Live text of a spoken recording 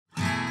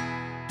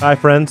Hi,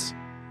 friends.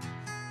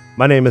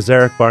 My name is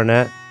Eric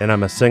Barnett, and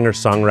I'm a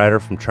singer-songwriter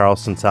from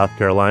Charleston, South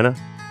Carolina,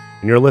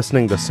 and you're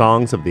listening to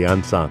Songs of the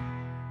Unsung.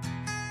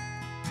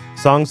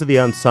 Songs of the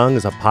Unsung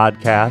is a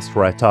podcast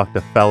where I talk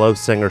to fellow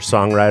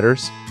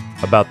singer-songwriters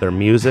about their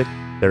music,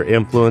 their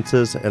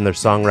influences, and their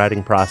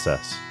songwriting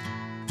process.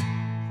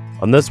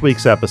 On this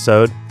week's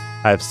episode,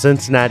 I have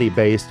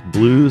Cincinnati-based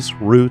blues,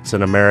 roots,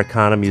 and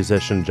Americana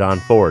musician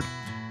John Ford.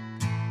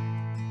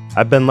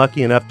 I've been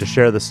lucky enough to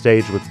share the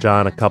stage with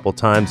John a couple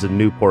times in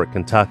Newport,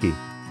 Kentucky,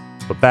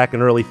 but back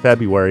in early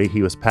February,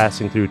 he was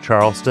passing through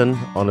Charleston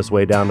on his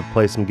way down to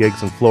play some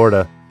gigs in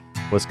Florida,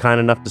 was kind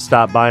enough to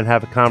stop by and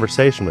have a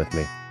conversation with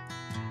me.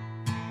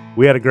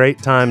 We had a great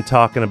time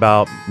talking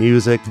about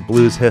music,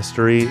 blues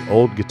history,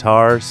 old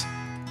guitars,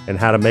 and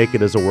how to make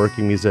it as a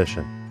working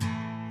musician.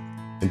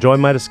 Enjoy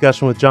my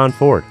discussion with John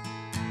Ford.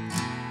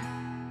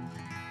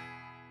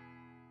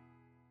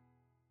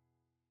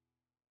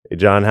 Hey,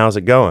 John, how's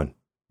it going?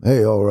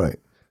 Hey, all right.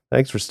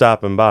 Thanks for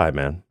stopping by,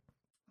 man.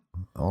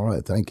 All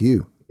right, thank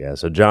you. Yeah,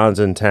 so John's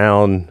in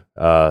town.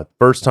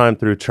 First time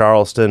through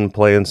Charleston,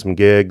 playing some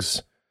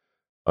gigs.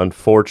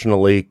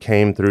 Unfortunately,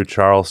 came through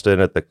Charleston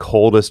at the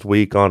coldest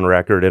week on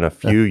record in a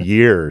few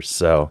years.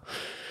 So,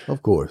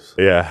 of course.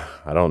 Yeah,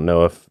 I don't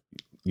know if,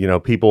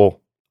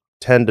 people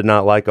tend to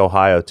not like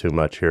Ohio too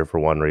much here for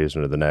one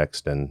reason or the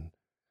next, and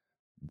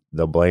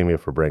they'll blame you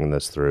for bringing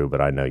this through, but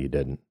I know you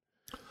didn't.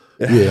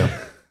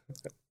 Yeah.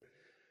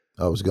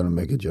 I was going to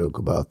make a joke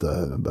about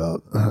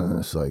that,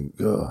 it's like,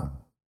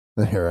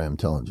 and here I am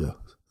telling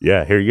jokes.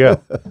 Yeah, here you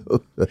go.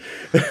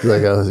 It's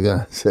like I was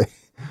going to say,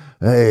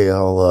 hey,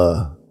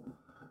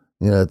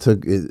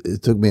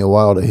 it took me a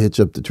while to hitch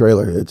up the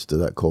trailer hitch to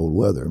that cold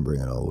weather and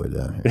bring it all the way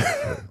down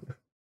here.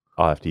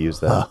 I'll have to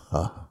use that.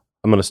 I'm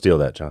going to steal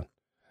that, John.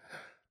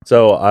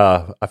 So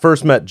I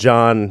first met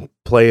John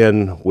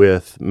playing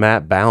with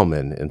Matt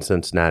Bauman in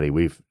Cincinnati.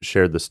 We've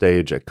shared the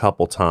stage a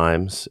couple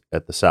times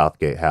at the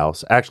Southgate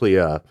House. Actually,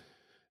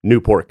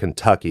 Newport,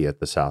 Kentucky at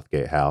the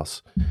Southgate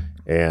House.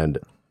 And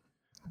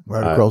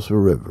right across the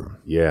river.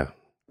 Yeah.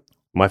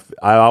 I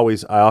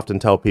often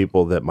tell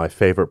people that my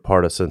favorite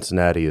part of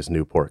Cincinnati is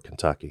Newport,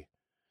 Kentucky.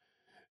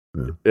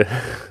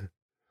 Yeah.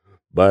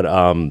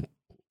 But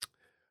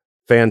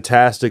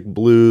fantastic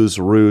blues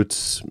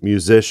roots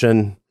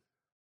musician,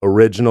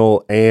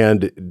 original,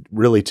 and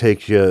really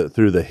takes you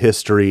through the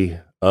history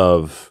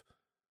of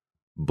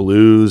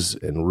blues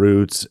and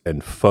roots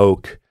and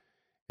folk,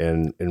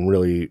 and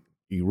really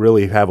you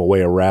really have a way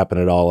of wrapping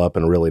it all up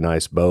in a really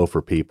nice bow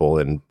for people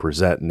and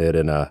presenting it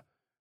in an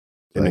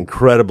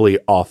incredibly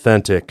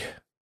authentic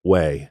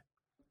way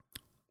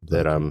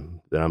that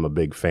I'm a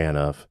big fan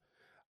of.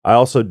 I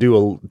also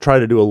try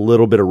to do a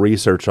little bit of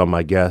research on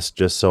my guests,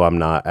 just so I'm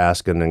not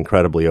asking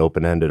incredibly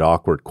open-ended,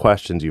 awkward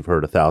questions you've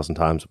heard 1,000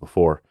 times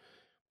before.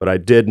 But I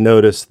did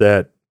notice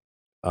that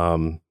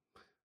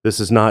this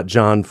is not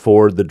John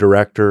Ford, the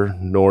director,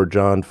 nor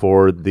John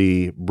Ford,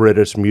 the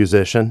British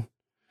musician.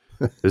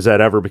 Does that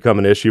ever become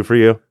an issue for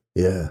you?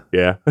 Yeah.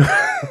 Yeah.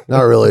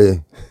 Not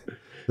really.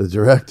 The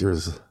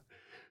director's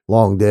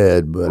long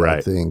dead, but right.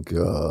 I think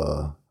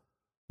the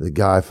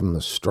guy from the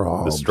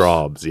Straubs. The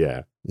Straubs,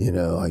 yeah.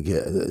 I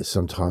get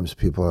sometimes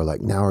people are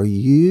like, now, are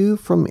you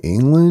from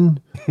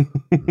England?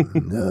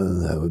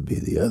 No, that would be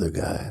the other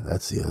guy.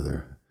 That's the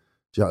other.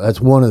 That's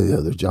one of the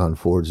other John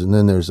Fords. And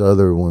then there's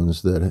other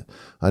ones that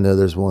I know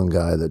there's one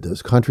guy that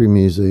does country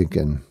music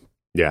and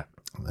yeah,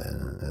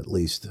 and at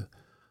least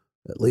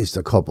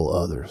a couple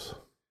others.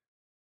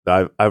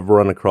 I've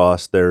run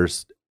across,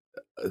 there's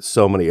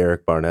so many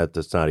Eric Barnett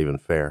that's not even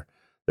fair.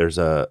 There's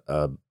a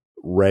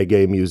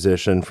reggae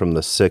musician from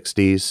the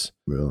 60s.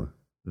 Really?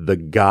 The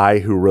guy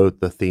who wrote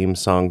the theme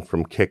song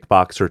from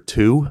Kickboxer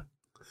 2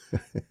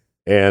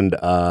 and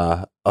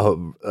a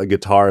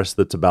guitarist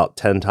that's about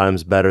 10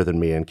 times better than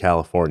me in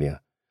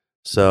California.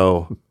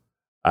 So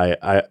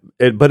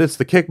but it's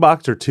the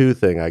Kickboxer 2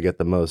 thing I get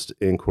the most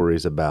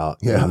inquiries about.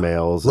 Yeah.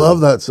 Emails. Love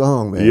that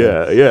song, man.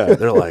 Yeah.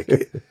 They're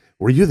like,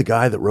 were you the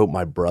guy that wrote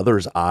My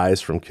Brother's Eyes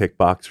from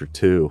Kickboxer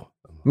 2?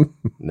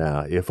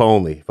 No, if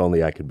only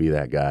I could be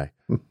that guy.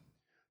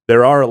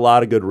 There are a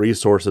lot of good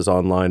resources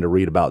online to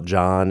read about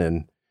John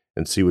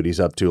and see what he's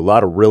up to. A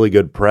lot of really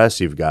good press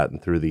you've gotten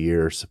through the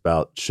years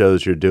about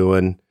shows you're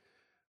doing.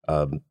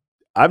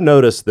 I've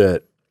noticed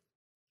that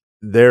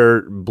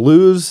their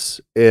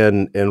blues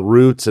and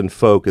roots and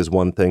folk is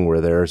one thing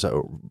where there's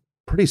a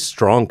pretty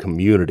strong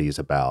communities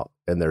about,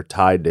 and they're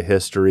tied to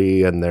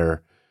history, and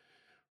they're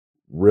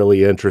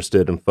really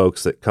interested in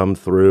folks that come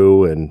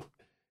through. And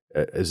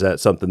is that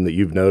something that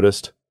you've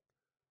noticed?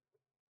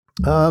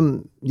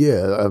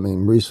 Yeah, I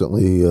mean,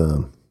 recently,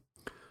 a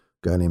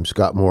guy named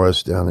Scott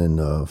Morris down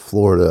in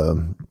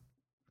Florida,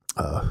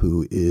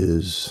 who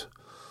is,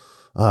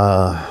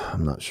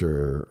 I'm not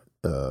sure,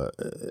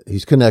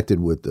 he's connected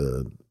with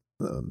the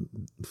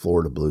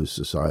Florida Blues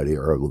Society,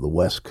 or the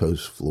West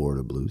Coast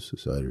Florida Blues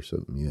Society or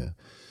something. Yeah.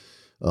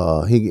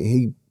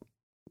 He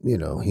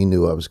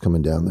knew I was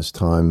coming down this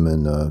time,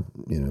 and,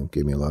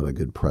 gave me a lot of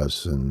good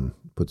press and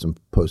put some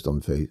posts on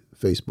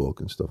Facebook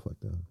and stuff like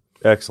that.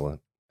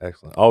 Excellent.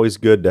 Excellent. Always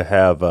good to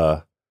have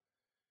a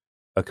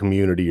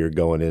community you're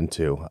going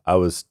into.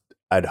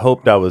 I'd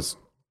hoped I was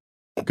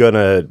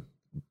gonna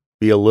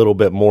be a little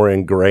bit more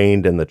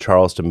ingrained in the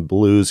Charleston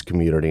blues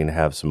community and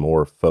have some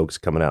more folks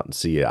coming out and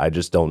see it. I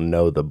just don't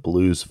know the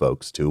blues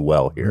folks too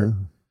well here.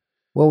 Yeah.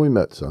 Well, we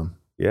met some.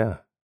 Yeah.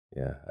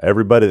 Yeah.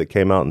 Everybody that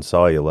came out and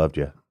saw you loved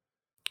you.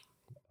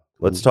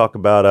 Let's talk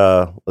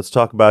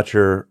about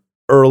your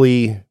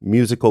early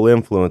musical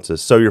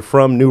influences. So you're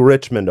from New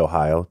Richmond,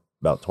 Ohio,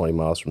 about 20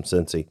 miles from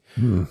Cincy.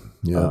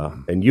 Yeah.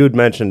 And you had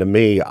mentioned to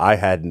me, I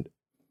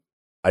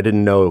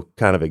didn't know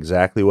kind of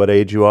exactly what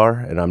age you are,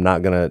 and I'm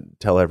not going to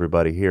tell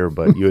everybody here,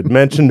 but you had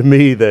mentioned to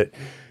me that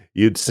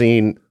you'd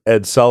seen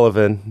Ed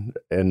Sullivan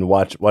and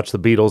watch the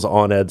Beatles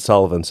on Ed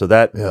Sullivan. So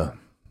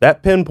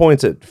that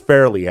pinpoints it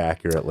fairly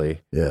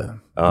accurately. Yeah.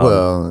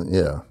 Well,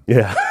 yeah.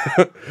 Yeah.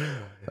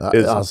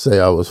 I'll say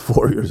I was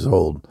 4 years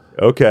old.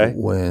 Okay.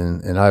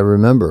 And I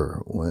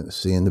remember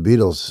seeing the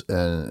Beatles,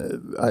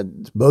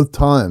 and both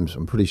times,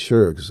 I'm pretty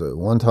sure, because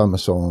one time I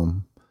saw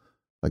them,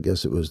 I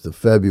guess it was the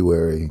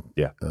February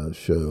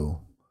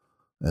show,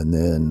 and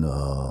then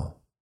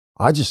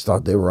I just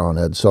thought they were on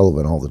Ed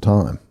Sullivan all the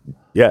time.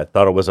 Yeah,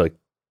 thought it was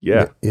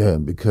yeah,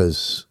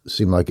 because it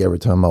seemed like every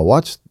time I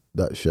watched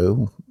that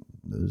show,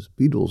 those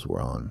Beatles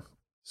were on.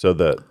 So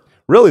the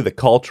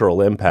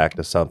cultural impact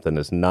of something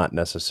is not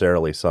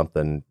necessarily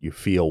something you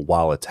feel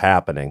while it's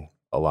happening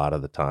a lot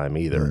of the time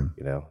either,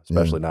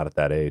 especially not at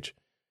that age.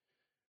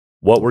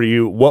 What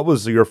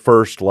was your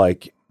first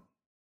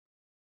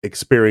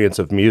experience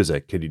of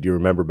music? Do you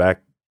remember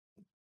back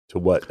to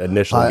what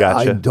initially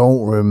got you? I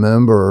don't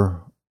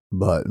remember,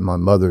 but my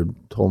mother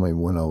told me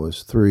when I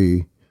was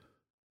 3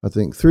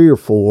 or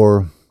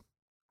 4,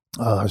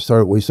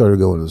 we started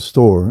going to the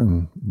store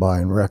and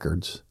buying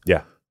records.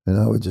 Yeah. And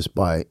I would just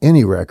buy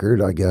any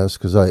record, I guess,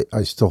 because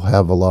I still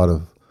have a lot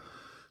of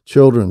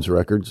children's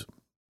records.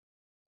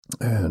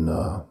 And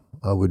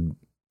I would,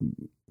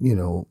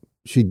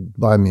 she'd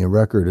buy me a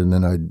record, and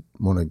then I'd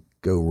want to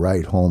go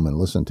right home and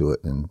listen to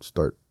it and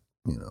start,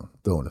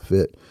 throwing a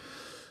fit.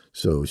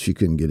 So she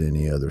couldn't get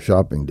any other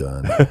shopping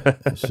done.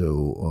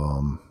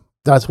 So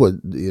that's what,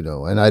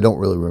 and I don't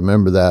really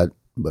remember that,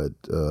 but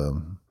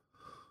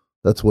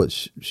that's what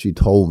she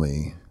told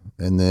me.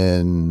 And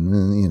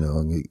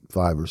then,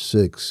 5 or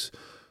 6,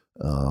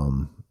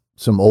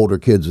 some older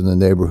kids in the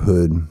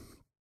neighborhood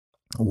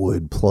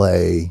would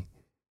play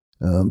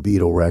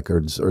Beatle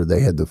records, or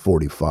they had the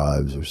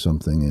 45s or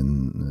something.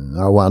 And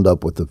I wound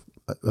up with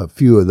a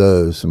few of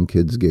those some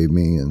kids gave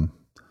me. And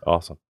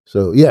awesome.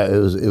 So, yeah, it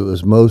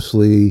was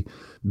mostly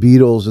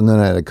Beatles. And then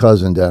I had a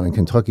cousin down in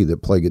Kentucky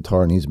that played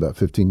guitar, and he's about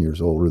 15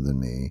 years older than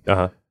me.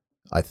 Uh-huh.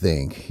 I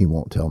think. He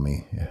won't tell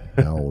me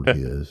how old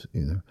he is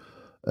either.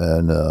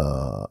 And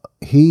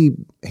he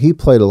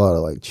played a lot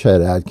of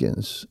Chet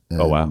Atkins.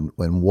 And, oh, wow.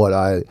 And what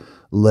I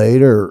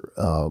later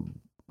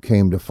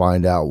came to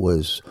find out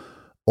was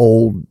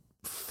old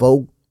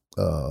folk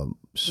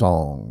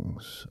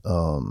songs.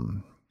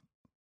 When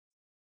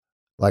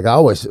I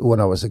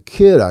was a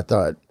kid, I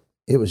thought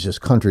it was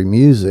just country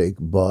music,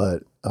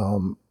 but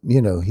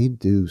he'd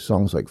do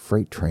songs like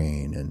Freight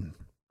Train and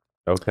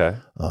okay,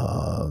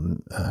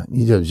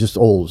 just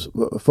old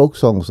folk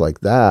songs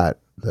like that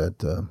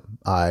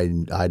I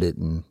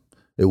didn't.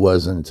 It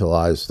wasn't until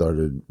I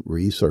started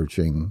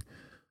researching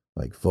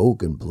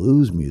folk and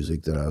blues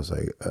music that I was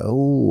like,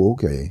 oh,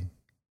 okay,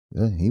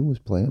 yeah, he was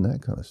playing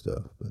that kind of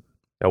stuff. But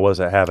now, was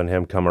it having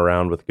him come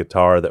around with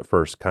guitar that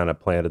first kind of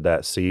planted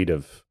that seed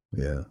of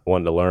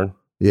wanting to learn?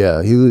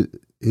 Yeah, he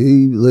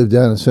lived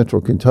down in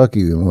central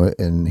Kentucky,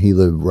 and he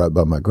lived right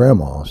by my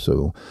grandma.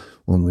 So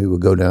when we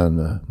would go down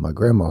to my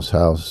grandma's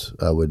house,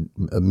 I would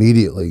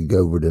immediately go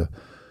over to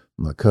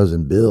my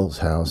cousin Bill's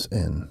house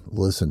and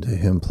listen to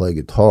him play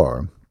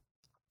guitar.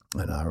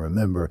 And I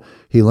remember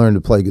he learned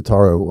to play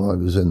guitar while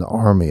he was in the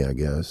Army, I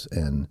guess.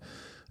 And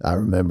I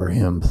remember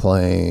him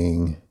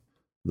playing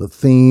the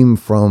theme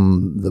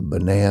from the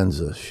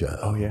Bonanza show.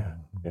 Oh, yeah.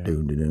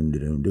 Doom, doom,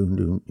 doom, doom,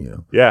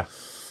 doom, Yeah.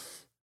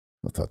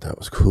 I thought that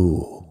was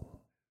cool.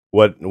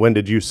 When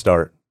did you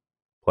start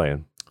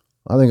playing?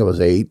 I think I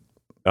was 8.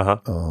 Uh-huh.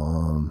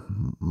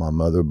 My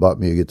mother bought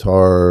me a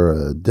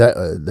guitar,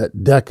 that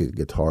Decca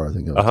guitar I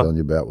think I was telling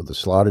you about, with the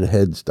slotted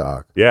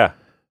headstock. Yeah.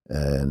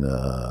 And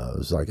it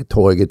was like a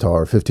toy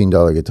guitar,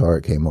 $15 guitar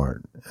at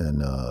Kmart.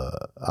 And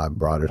I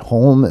brought it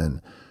home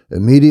and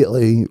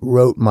immediately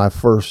wrote my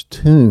first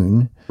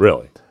tune.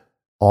 Really?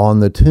 On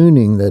the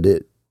tuning that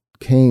it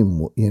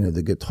came,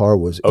 the guitar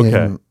was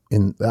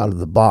in out of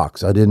the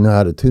box. I didn't know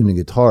how to tune a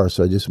guitar,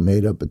 so I just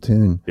made up a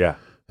tune. Yeah.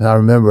 And I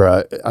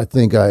remember, I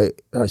think I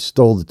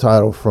stole the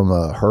title from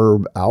a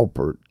Herb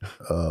Alpert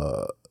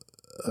a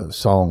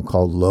song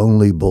called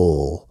Lonely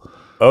Bull.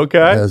 Okay.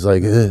 And I was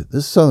like,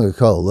 this song is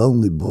called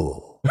Lonely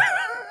Bull.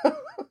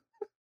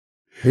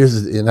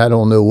 And I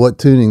don't know what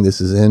tuning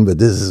this is in, but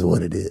this is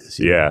what it is.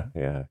 Yeah,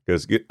 yeah.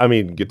 Because,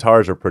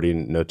 guitars are pretty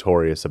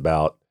notorious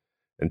about,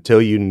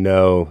 until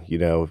your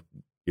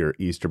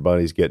Easter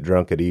bunnies get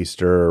drunk at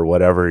Easter, or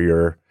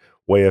whatever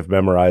way of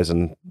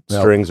memorizing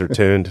strings are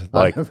tuned.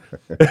 Like,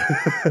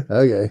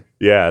 okay,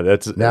 yeah,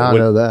 that's now I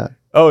know that.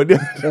 Oh,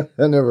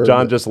 I never.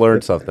 John just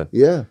learned something.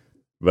 Yeah,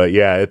 but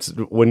yeah, it's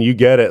when you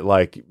get it,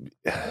 like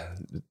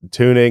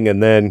tuning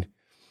and then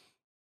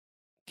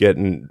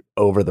getting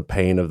over the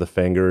pain of the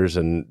fingers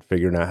and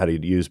figuring out how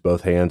to use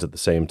both hands at the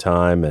same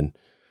time.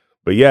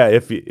 But yeah,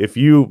 if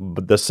you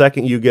the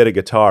second you get a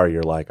guitar,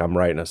 you're like, I'm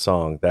writing a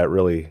song.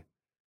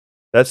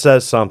 That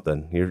says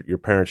something. Your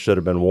parents should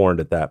have been warned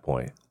at that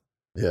point.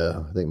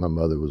 Yeah, I think my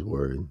mother was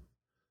worried.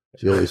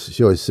 She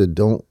always said,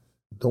 "Don't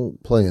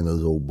play in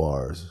those old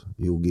bars.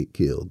 You'll get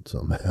killed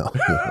somehow.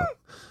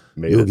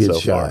 You'll get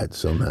shot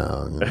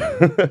somehow."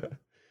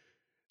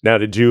 Now,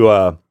 did you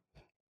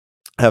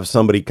have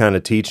somebody kind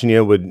of teaching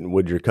you?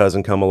 Would your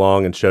cousin come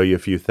along and show you a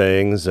few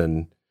things?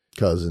 And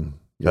cousin,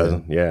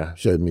 yeah,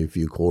 showed me a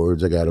few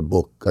chords. I got a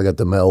book. I got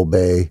the Mel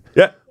Bay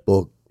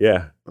book.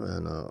 Yeah,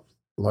 and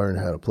learned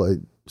how to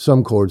play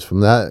some chords from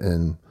that.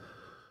 And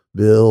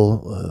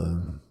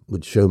Bill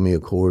would show me a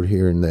chord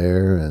here and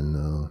there.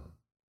 And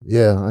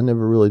yeah, I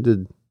never really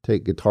did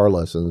take guitar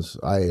lessons.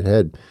 I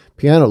had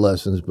piano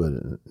lessons, but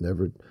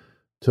never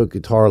took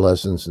guitar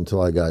lessons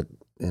until I got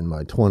in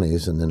my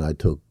 20s, and then I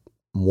took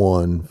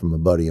one from a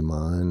buddy of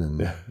mine,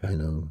 and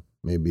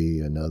maybe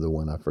another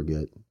one, I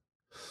forget.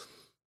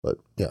 But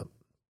yeah.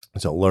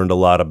 So learned a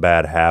lot of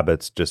bad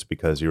habits just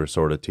because you were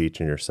sort of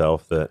teaching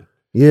yourself that.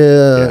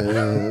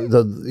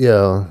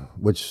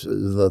 Which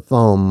the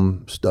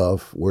thumb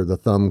stuff, where the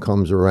thumb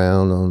comes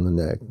around on the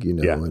neck,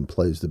 and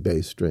plays the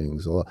bass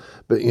strings a lot.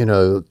 But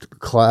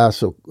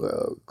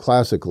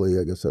classically,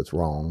 I guess that's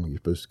wrong. You're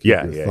supposed to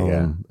keep your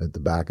thumb at the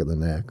back of the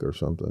neck or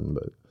something.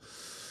 But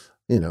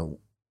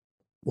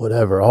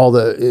whatever.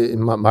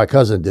 My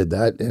cousin did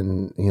that,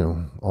 and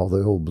all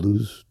the old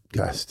blues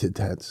guys did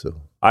that.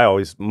 So I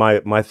always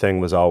my thing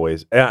was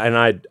always, and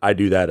I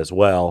do that as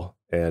well.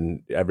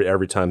 And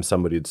every time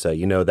somebody would say,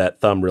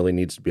 that thumb really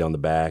needs to be on the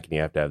back, and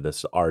you have to have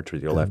this arch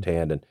with your left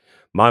hand. And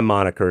my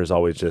moniker has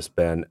always just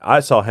been,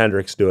 I saw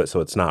Hendrix do it, so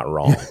it's not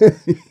wrong.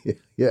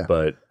 Yeah,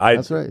 but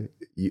that's right.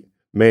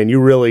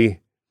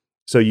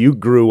 So you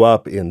grew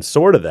up in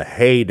sort of the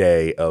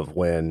heyday of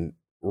when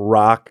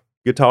rock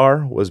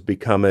guitar was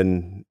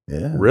becoming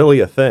really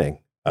a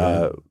thing.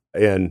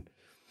 And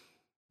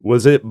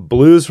was it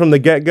blues from the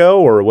get-go,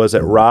 or was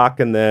it rock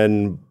and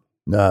then?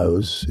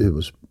 No,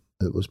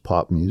 it was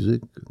pop music.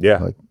 Yeah.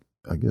 Like,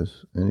 I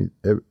guess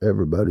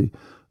everybody.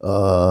 It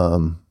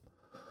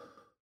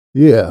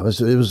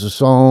was a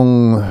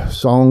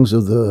songs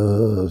of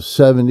the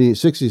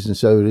 60s and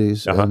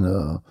 70s.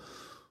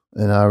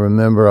 And I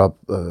remember a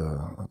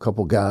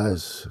couple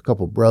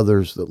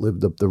brothers that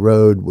lived up the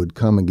road would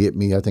come and get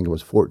me. I think it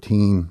was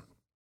 14.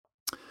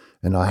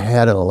 And I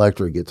had an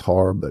electric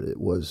guitar, but it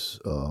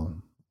was a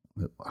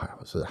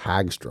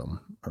Hagstrom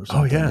or something.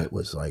 Oh, yeah. It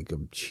was like a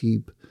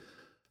cheap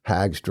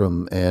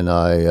Hagstrom, and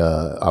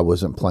I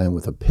wasn't playing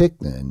with a pick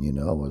then,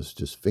 I was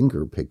just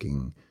finger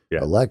picking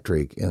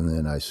electric, and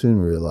then I soon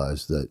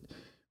realized that,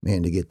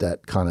 man, to get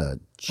that kind of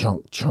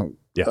chunk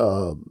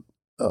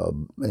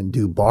and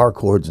do bar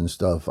chords and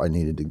stuff, I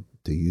needed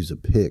to use a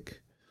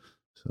pick.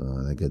 So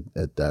I think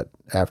at that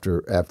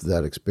after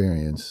that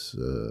experience,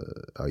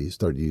 I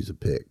started to use a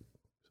pick.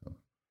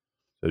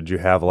 So did you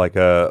have like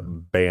a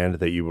band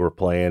that you were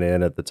playing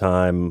in at the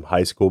time,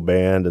 high school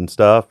band and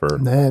stuff, or?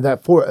 Nah,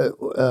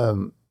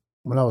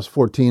 when I was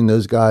 14,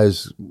 those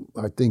guys,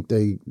 I think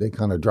they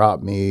kind of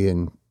dropped me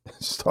and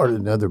started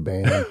another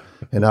band,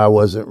 and I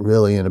wasn't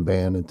really in a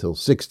band until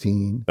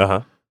 16.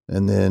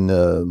 And then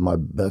my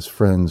best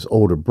friend's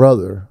older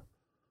brother,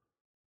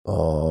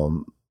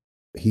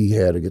 he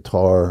had a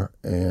guitar,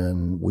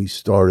 and we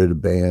started a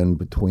band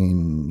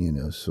between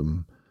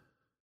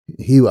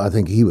I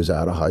think he was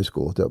out of high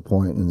school at that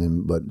point, and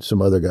then but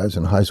some other guys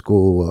in high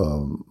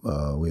school.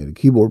 We had a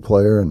keyboard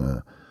player,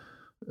 and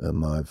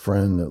my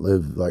friend that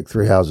lived like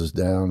 3 houses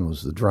down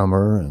was the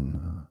drummer,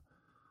 and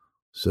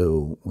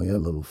so we had a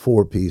little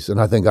 4-piece,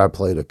 and I think I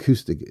played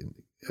acoustic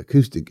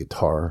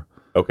guitar.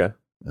 Okay.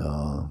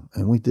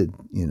 And we did,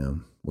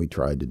 we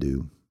tried to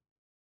do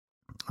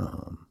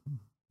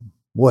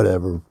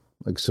whatever,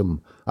 like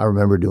I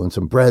remember doing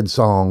some Bread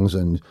songs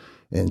and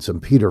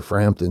some Peter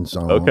Frampton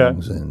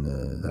songs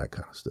and that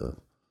kind of stuff.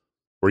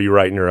 Were you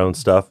writing your own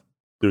stuff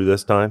through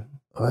this time?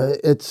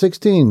 At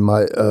 16,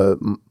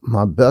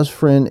 my best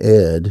friend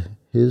Ed,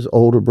 his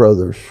older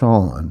brother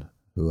Sean,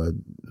 who I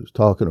was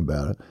talking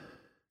about,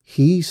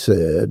 he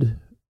said,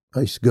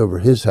 I used to go over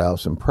to his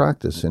house and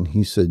practice, and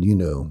he said,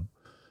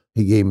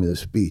 he gave me the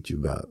speech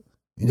about,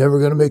 you're never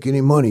going to make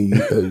any money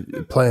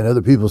playing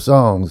other people's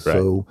songs. Right.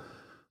 So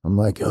I'm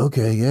like,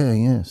 okay,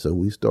 yeah. So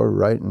we started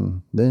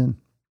writing then.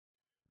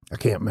 I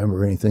can't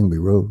remember anything we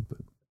wrote, but.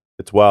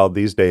 It's wild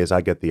these days.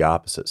 I get the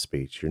opposite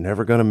speech. You're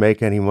never going to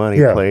make any money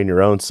playing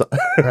your own song.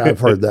 I've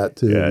heard that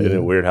too. Isn't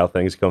it weird how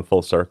things come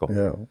full circle?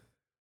 Yeah.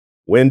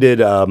 When did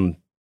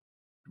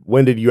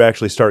you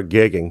actually start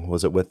gigging?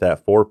 Was it with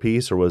that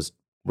 4-piece, or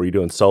were you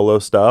doing solo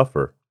stuff,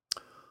 or?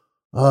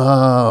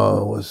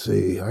 Let's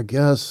see. I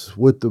guess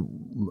with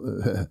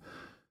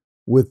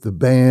with the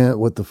band,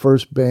 with the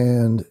first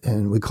band,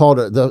 and we called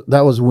it.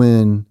 That was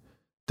when,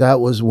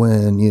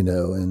 you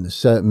know, in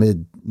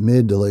the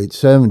mid to late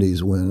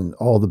 '70s, when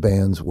all the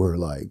bands were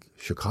like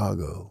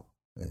Chicago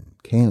and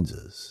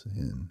Kansas,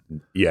 and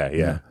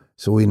yeah.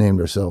 So we named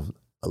ourselves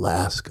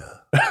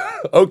Alaska.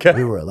 Okay,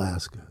 we were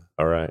Alaska.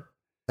 All right,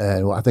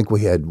 and I think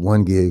we had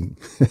one gig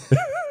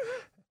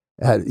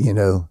at, you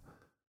know,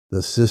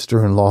 the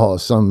sister-in-law,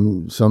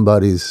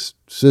 somebody's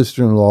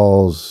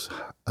sister-in-law's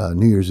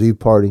New Year's Eve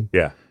party.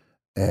 Yeah.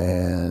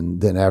 And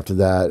then after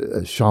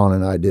that, Sean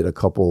and I did a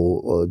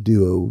couple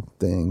duo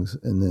things.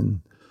 And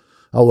then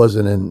I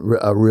wasn't in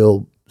a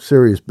real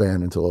serious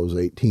band until I was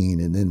 18.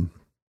 And then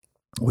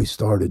we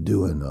started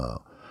doing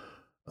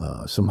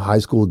some high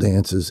school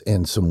dances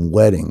and some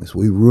weddings.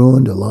 We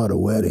ruined a lot of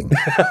weddings.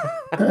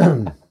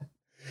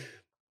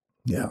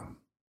 Yeah.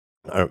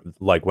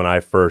 Like when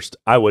I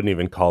wouldn't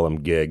even call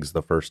them gigs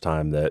the first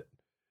time that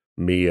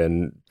me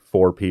and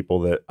 4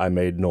 people that I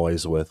made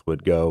noise with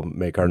would go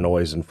make our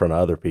noise in front of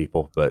other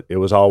people, but it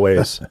was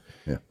always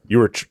you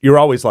were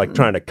always like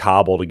trying to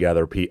cobble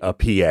together a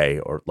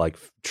PA, or like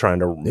trying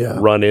to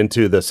run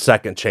into the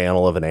second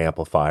channel of an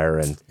amplifier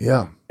and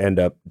end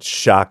up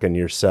shocking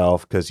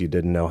yourself because you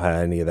didn't know how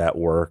any of that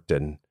worked.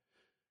 And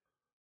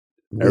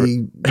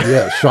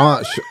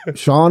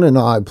Sean and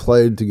I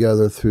played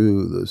together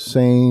through the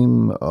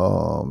same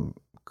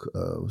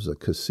it was a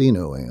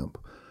casino amp.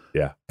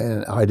 Yeah,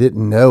 and I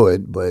didn't know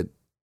it, but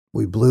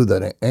we blew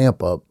that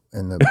amp up,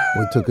 and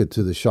we took it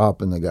to the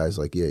shop, and the guy's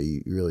like, "Yeah,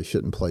 you really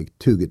shouldn't play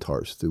 2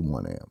 guitars through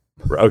 1 amp."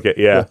 Okay,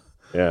 yeah.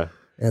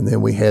 And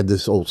then we had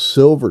this old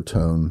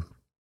Silvertone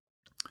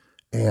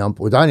amp,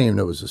 which I didn't even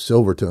know it was a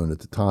Silvertone at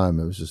the time.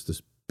 It was just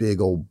this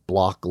big old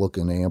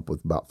block-looking amp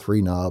with about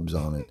 3 knobs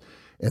on it,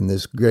 and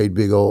this great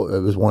big old. It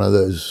was one of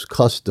those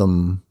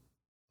custom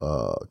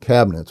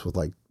cabinets with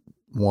like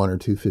 1 or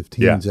 2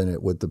 15s in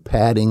it with the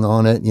padding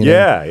on it. You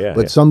know?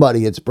 But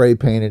somebody had spray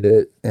painted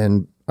it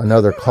and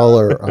another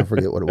color, I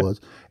forget what it was,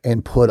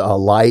 and put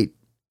like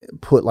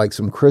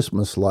some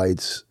Christmas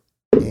lights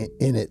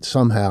in it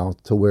somehow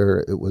to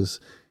where it was,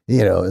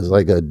 you know, it was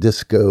like a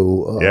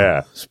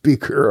disco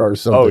speaker or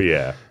something. Oh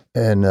yeah.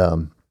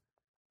 And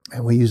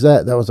we used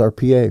that. That was our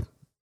PA.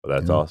 Well,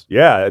 that's awesome.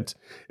 Yeah,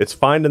 it's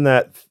finding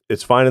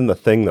the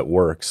thing that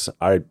works.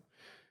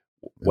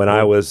 When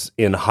I was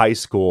in high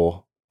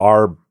school,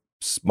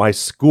 my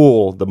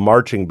school, the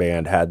marching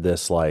band, had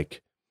this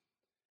like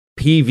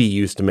PV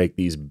used to make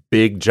these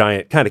big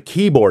giant kind of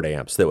keyboard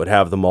amps that would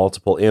have the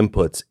multiple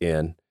inputs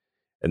in,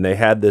 and they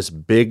had this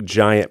big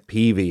giant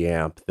PV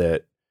amp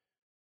that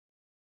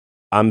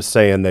I'm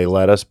saying they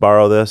let us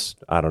borrow this.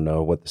 I don't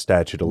know what the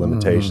statute of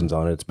limitations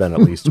on it. It's been at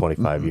least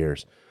 25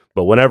 years.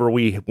 But whenever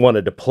we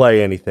wanted to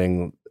play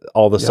anything,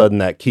 all of a sudden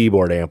that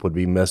keyboard amp would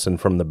be missing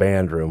from the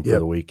band room for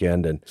the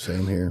weekend. And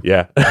same here.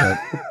 Yeah.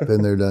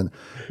 Been there, done.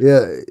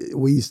 Yeah.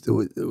 We used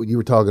to, you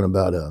were talking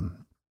about a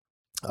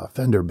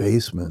Fender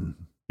Bassman.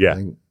 Yeah.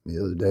 The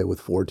other day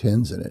with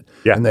 410s in it.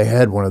 Yeah. And they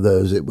had one of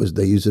those.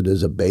 They used it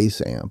as a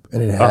bass amp,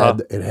 and it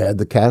had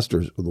the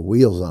casters with the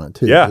wheels on it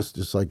too. Yeah.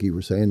 Just like you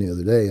were saying the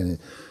other day. And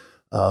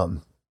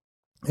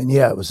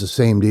it was the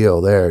same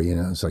deal there. You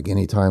know, it's like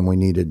anytime we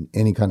needed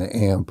any kind of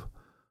amp,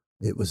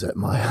 it was at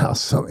my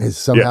house.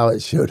 Somehow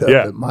it showed up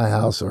at my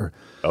house, or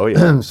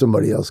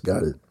somebody else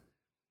got it.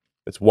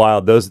 It's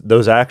wild.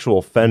 Those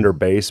actual Fender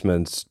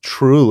Bassmans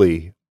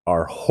truly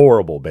are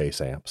horrible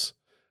bass amps.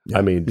 Yeah,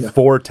 I mean,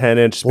 4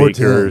 10-inch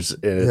speakers,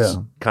 and it's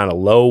kind of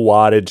low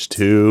wattage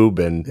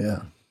tube,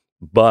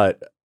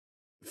 but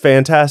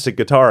fantastic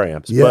guitar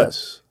amps.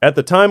 Yes. But at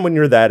the time when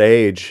you're that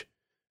age,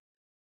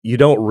 you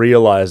don't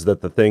realize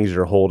that the things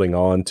you're holding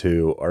on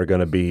to are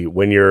going to be,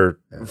 when you're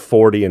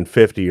 40 and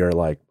 50, you're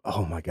like,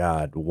 oh my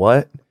God,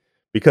 what?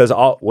 Because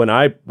when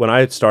I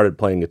started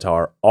playing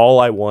guitar, all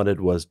I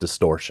wanted was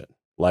distortion.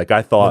 Like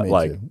I thought,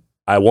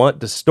 I want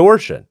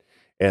distortion.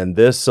 And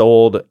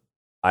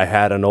I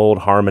had an old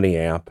Harmony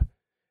amp,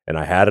 and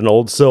I had an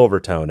old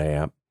Silvertone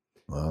amp.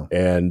 Wow.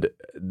 And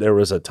there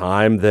was a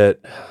time that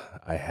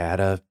I had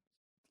a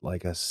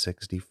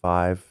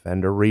 65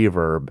 Fender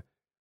Reverb,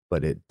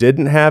 but it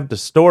didn't have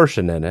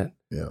distortion in it.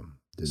 Yeah.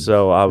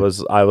 So I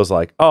was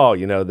like, oh,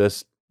 you know,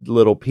 this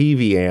little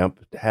PV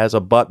amp has a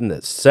button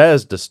that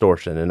says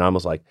distortion, and I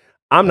was like,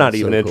 I'm not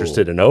even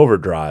interested in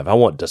overdrive. I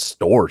want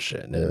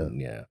distortion.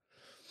 And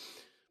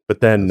But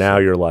then now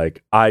you're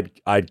like,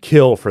 I'd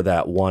kill for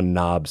that one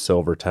knob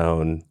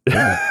Silvertone.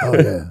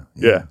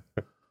 Yeah,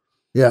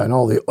 and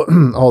all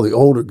the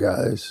older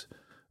guys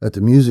at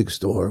the music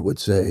store would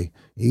say,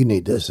 "You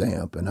need this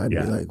amp," and I'd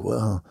be like,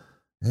 "Well,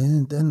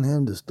 it doesn't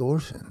have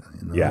distortion.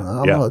 You know?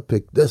 I'm gonna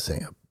pick this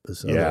amp."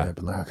 This other amp.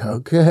 And like,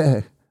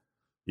 okay.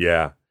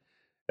 Yeah,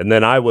 and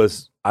then I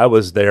was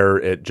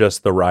there at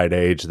just the right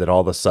age that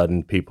all of a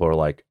sudden people are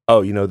like,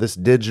 "Oh, you know, this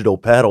digital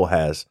pedal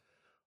has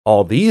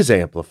all these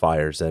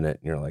amplifiers in it,"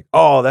 and you're like,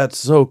 "Oh, that's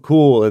so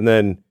cool." And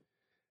then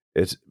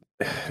it's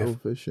so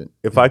efficient.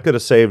 If I could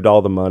have saved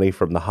all the money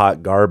from the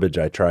hot garbage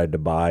I tried to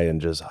buy and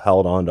just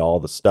held on to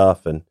all the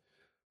stuff, and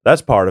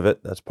that's part of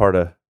it. That's part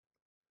of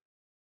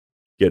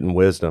getting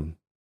wisdom.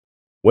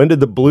 When did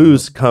the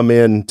blues come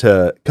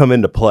into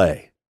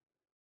play?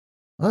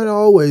 I'd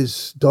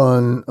always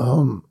done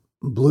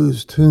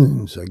blues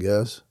tunes, I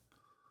guess,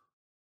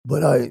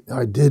 but I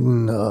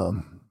didn't.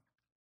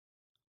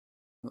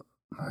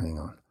 Hang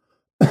on,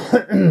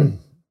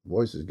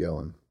 voice is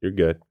going. You're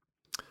good.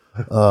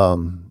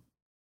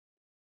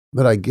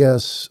 But I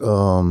guess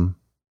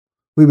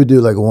we would do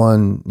like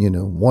one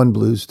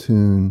blues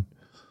tune.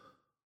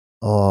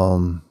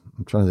 I'm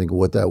trying to think of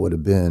what that would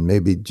have been.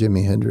 Maybe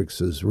Jimi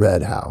Hendrix's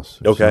Red House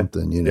or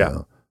something,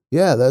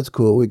 Yeah, that's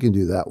cool. We can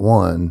do that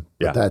one,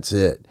 but that's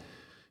it.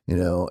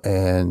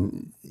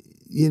 And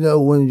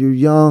when you're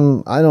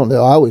young, I don't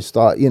know. I always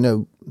thought,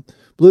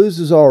 blues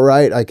is all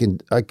right. I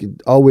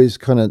could always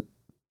kind of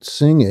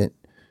sing it,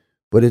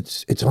 but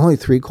it's only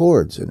 3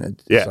 chords,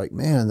 and it's like,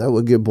 man, that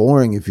would get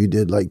boring if you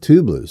did like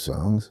 2 blues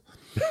songs.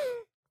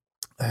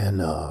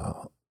 And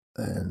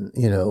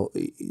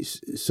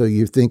so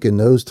you think in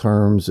those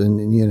terms,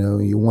 and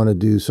you want to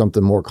do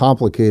something more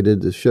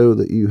complicated to show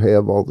that you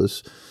have all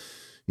this,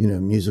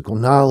 musical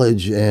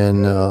knowledge,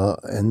 and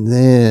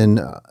then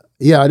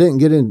I didn't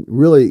get in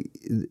really.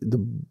 The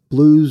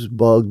blues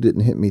bug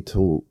didn't hit me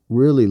till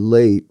really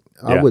late.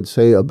 I would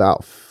say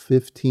about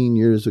 15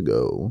 years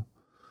ago,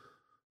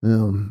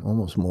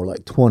 almost more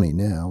like 20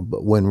 now.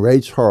 But when Ray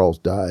Charles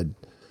died,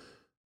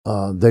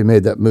 they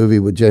made that movie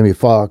with Jamie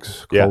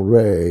Foxx called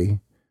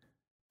Ray.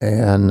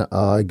 And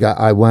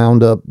I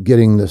wound up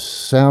getting the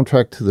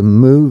soundtrack to the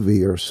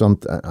movie or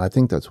something. I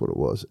think that's what it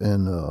was.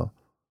 And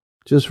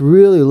just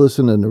really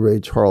listening to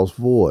Ray Charles'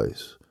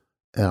 voice.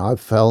 And I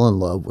fell in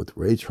love with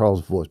Ray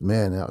Charles' voice.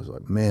 Man, I was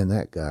like, man,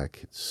 that guy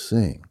could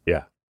sing.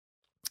 Yeah.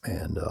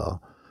 And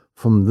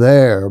from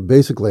there,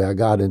 basically, I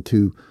got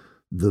into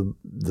the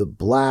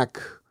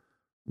black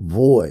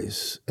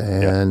voice,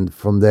 and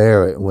from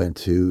there it went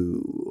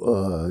to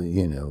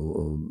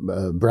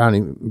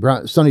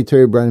Sonny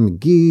Terry, Brownie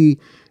McGee,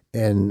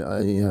 and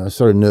I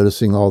started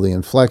noticing all the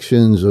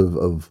inflections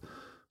of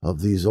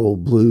these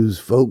old blues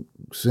folk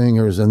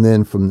singers, and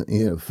then from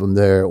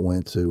there it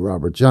went to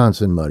Robert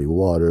Johnson, Muddy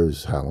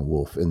Waters, Howlin'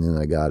 Wolf, and then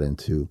I got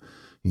into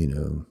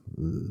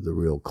the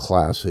real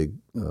classic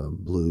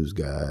blues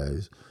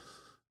guys,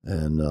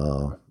 and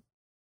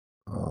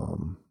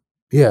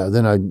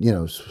then I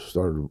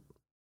started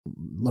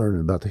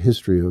learning about the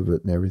history of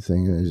it and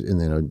everything, and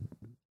then I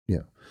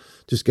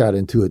just got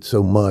into it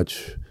so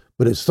much.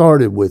 But it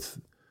started with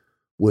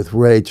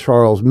Ray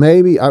Charles.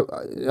 Maybe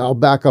I'll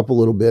back up a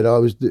little bit. I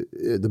was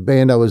the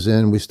band I was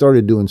in. We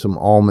started doing some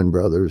Allman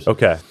Brothers.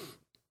 Okay.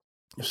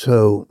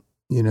 So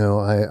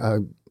I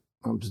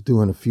was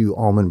doing a few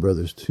Allman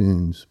Brothers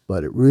tunes,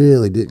 but it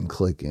really didn't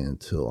click in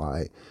until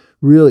I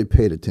really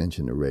paid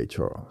attention to Ray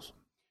Charles.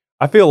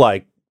 I feel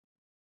like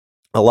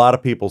a lot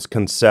of people's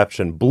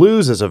conception,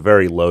 blues is a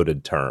very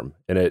loaded term,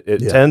 and it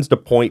tends to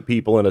point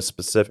people in a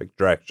specific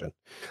direction.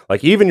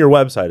 Like even your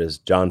website is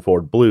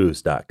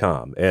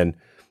johnfordblues.com. And,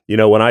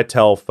 when I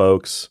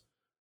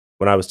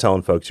was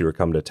telling folks you were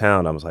coming to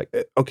town, I was like,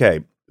 okay,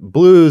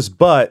 blues,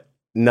 but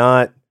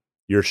not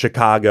your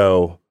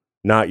Chicago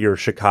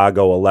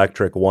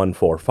electric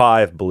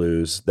 145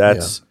 blues.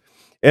 That's,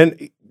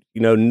 and,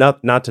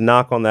 not to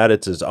knock on that.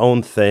 It's his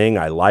own thing.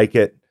 I like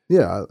it.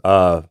 Yeah.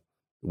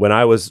 When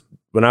I was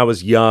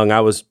young, I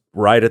was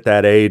right at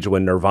that age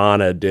when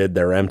Nirvana did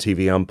their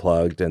MTV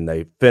Unplugged, and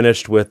they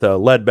finished with a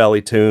Lead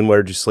Belly tune,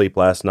 Where'd You Sleep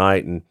Last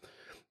Night? And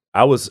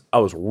I was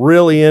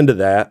really into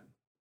that,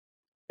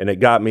 and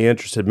it got me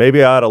interested.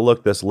 Maybe I ought to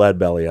look this Lead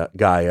Belly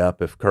guy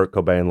up. If Kurt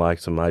Cobain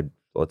likes him,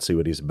 let's see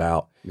what he's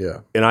about. Yeah.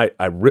 And I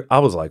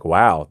was like,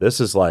 wow,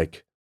 this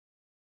isn't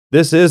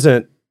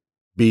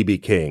B.B.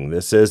 King.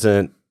 This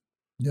isn't,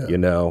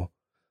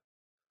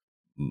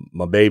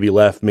 my baby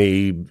left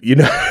me,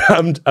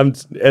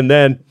 and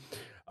then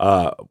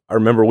I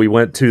remember we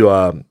went to,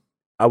 I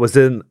was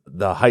in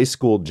the high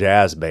school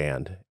jazz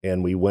band,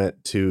 and we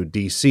went to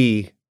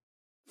DC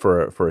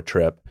for a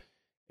trip,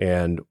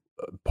 and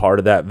part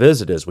of that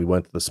visit is we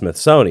went to the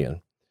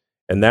Smithsonian,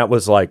 and that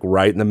was like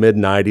right in the mid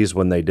 90s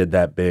when they did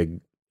that big,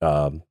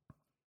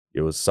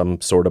 it was some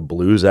sort of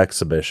blues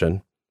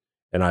exhibition,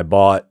 and I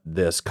bought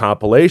this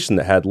compilation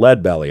that had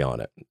Lead Belly on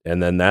it,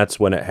 and then that's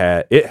when it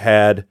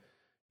had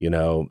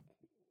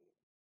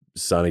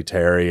Sonny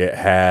Terry, it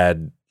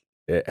had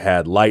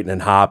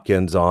Lightning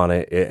Hopkins on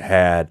it. It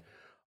had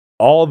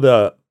all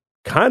the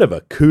kind of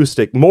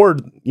acoustic, more,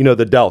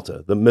 the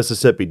Delta, the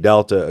Mississippi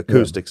Delta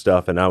acoustic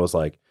stuff. And I was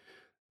like,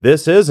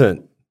 this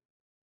isn't,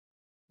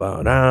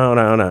 and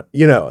and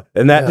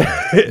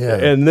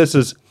this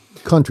is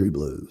country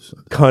blues.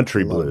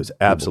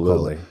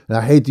 Absolutely. And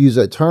I hate to use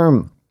that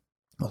term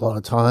a lot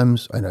of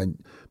times,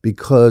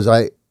 because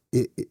I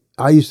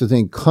used to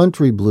think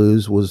country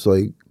blues was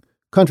like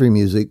country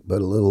music,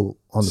 but a little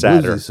on the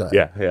sadder. Bluesy side.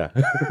 Yeah.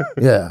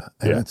 Yeah.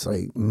 And it's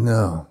like,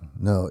 no,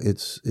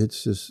 it's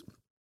just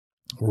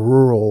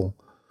rural,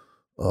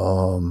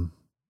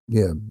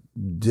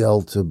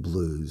 Delta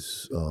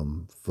blues,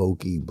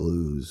 folky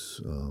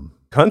blues.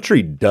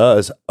 Country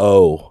does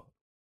owe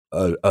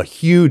a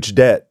huge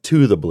debt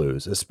to the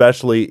blues,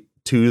 especially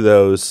to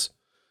those,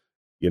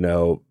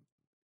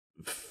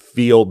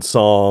 field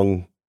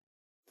song,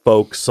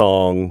 folk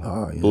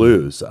song,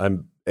 blues.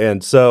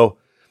 And so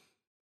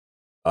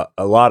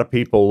a lot of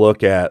people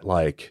look at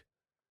like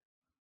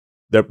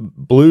the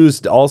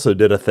blues also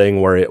did a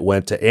thing where it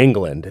went to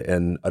England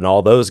and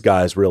all those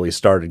guys really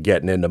started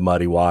getting into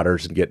Muddy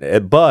Waters and getting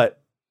it,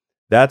 but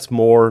that's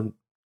more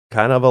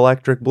kind of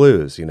electric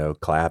blues,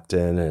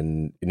 Clapton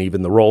and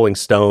even the Rolling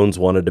Stones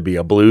wanted to be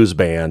a blues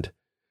band.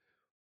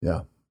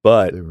 Yeah.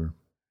 But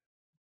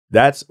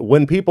that's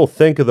when people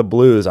think of the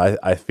blues,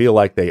 I feel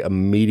like they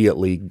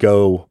immediately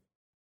go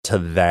to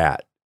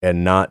that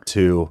and not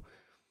to,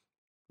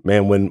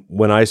 man,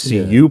 when I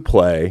see you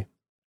play,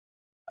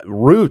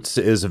 Roots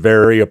is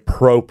very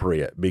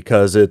appropriate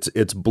because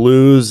it's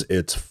blues,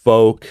 it's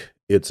folk,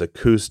 it's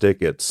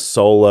acoustic, it's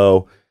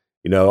solo.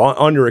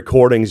 On your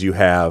recordings you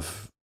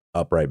have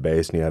upright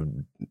bass and you have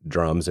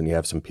drums and you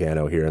have some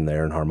piano here and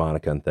there and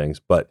harmonica and things.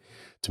 But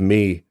to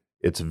me,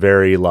 it's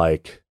very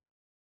like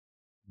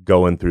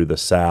going through the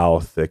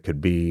South. It could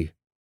be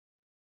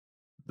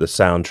the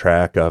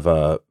soundtrack of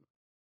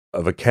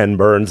a Ken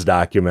Burns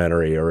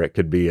documentary, or it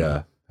could be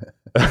a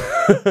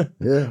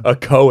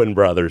Coen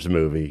Brothers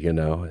movie,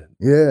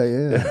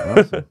 Yeah,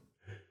 awesome.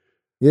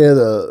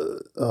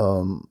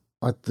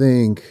 I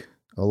think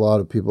a lot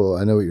of people,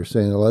 I know what you're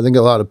saying. I think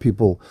a lot of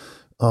people,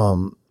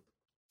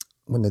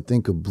 when they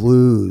think of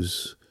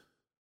blues,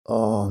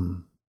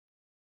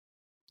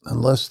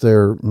 unless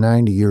they're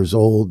 90 years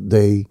old,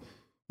 their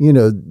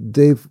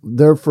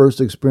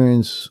first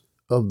experience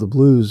of the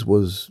blues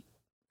was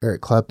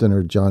Eric Clapton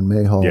or John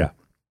Mayall. Yeah.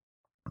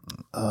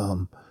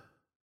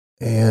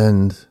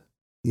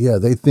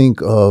 They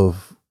think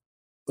of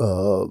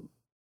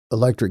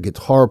electric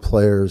guitar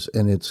players,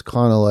 and it's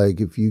kind of like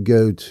if you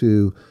go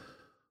to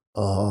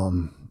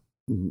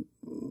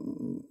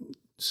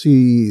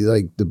see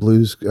like the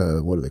blues,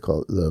 what do they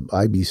call it, the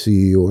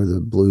IBC or the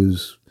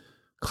blues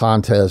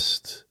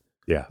contest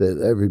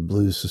that every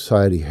blues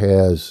society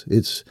has.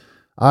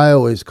 I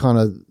always kind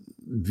of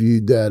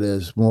viewed that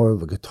as more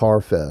of a guitar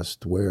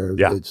fest where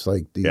it's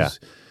like these,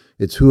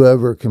 it's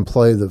whoever can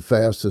play the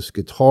fastest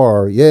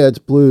guitar. Yeah, it's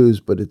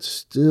blues, but it's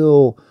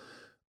still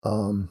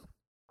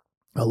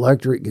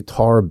electric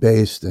guitar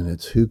based, and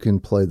it's who can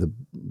play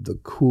the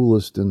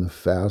coolest and the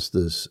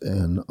fastest.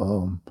 And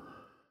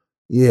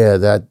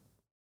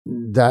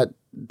that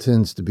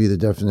tends to be the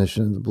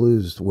definition of the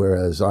blues,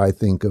 whereas I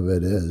think of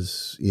it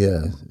as,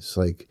 it's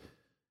like,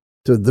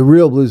 so the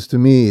real blues to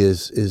me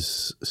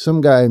is some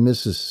guy in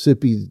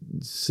Mississippi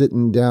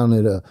sitting down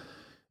at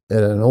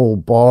an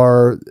old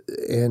bar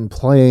and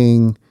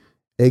playing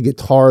a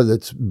guitar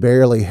that's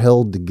barely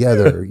held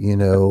together,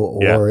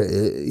 or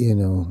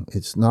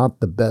it's not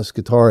the best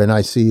guitar. And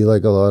I see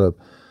like a lot of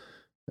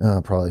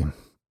probably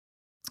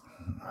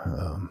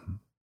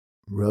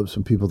rub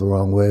some people the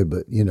wrong way,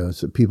 but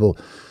so people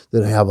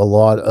that have a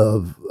lot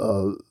of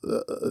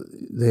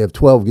they have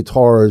 12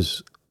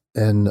 guitars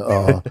and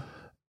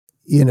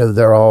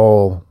they're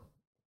all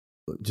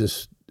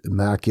just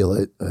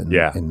immaculate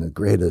and the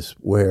greatest.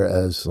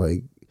 Whereas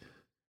like,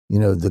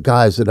 the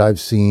guys that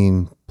I've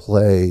seen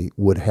play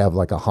would have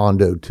like a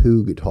Hondo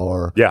 2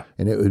 guitar,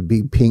 and it would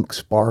be pink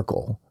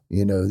sparkle.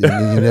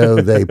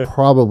 They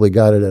probably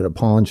got it at a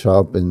pawn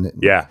shop, and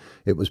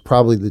it was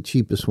probably the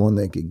cheapest one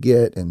they could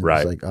get, and it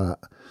was like,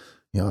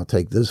 I'll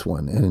take this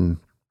one. And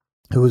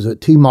it was a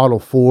T Model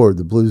Ford,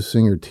 the blues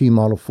singer T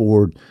Model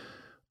Ford.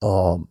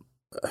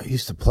 I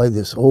used to play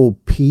this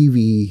old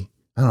Peavey,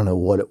 I don't know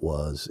what it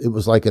was. It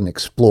was like an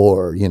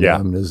Explorer, I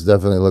mean, it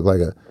definitely looked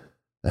like a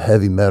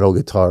heavy metal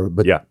guitar,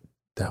 but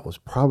that was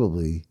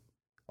probably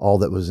all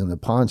that was in the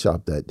pawn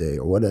shop that day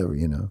or whatever,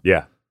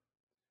 Yeah.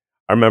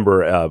 I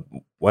remember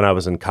when I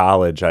was in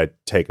college, I'd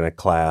taken a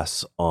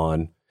class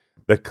on,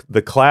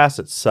 the class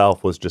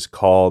itself was just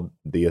called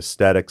The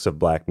Aesthetics of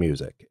Black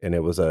Music. And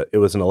it was an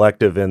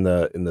elective in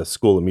the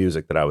School of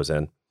Music that I was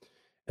in.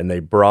 And they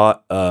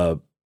brought a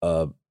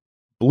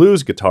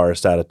blues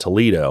guitarist out of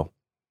Toledo,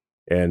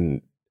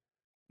 and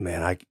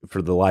man,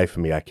 for the life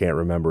of me, I can't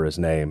remember his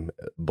name.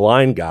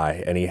 Blind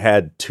guy, and he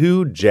had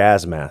 2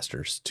 jazz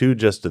masters, 2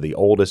 just of the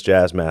oldest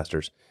jazz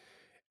masters,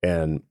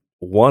 and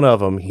one of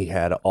them he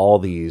had all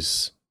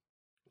these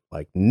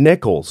like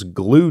nickels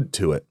glued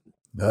to it.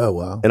 Oh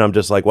wow! And I'm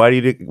just like, why?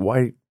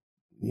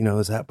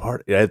 Is that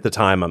part? At the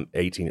time, I'm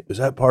 18. Is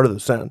that part of the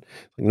sound?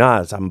 Like,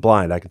 nah, I'm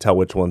blind. I can tell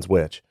which one's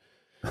which.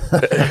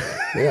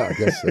 Yeah, I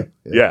guess so.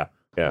 Yeah.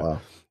 Wow.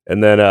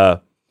 And then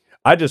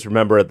I just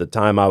remember at the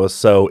time I was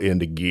so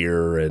into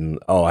gear and,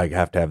 I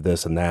have to have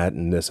this and that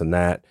and this and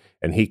that.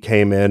 And he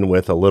came in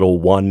with a little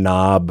 1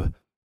 knob,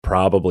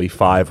 probably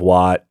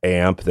 5-watt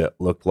amp that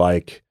looked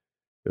like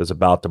it was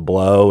about to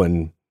blow,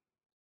 and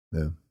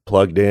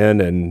plugged in,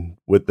 and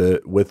with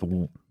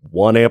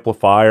 1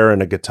 amplifier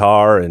and a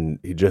guitar. And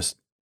he just,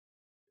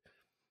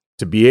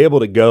 to be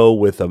able to go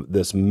with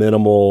this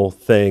minimal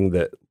thing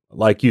that,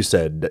 like you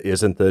said,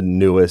 isn't the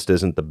newest,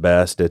 isn't the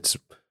best. It's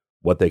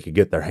what they could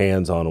get their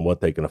hands on and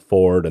what they can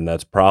afford. And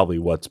that's probably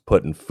what's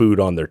putting food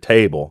on their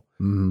table,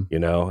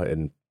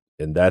 and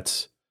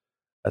that's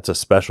a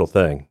special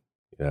thing,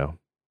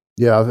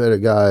 Yeah, I've had a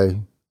guy,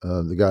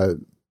 the guy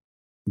that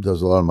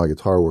does a lot of my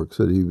guitar work,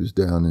 said he was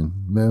down in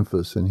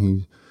Memphis, and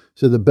he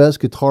said the best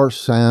guitar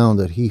sound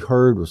that he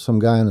heard was some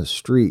guy in the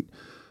street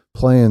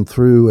playing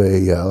through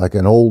a like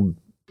an old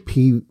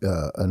PA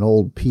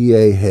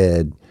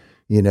head,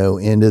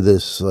 into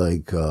this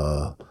like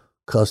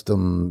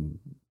custom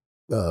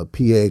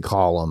PA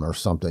column or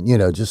something,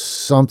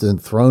 just something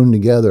thrown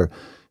together.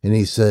 And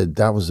he said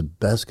that was the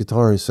best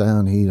guitar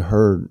sound he'd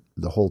heard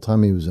the whole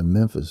time he was in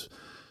Memphis.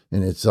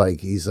 And it's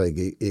like, he's like,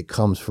 it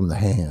comes from the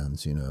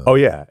hands, Oh,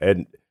 yeah.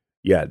 And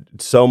yeah,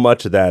 so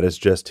much of that is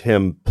just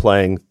him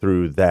playing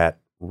through that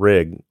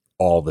rig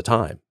all the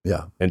time.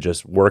 Yeah. And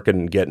just working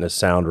and getting his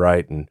sound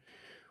right. And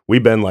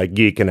we've been like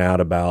geeking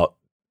out about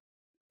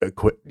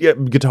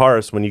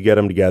guitarists. When you get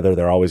them together,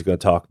 they're always going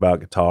to talk about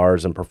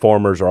guitars, and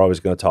performers are always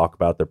going to talk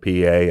about their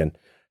PA and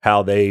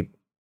how they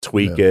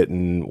tweak it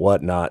and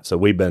whatnot. So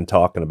we've been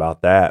talking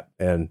about that.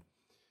 And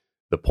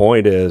the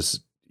point is,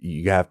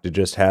 you have to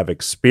just have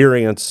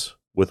experience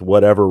with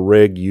whatever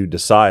rig you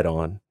decide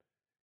on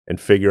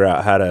and figure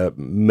out how to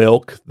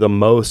milk the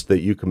most that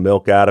you can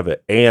milk out of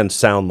it and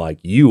sound like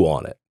you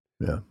on it.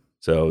 Yeah.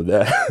 So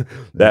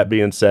that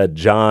being said,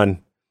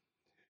 John,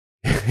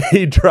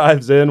 he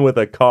drives in with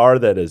a car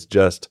that is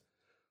just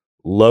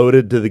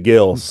loaded to the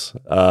gills.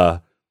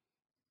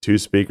 2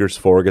 speakers,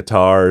 4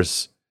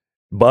 guitars.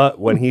 But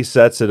when he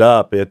sets it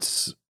up,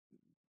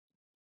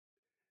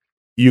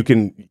 you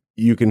can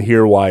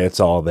hear why it's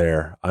all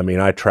there. I mean,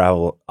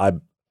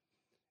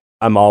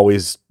 I'm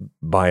always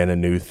buying a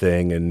new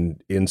thing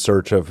and in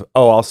search of,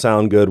 I'll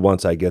sound good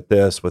once I get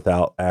this,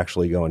 without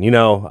actually going,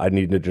 I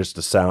need to just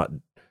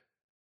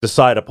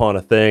decide upon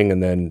a thing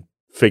and then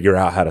figure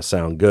out how to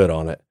sound good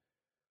on it.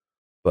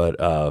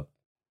 But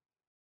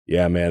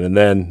yeah, man. And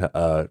then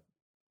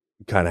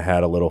kind of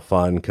had a little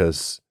fun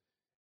because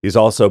he's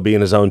also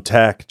being his own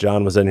tech.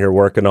 John was in here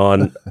working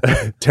on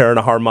tearing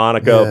a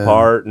harmonica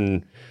apart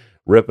and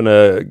ripping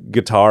a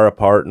guitar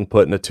apart and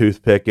putting a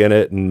toothpick in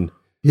it. And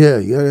yeah,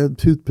 you gotta have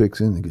toothpicks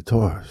in the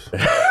guitars.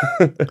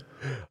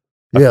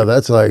 Yeah,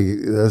 that's like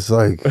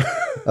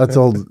I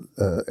told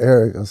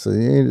Eric, I said,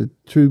 you ain't a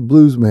true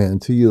blues man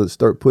until you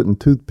start putting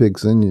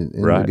toothpicks in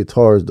your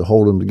guitars to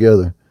hold them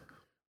together.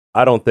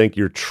 I don't think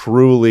you're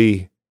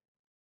truly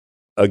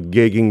a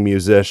gigging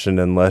musician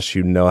unless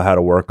you know how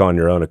to work on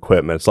your own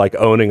equipment. It's like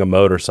owning a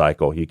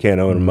motorcycle. You can't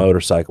own a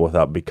motorcycle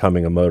without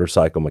becoming a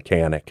motorcycle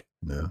mechanic.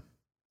 Yeah.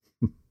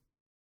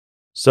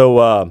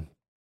 So,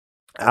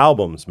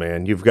 albums,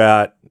 man, you've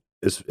got,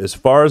 as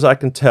far as I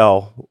can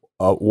tell,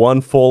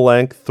 1 full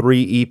length,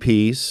 3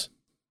 EPs.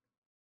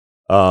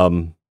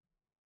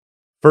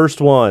 First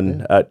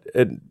one,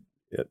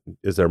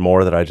 is there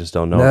more that I just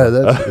don't know?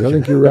 No, I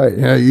think you're right.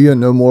 Yeah, you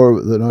know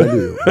more than I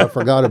do. I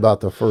forgot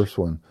about the first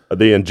one.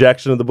 The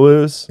Injection of the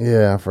Blues?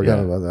 Yeah, I forgot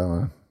about that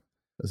one.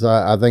 So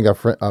I think I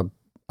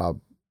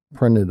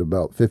printed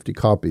about 50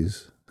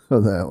 copies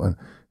of that one,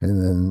 and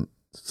then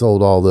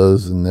sold all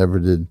those and never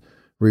did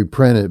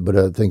reprint it, but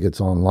I think it's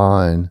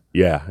online.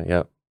 Yeah.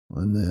 And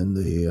then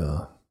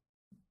the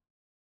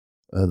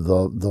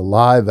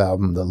live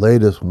album, the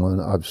latest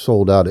one, I've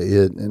sold out of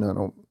it,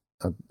 and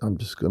I'm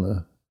just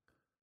gonna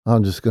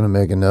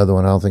make another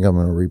one. I don't think I'm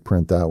gonna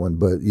reprint that one,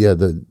 but yeah,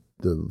 the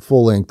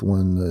full length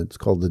one, it's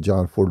called the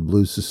John Ford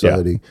Blues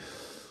Society. Yeah.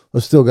 I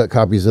still got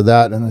copies of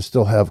that, and I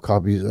still have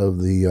copies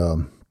of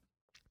the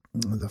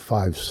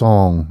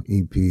 5-song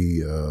EP,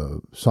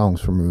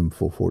 Songs from Room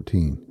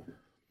 414.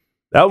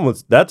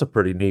 That's a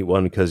pretty neat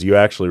one because you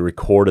actually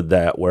recorded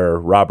that where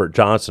Robert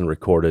Johnson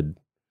recorded.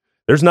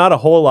 There's not a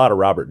whole lot of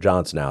Robert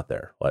Johnson out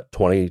there. What,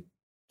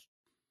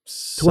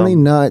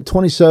 29,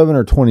 27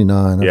 or 29,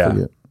 I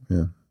forget.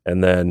 Yeah.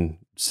 And then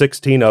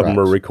 16 of them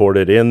were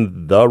recorded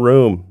in the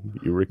room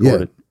you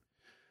recorded. Yeah.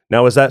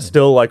 Now, is that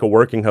still like a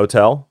working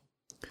hotel?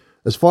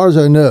 As far as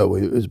I know,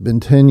 it's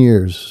been 10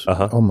 years,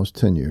 almost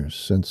 10 years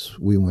since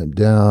we went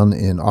down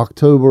in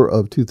October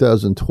of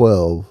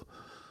 2012.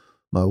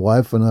 My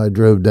wife and I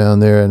drove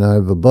down there, and I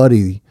have a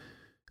buddy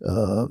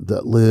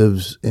that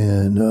lives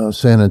in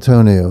San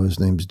Antonio. His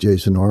name's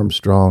Jason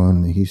Armstrong,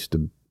 and he's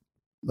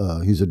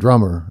a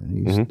drummer,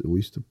 and we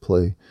used to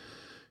play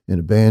in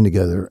a band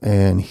together.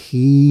 And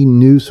he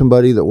knew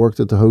somebody that worked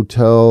at the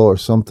hotel or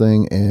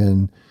something,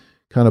 and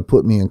kind of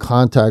put me in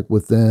contact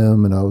with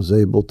them, and I was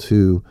able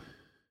to,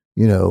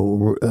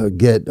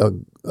 get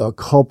a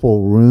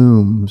couple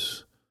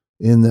rooms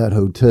in that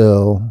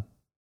hotel.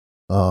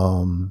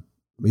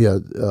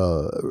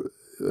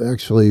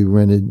 Actually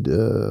rented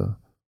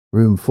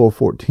room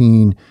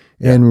 414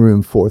 and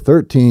room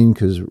 413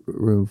 because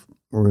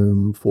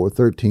room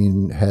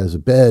 413 has a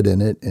bed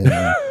in it and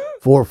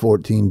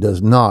 414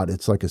 does not.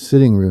 It's like a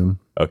sitting room.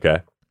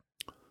 Okay.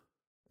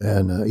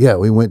 And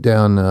we went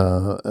down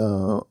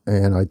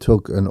and I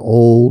took an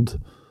old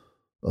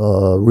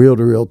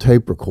reel-to-reel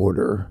tape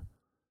recorder.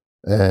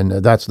 And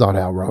that's not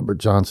how Robert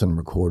Johnson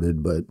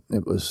recorded, but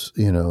it was,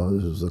 it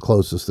was the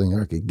closest thing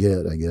I could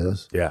get, I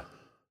guess. Yeah.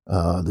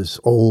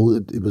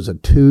 It was a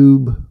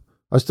tube.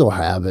 I still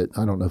have it.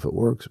 I don't know if it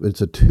works, but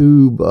it's a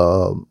tube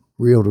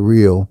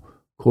reel-to-reel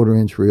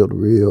quarter-inch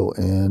reel-to-reel,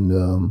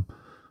 and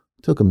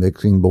took a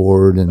mixing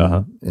board and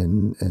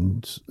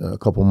a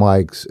couple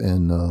mics,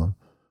 and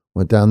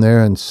went down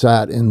there and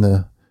sat in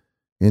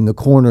the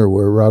corner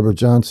where Robert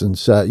Johnson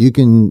sat. You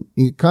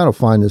kind of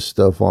find this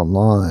stuff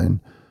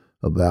online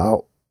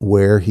about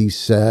where he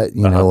sat,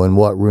 you know, and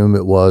what room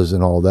it was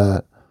and all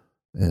that.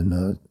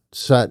 And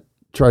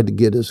tried to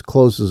get as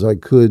close as I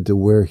could to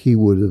where he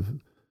would have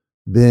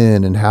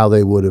been and how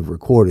they would have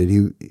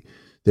recorded.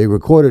 They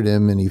recorded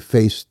him and he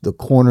faced the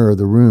corner of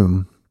the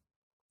room.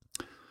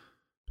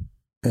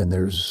 And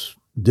there's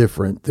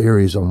different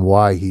theories on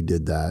why he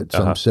did that.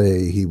 Some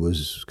say he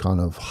was kind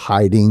of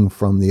hiding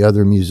from the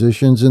other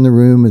musicians in the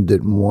room and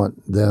didn't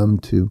want them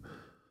to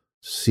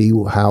see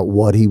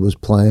what he was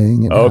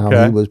playing and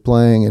how he was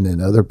playing. And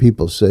then other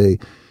people say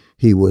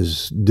he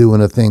was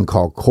doing a thing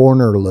called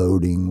corner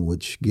loading,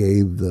 which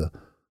gave the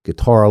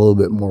guitar a little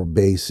bit more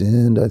bass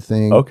end, I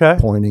think,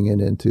 pointing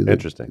it into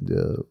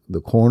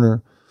the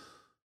corner.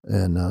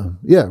 And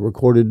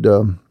recorded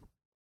a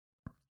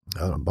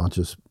bunch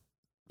of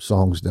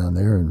songs down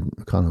there and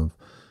kind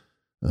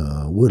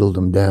of whittled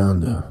them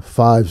down to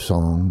 5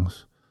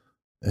 songs.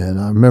 And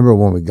I remember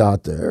when we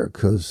got there,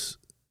 because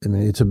I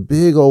mean, it's a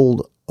big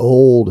old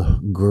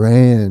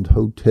grand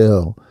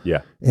hotel.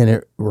 Yeah. And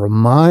it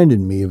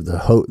reminded me of the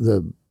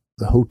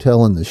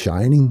hotel in The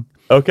Shining.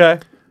 Okay.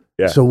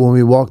 Yeah. So when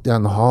we walked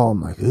down the hall,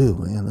 I'm like, "Ooh,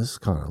 man, this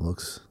kind of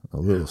looks a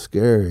little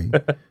scary."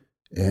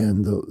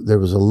 And there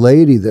was a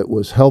lady that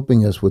was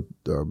helping us with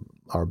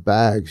our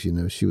bags. You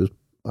know,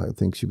 I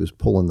think she was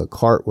pulling the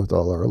cart with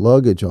all our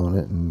luggage on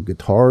it and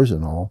guitars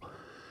and all.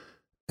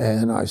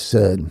 And I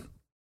said,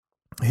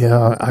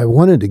 "Yeah, I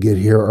wanted to get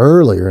here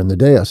earlier in the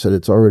day." I said,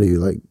 "It's already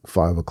like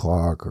 5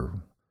 o'clock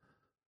or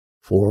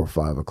 4 or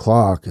 5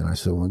 o'clock." And I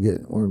said, I'm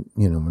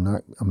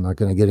not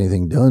going to get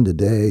anything done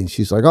today. And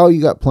she's like, "Oh,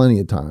 you got plenty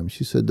of time."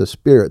 She said, "The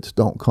spirits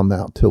don't come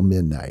out till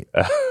midnight."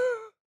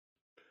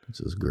 This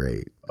is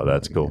great. Oh,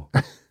 that's cool.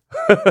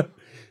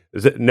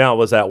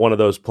 Was that one of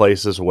those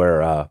places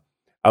where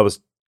I was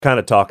kind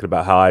of talking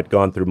about how I'd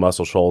gone through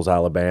Muscle Shoals,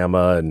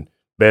 Alabama, and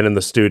been in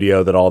the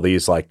studio that all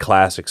these like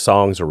classic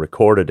songs are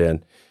recorded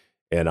in.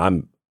 And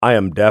I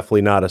am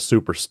definitely not a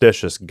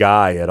superstitious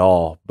guy at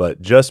all,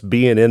 but just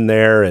being in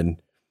there and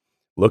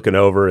looking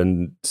over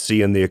and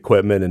seeing the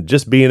equipment and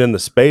just being in the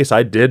space,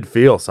 I did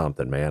feel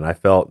something, man. I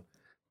felt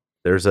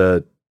there's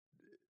a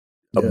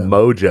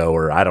mojo,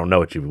 or I don't know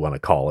what you want to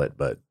call it,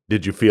 but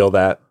did you feel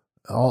that?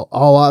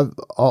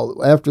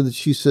 After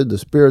she said the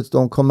spirits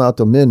don't come out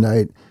till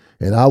midnight,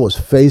 and I was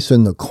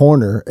facing the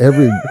corner,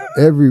 every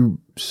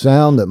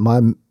sound that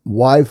my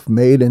wife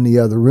made in the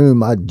other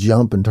room, I'd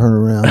jump and turn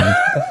around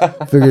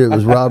and figured it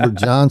was Robert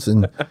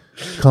Johnson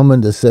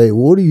coming to say,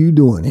 "What are you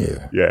doing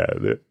here?" Yeah.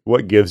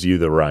 What gives you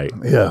the right?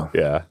 Yeah.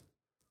 Yeah.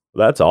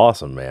 Well, that's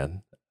awesome,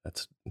 man.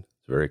 That's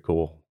very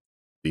cool.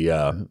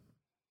 You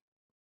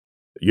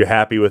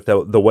happy with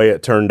the way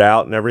it turned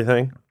out and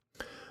everything?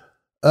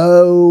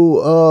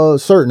 Oh,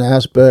 certain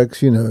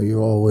aspects, you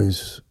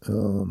always,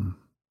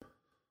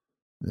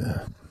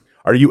 yeah.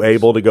 Are you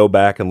able to go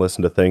back and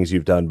listen to things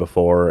you've done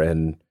before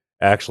and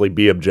actually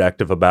be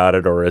objective about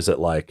it, or is it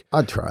like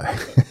I try?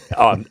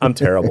 I'm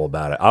terrible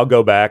about it. I'll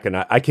go back and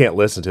I can't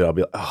listen to it. I'll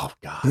be like, "Oh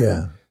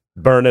God,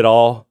 burn it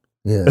all."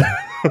 Yeah,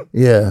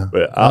 yeah.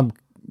 But I'm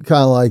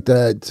kind of like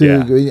that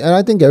too, and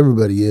I think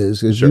everybody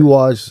is, because you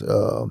watch.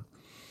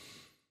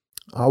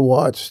 I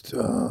watched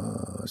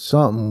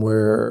something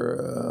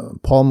where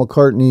Paul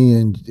McCartney,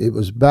 and it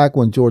was back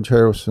when George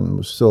Harrison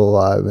was still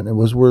alive, and it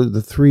was where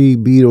the 3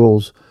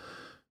 Beatles,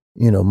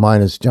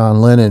 minus John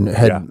Lennon,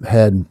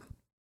 had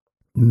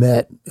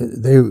met.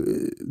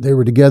 They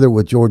were together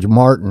with George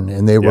Martin,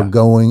 and they were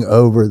going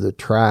over the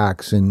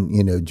tracks,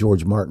 and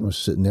George Martin was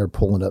sitting there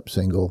pulling up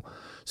single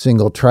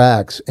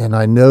tracks, and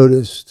I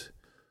noticed.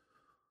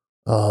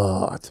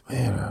 I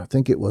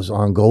think it was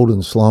on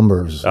Golden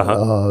Slumbers.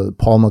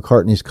 Paul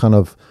McCartney's kind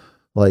of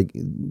like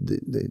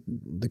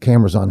the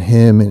camera's on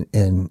him,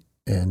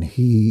 and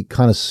he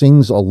kind of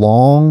sings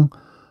along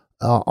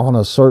on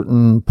a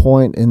certain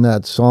point in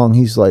that song.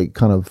 He's like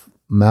kind of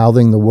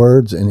mouthing the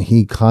words, and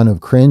he kind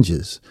of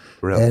cringes.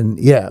 Really?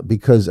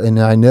 And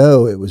I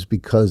know it was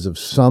because of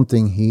some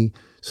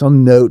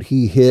note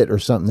he hit or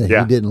something that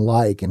he didn't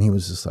like, and he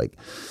was just like,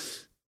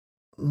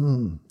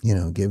 give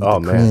it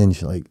the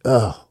cringe, like,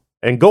 oh.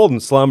 And Golden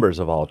Slumbers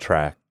of all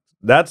tracks,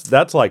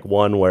 that's like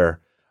one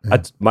where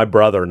my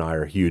brother and I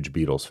are huge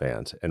Beatles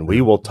fans, and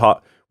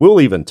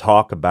we'll even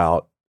talk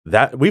about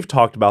that. We've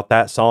talked about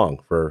that song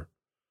for,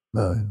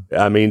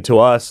 I mean, to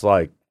us,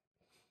 like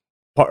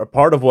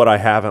part of what I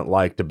haven't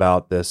liked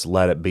about this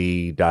Let It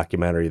Be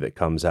documentary that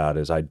comes out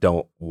is I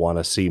don't want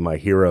to see my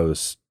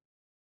heroes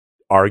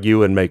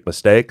argue and make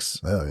mistakes.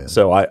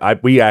 So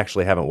we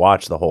actually haven't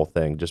watched the whole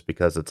thing just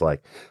because it's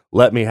like,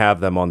 let me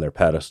have them on their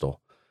pedestal.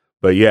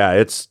 But yeah,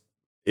 it's,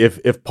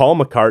 if Paul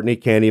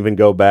McCartney can't even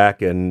go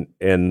back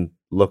and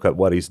look at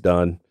what he's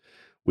done,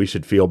 we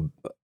should feel,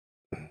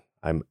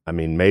 I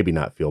mean, maybe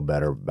not feel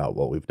better about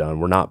what we've done.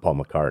 We're not Paul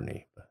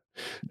McCartney.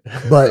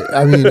 But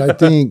I mean, I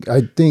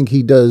think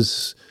he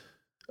does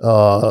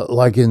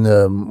Like in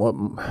the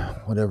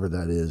whatever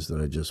that is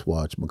that I just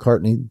watched,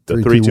 McCartney, The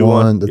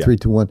 3-2-1, the yeah.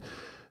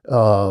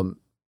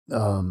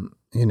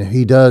 3-2-1.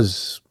 He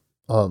does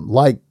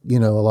like a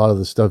lot of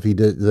the stuff he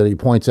did that he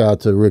points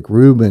out to Rick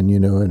Rubin,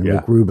 and Yeah.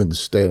 Rick Rubin's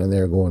standing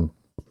there going,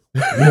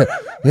 yeah,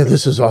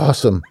 this is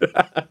awesome.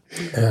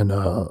 And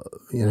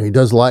he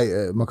does like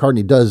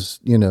McCartney does,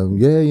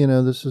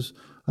 this is,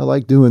 I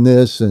like doing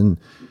this.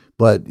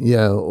 But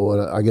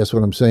I guess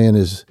what I'm saying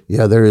is,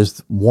 there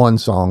is one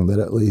song that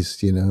at least,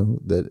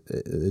 that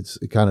it's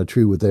kind of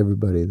true with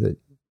everybody, that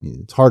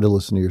it's hard to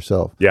listen to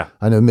yourself. Yeah.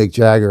 I know Mick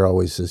Jagger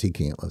always says he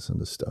can't listen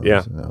to stuff.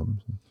 Yeah.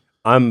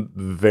 I'm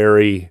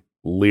very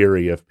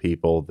leery of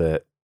people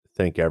that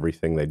think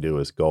everything they do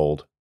is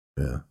gold.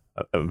 Yeah.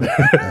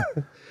 Yeah,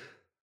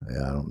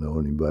 I don't know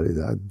anybody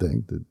that I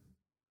think that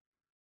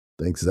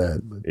thinks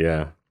that. But.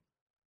 Yeah.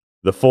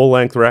 The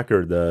full-length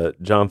record, the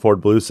John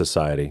Ford Blues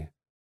Society,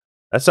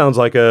 that sounds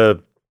like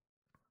a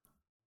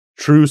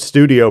true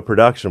studio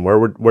production.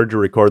 Where'd you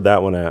record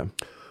that one at?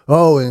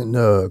 Oh, in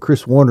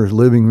Chris Warner's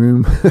living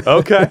room.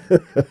 Okay.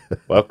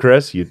 Well,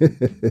 Chris, you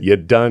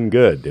done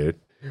good, dude.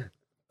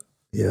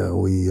 Yeah,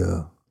 we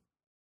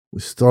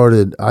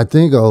started. I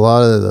think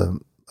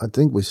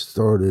we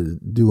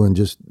started doing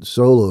just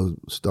solo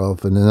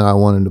stuff, and then I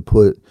wanted to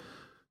put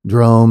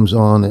drums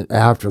on it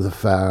after the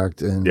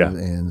fact,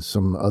 and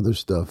some other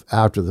stuff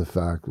after the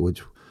fact,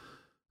 which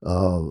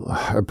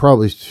I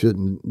probably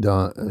shouldn't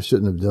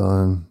have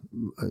done.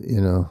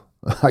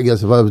 I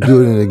guess if I was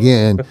doing it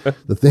again,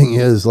 the thing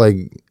is,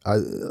 like,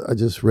 I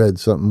just read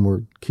something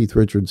where Keith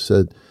Richards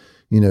said,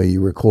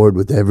 you record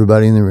with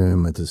everybody in the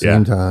room at the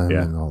same time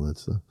and all that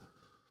stuff.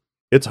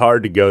 It's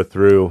hard to go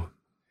through.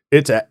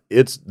 It's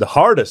the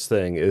hardest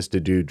thing is to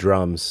do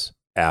drums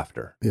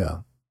after. Yeah.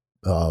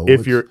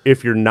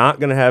 If you're not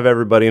going to have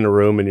everybody in a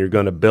room and you're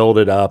going to build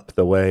it up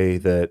the way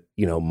that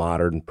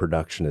modern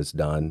production is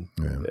done,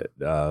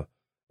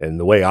 and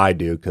the way I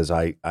do, because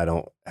I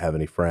don't have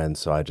any friends,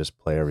 so I just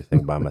play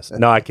everything by myself.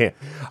 No, I can't.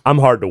 I'm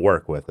hard to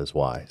work with, is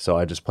why. So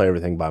I just play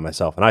everything by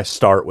myself, and I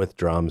start with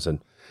drums,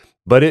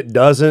 but it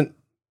doesn't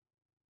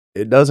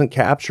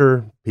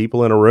capture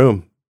people in a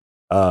room.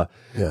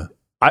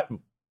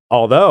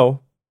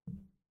 Although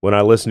when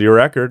I listened to your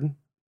record,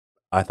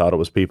 I thought it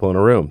was people in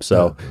a room.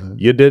 So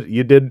you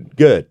did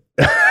good.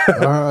 All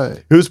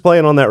right. Who's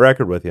playing on that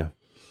record with you?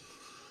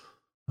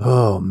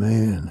 Oh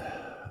man.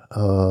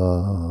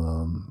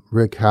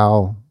 Rick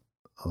Howe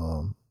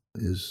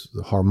is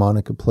the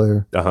harmonica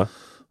player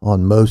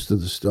on most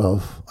of the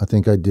stuff. I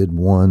think I did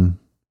one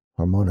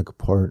harmonica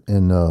part,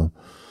 and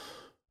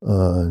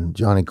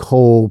Johnny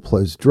Cole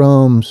plays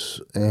drums,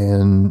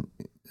 and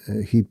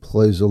he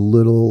plays a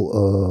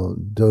little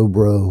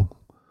dobro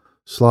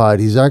slide.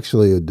 He's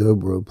actually a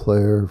dobro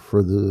player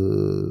for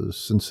the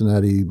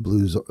Cincinnati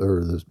Blues,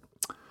 or the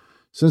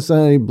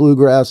Cincinnati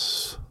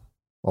Bluegrass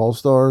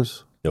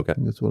All-Stars. Okay. I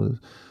think that's what it is.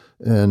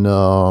 And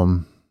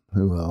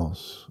who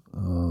else?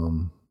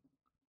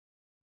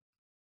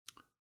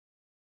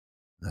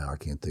 Now I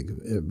can't think of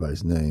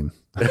everybody's name.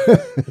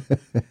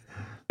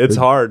 It's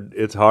hard.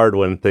 It's hard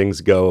when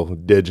things go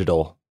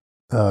digital.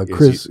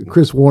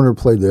 Chris Warner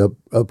played the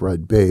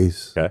upright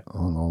bass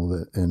on all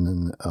of it, and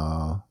then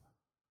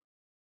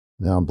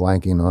now I'm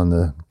blanking on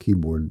the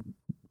keyboard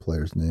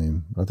player's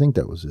name. I think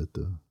that was it,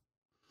 though.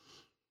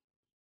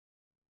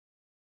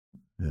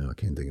 Yeah, I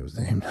can't think of his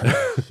name.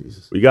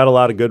 Jesus. We got a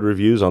lot of good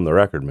reviews on the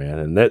record,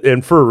 man,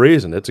 and for a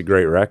reason. It's a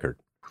great record.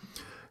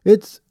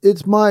 It's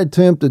my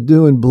attempt at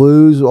doing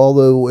blues,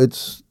 although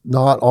it's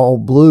not all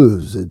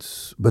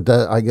blues. But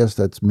I guess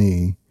that's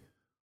me.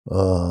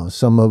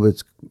 Some of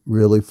it's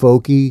really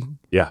folky.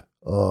 Yeah.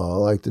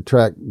 Like the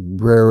track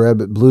Brer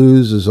Rabbit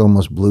Blues is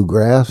almost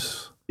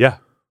bluegrass. Yeah.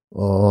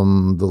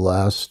 The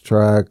last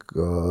track,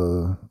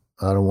 I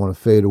Don't Want to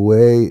Fade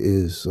Away,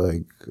 is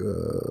like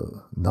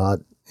not,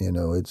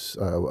 it's,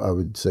 I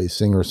would say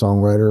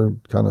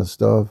singer-songwriter kind of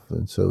stuff.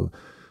 And so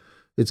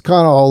it's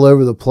kind of all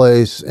over the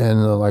place.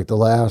 And like the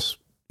last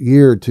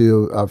year or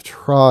two, I've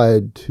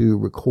tried to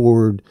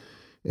record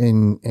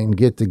and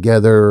get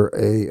together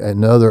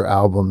another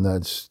album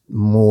that's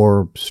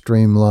more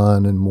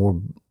streamlined and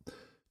more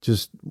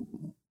just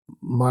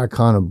my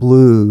kind of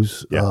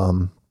blues. Yeah.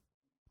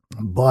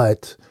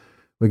 But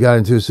we got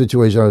into a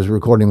situation. I was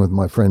recording with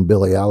my friend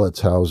Billy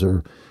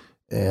Alitzhauser,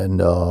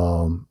 and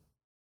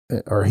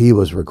or he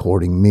was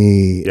recording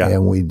me,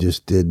 and we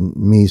just did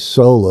me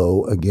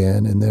solo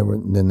again. And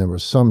then there were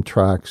some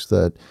tracks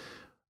that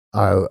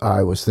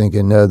I was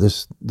thinking, no,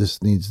 this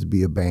needs to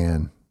be a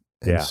band.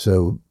 And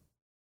so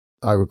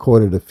I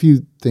recorded a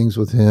few things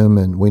with him,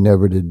 and we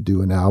never did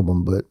do an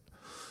album, but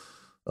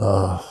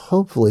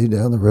hopefully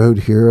down the road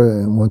here,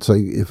 and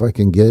if I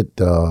can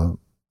get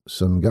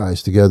some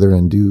guys together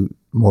and do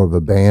more of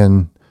a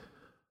band,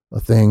 a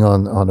thing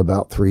on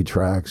about 3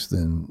 tracks,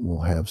 then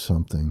we'll have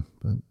something.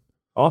 But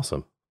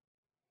awesome.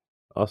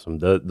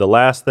 The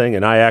last thing,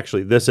 and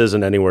this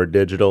isn't anywhere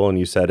digital, and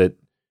you said it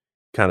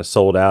kind of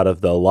sold out of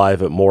the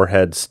Live at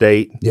Moorhead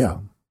State. Yeah.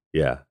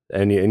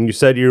 And you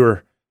said you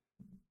were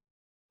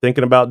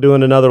thinking about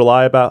doing another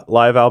live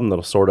album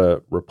that'll sort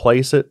of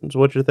replace it? Is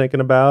what you're thinking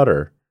about,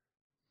 or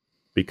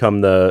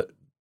become the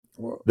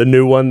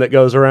new one that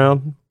goes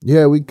around?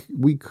 Yeah, we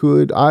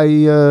could.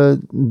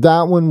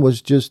 That one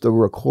was just a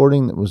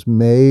recording that was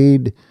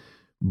made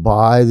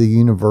by the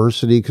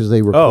university because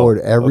they record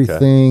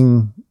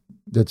everything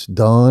that's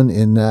done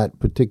in that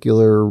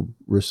particular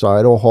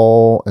recital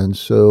hall, and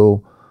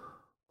so,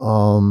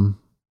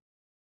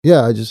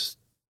 yeah, I just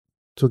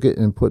took it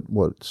and put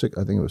six.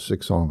 I think it was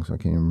 6 songs. I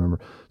can't even remember.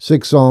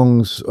 6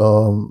 songs,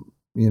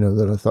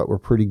 that I thought were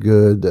pretty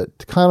good.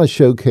 That kind of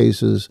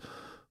showcases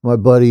my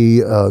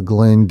buddy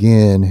Glenn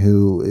Ginn,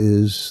 who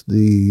is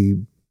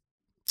the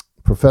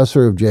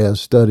professor of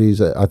jazz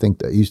studies. I think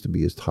that used to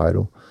be his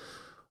title.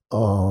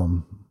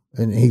 And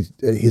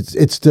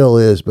it still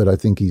is, but I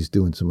think he's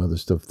doing some other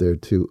stuff there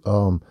too.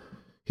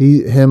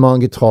 Him on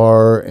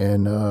guitar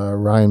and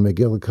Ryan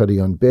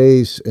McGillicuddy on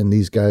bass, and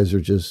these guys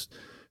are just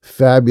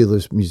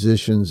fabulous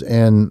musicians.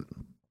 And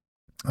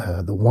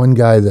the one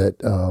guy that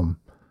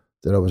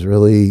I was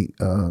really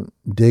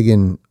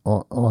digging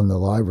on the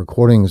live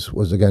recordings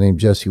was a guy named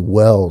Jesse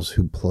Wells,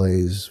 who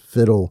plays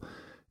fiddle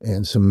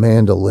and some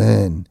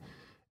mandolin.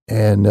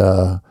 And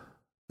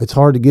it's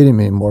hard to get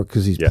him anymore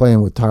because he's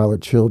playing with Tyler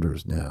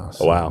Childers now.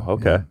 So, oh, wow.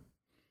 Okay.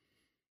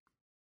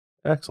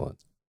 Yeah. Excellent.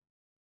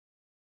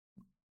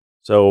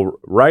 So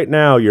right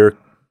now you're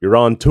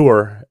on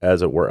tour,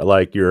 as it were.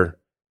 Like, you're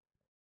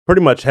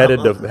pretty much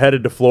headed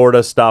to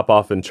Florida, stop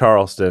off in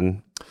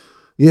Charleston.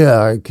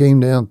 Yeah, I came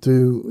down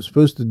was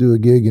supposed to do a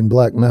gig in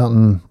Black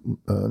Mountain,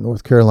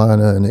 North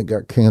Carolina, and it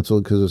got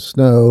canceled because of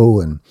snow,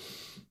 and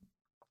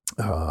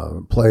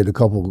played a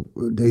couple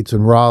dates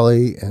in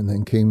Raleigh, and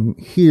then came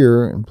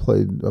here and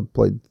played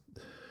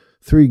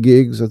 3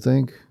 gigs, I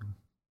think.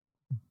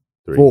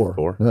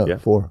 4. Yeah,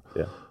 4.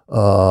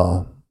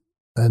 Yeah.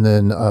 And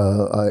then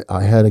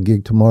I had a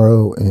gig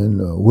tomorrow in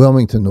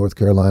Wilmington, North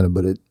Carolina,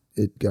 but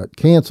it got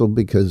canceled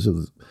because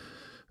of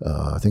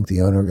I think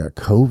the owner got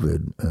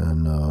COVID,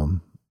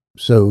 and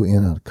so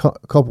a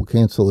couple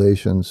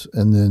cancellations,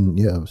 and then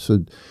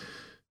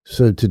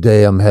so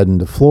today I'm heading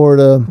to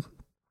Florida.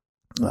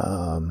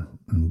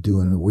 I'm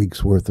doing a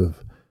week's worth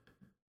of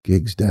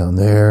gigs down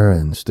there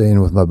and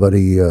staying with my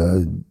buddy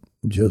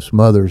Joe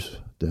Smothers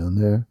down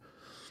there.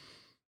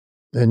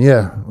 And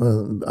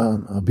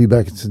I'll be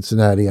back in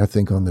Cincinnati, I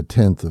think, on the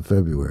 10th of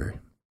February.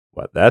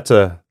 Well, that's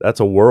a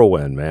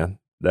whirlwind, man.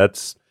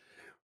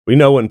 We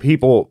know when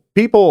people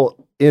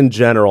in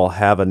general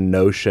have a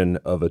notion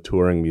of a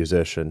touring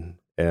musician,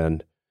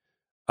 and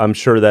I'm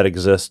sure that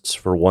exists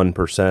for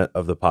 1%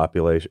 of the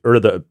population, or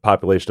the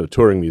population of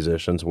touring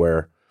musicians,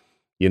 where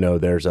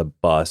there's a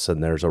bus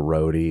and there's a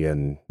roadie,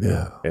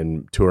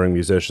 and touring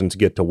musicians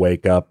get to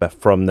wake up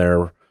from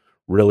their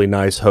really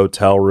nice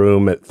hotel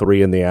room at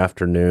 3 p.m.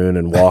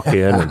 and walk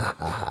in and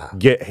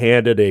get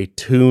handed a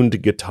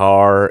tuned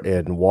guitar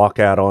and walk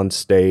out on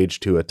stage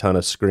to a ton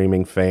of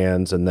screaming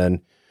fans, and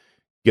then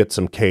get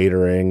some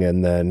catering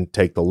and then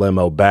take the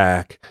limo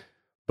back.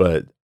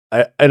 But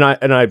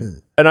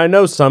I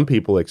know some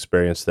people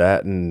experience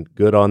that, and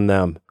good on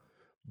them.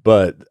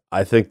 But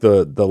I think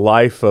the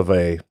life of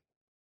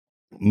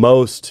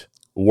most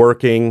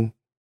working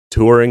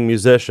touring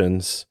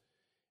musicians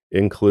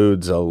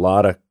includes a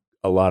lot of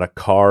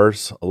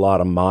cars, a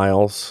lot of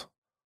miles,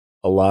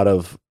 a lot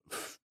of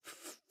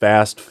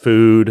fast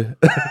food.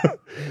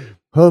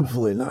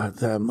 Hopefully not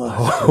that much.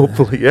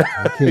 Hopefully, yeah.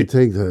 I can't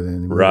take that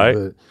anymore. Right.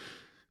 But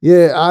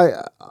yeah,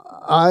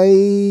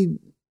 I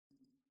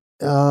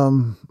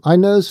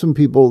know some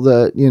people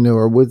that,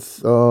 are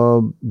with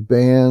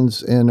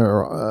bands and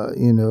are,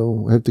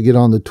 have to get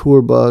on the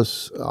tour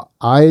bus.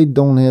 I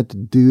don't have to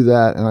do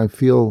that, and I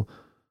feel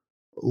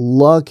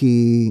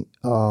lucky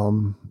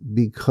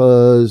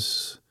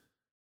because,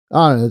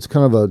 I don't know, it's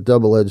kind of a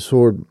double-edged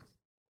sword.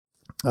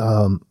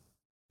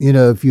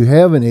 If you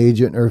have an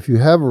agent or if you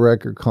have a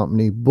record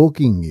company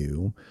booking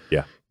you,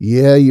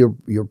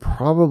 you're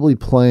probably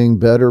playing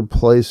better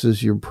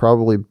places. You're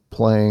probably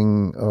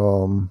playing,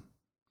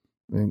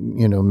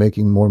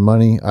 making more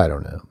money. I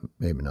don't know,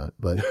 maybe not.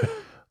 But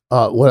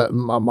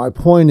my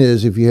point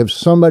is, if you have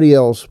somebody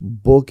else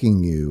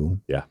booking you,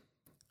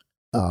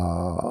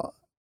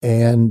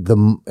 and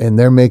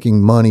they're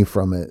making money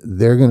from it,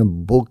 they're going to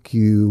book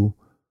you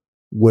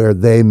where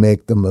they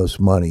make the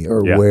most money,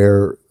 or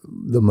where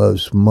the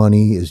most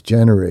money is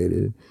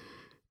generated.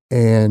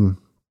 And,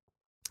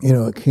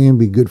 it can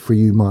be good for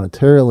you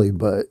monetarily,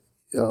 but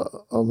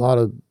a lot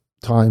of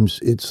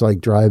times it's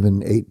like driving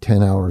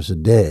 8-10 hours a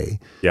day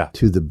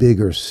to the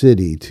bigger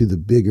city, to the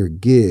bigger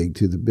gig,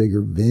 to the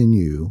bigger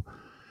venue.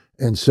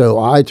 And so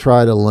I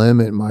try to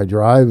limit my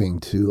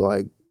driving to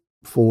like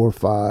 4 or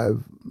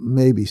 5,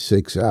 maybe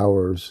 6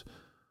 hours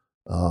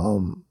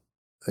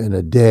in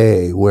a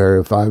day, where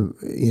if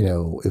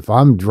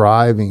I'm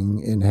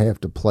driving and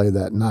have to play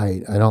that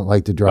night, I don't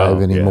like to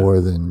drive any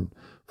more than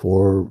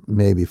 4,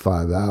 maybe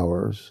 5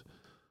 hours.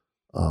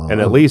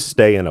 And at least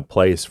stay in a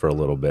place for a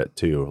little bit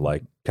too,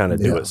 like kind of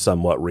do it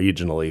somewhat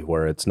regionally,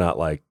 where it's not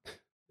like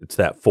it's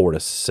that 4 to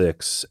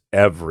 6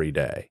 every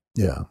day.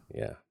 Yeah.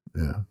 Yeah.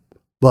 Yeah.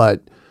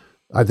 But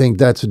I think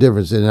that's the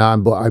difference. And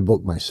I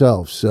book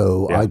myself.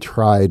 So Yeah. I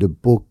try to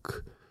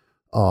book,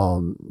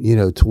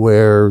 to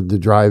where the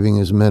driving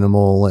is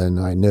minimal and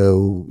I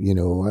know,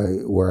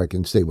 where I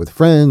can stay with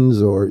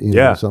friends or,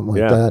 Yeah. something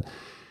like Yeah. that.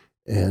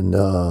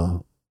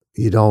 And,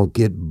 you don't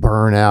get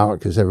burnt out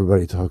because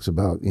everybody talks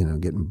about,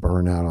 getting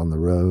burnt out on the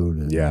road.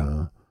 And,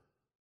 Yeah.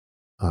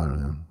 I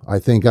don't know. I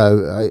think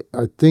I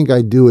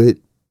do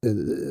it,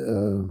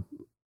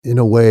 in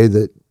a way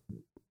that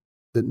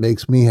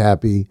makes me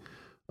happy.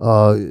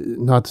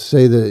 Not to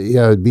say that,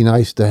 it'd be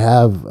nice to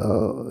have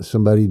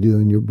somebody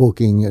doing your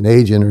booking, an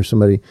agent or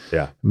somebody,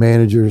 Yeah.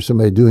 manager,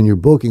 somebody doing your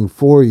booking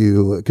for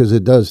you, because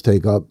it does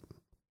take up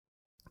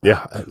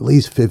at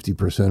least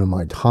 50% of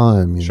my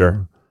time.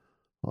 Sure.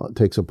 It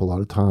takes up a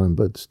lot of time,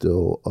 but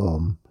still,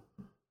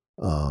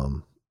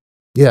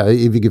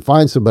 if you could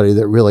find somebody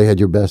that really had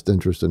your best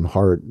interest at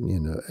heart,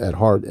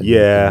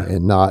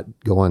 and not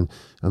going,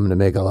 I'm going to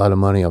make a lot of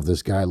money off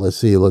this guy.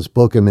 Let's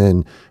book him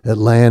in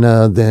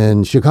Atlanta,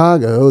 then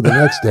Chicago the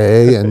next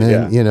day. And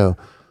then,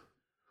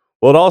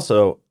 Well, it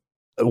also,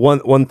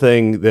 one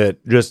thing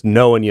that just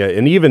knowing you,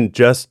 and even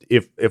just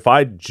if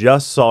I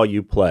just saw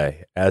you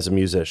play as a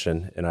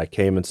musician and I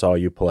came and saw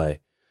you play,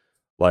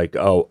 like,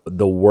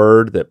 the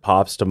word that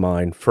pops to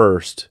mind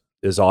first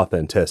is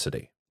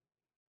authenticity.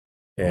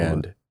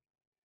 And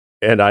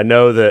I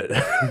know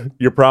that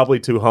you're probably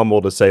too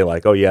humble to say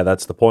like, oh yeah,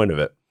 that's the point of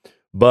it.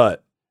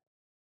 But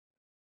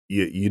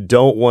you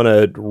don't want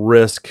to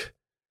risk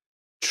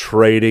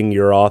trading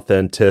your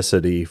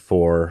authenticity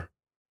for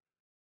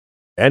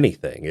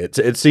anything.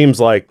 It seems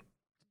like,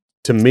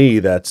 to me,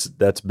 that's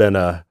been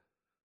a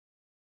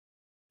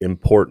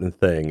important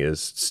thing,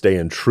 is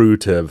staying true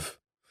to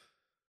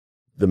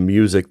the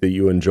music that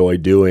you enjoy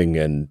doing.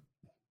 And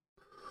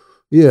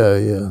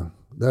yeah,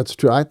 that's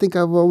true. I think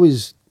I've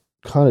always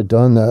kind of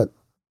done that,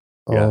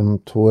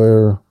 to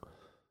where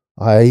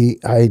I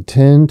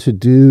tend to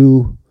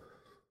do,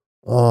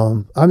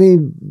 back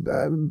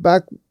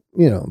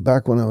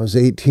when I was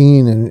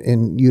 18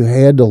 and you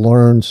had to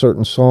learn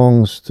certain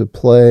songs to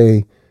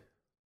play,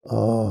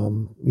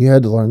 you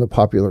had to learn the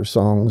popular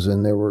songs,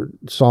 and there were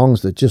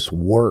songs that just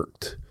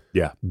worked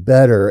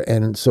better.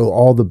 And so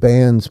all the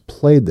bands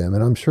played them.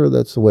 And I'm sure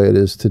that's the way it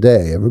is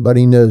today.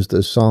 Everybody knows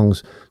those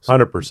songs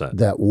 100%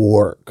 that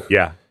work.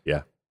 Yeah.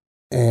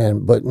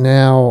 But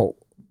now,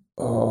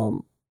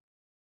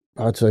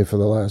 I'd say for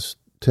the last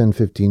 10,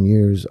 15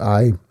 years,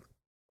 I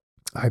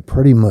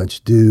pretty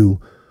much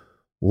do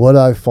what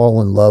I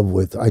fall in love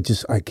with. I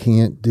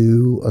can't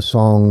do a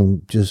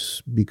song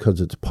just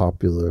because it's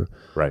popular.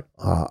 Right.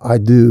 I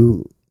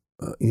do,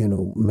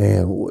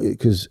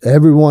 because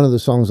every one of the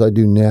songs I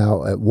do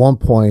now, at one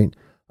point,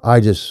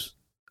 I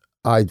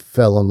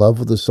fell in love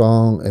with the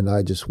song and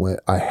I just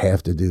went, I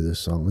have to do this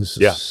song. This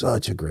is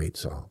such a great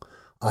song.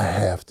 I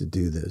have to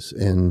do this.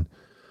 And,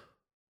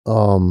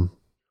 well,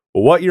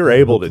 what you're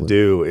able to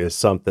do is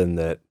something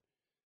that,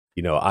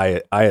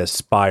 I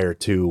aspire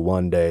to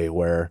one day,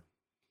 where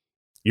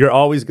you're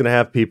always going to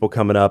have people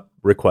coming up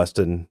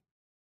requesting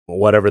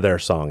whatever their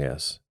song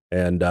is.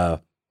 And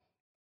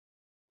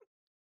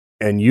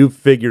you've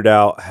figured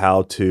out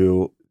how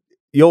to,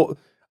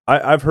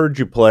 I've heard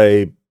you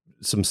play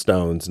some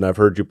Stones and I've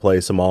heard you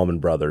play some Allman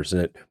Brothers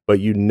but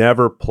you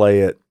never play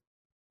it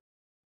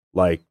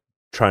like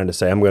trying to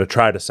say, I'm going to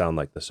try to sound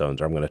like the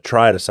Stones, or I'm going to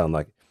try to sound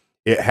like.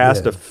 It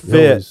has to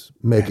fit.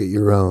 Make it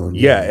your own.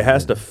 Yeah, it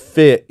has to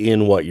fit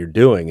in what you're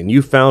doing. And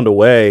you found a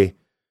way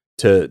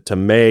to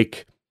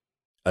make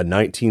a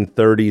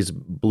 1930s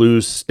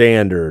blues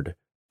standard,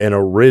 an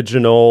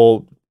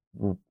original,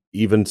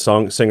 even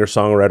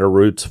singer-songwriter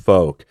roots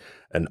folk,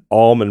 an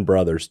Allman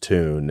Brothers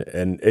tune,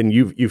 and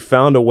you've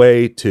found a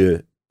way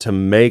to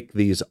make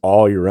these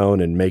all your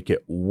own and make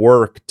it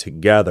work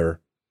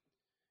together.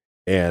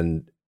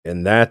 And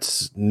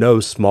that's no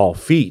small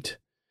feat.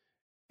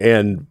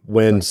 And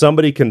when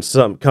somebody can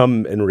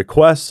come and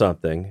request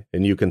something,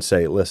 and you can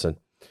say, listen,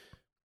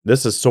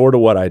 this is sort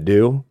of what I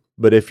do,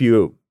 but if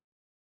you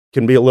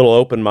can be a little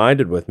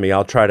open-minded with me,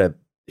 I'll try to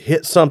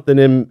hit something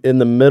in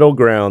the middle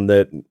ground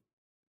that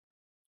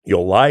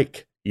you'll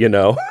like,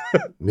 Yeah.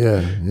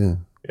 Yeah,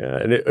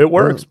 and it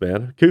works,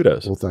 man.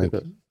 Kudos. Well, thank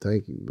you.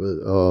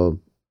 But,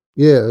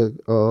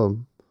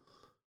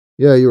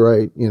 you're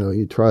right.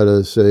 You try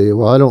to say,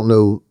 well, I don't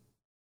know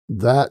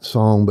that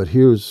song, but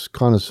here's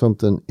kind of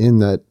something in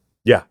that,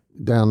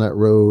 down that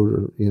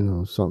road,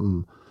 or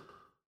something.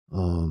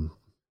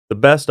 The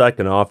best I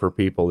can offer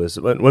people is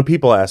when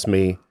people ask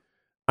me,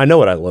 I know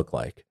what I look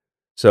like,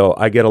 so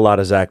I get a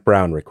lot of Zac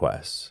Brown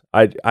requests.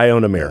 I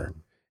own a mirror,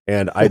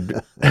 and I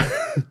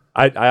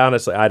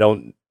honestly I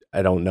don't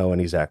know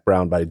any Zac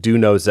Brown, but I do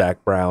know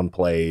Zac Brown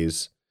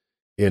plays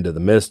Into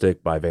the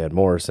Mystic by Van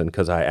Morrison,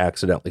 because I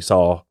accidentally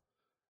saw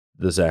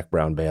the Zac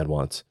Brown band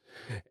once.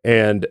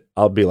 And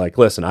I'll be like,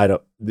 listen,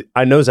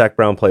 I know Zac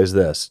Brown plays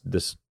this.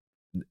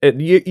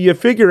 You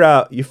figure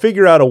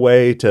out a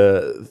way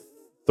to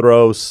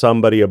throw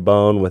somebody a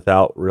bone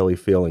without really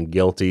feeling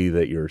guilty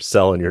that you're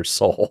selling your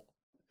soul.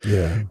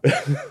 Yeah.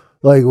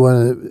 like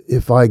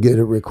if I get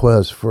a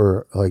request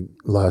for, like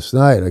last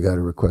night, I got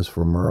a request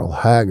for Merle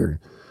Haggard.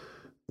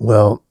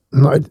 Well,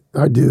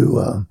 I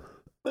do,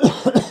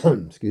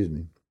 excuse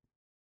me,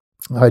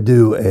 I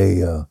do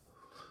a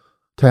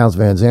Townes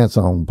Van Zandt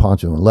song,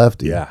 Poncho and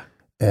Lefty. Yeah.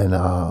 And,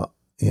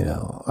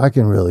 I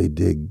can really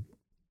dig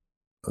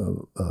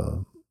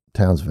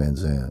Townes Van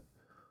Zandt.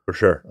 For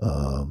sure.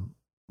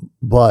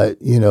 But,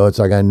 it's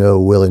like I know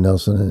Willie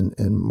Nelson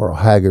and Merle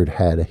Haggard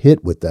had a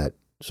hit with that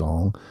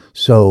song.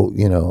 So,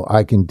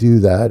 I can do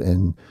that.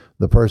 And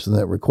the person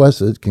that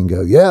requested it can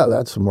go, yeah,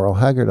 that's Merle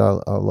Haggard. I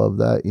love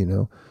that,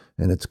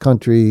 and it's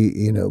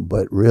country,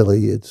 but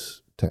really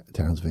it's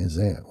Townes Van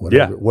Zandt,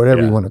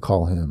 whatever you want to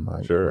call him.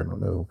 I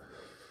don't know.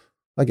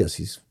 I guess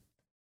he's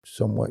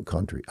somewhat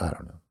country. I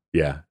don't know.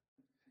 Yeah.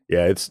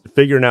 Yeah. It's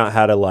figuring out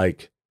how to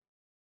like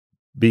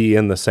be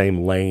in the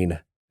same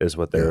lane is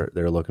what they're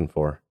looking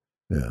for.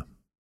 Yeah.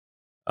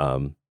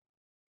 I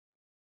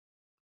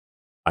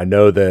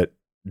know that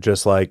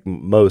just like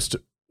most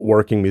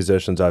working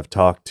musicians I've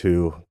talked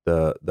to,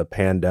 the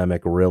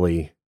pandemic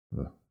really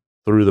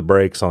threw the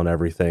brakes on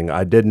everything.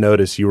 I did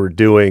notice you were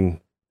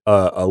doing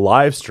a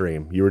live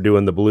stream. You were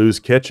doing the Blues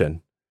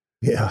Kitchen.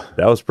 Yeah.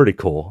 That was pretty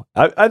cool.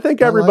 I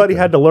think everybody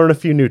had to learn a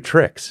few new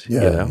tricks.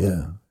 Yeah,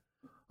 yeah.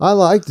 I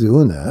like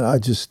doing that. I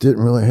just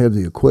didn't really have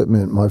the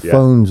equipment. My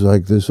phone's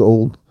like this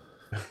old.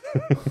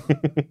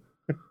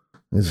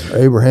 It's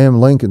Abraham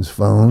Lincoln's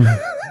phone.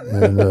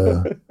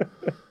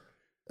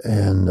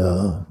 and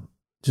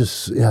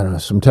just,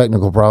 some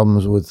technical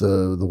problems with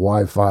the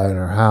Wi-Fi in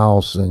our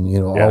house and,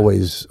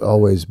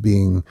 always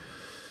being,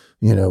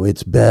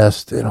 its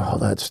best and all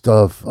that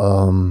stuff.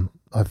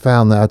 I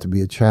found that to be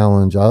a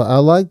challenge. I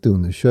like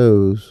doing the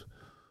shows,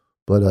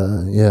 but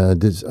I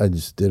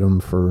just did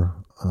them for,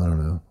 I don't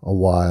know, a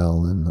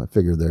while, and I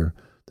figured they're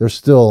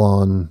still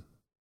on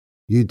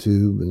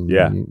YouTube,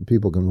 and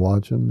people can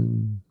watch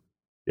them.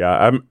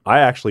 And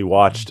I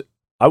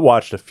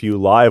watched a few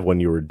live when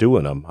you were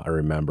doing them. I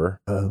remember,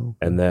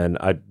 and then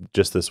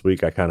just this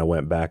week I kind of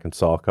went back and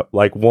saw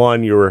like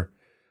one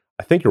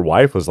I think your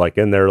wife was like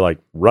in there, like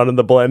running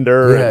the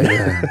blender.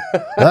 Yeah.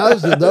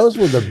 Those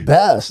were the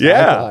best.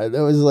 Yeah. It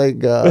was like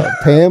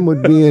Pam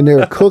would be in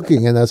there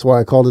cooking, and that's why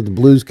I called it the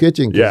Blues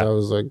Kitchen.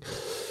 Because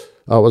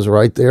I was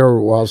right there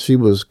while she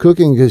was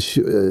cooking. Because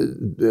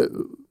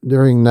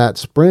during that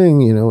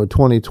spring, in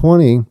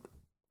 2020,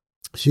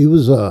 she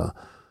was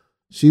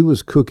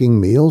cooking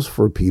meals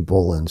for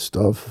people and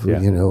stuff.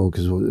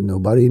 Because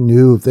nobody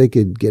knew if they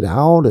could get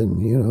out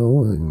and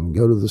and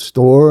go to the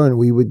store, and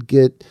we would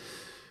get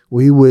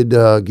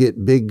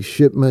big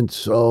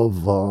shipments of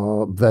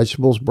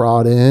vegetables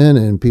brought in,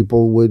 and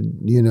people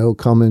would,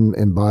 come in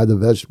and buy the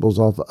vegetables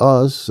off of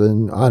us,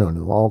 and I don't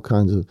know, all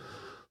kinds of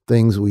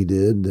things we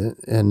did.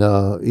 And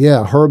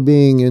her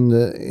being in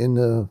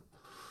the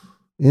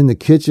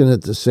kitchen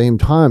at the same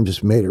time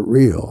just made it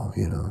real,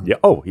 Yeah.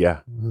 Oh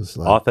yeah. It was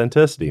like,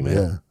 authenticity,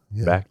 man.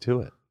 Yeah. Back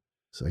to it.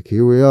 It's like,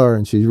 here we are,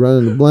 and she's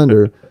running the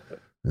blender,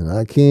 and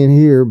I can't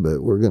hear,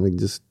 but we're gonna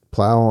just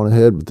plow on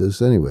ahead with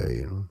this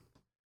anyway,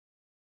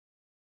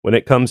 When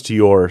it comes to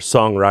your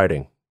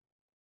songwriting,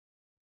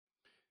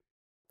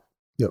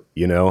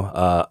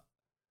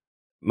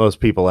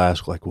 most people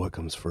ask, like, what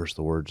comes first,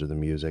 the words or the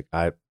music?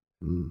 What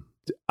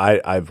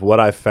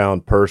I've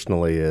found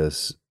personally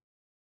is,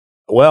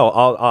 well,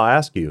 I'll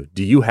ask you,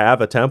 do you have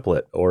a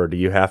template, or do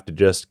you have to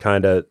just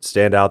kind of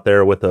stand out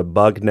there with a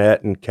bug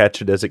net and catch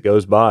it as it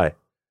goes by?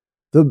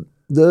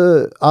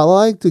 I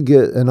like to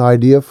get an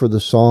idea for the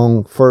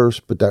song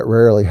first, but that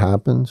rarely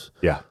happens.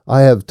 Yeah.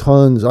 I have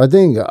tons. I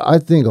think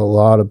a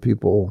lot of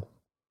people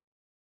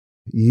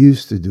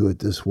used to do it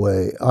this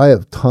way. I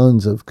have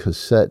tons of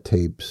cassette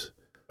tapes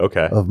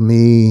of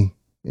me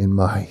in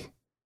my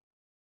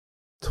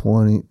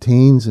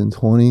teens and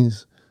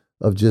 20s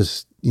of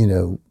just,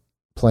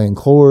 playing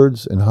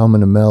chords and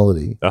humming a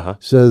melody.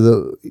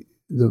 So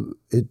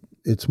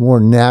it's more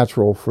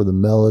natural for the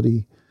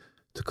melody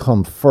to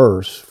come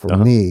first for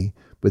me.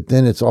 But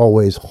then it's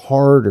always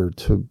harder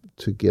to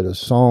get a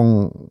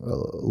song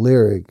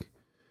lyric.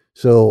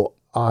 So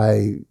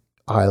I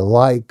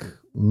like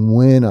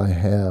when I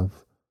have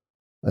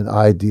an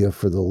idea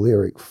for the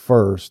lyric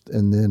first,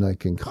 and then I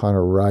can kind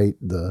of write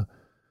the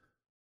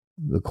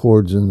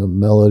chords and the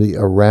melody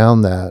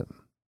around that.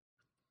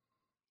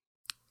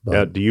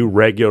 Now, do you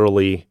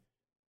regularly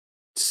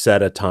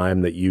set a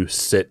time that you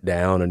sit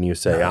down and you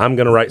say, I'm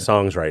going to write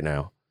songs right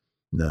now?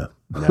 No.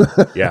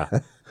 Yeah.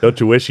 Don't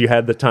you wish you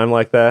had the time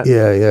like that?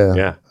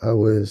 Yeah. I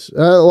wish.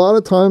 A lot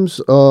of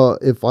times,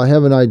 if I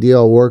have an idea,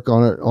 I'll work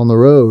on it on the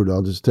road.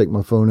 I'll just take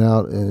my phone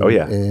out and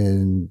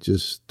and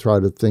just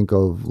try to think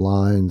of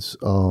lines.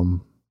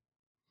 What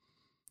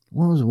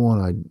was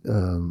one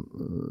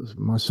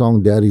my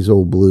song "Daddy's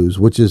Old Blues,"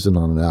 which isn't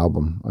on an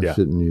album. I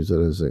shouldn't use that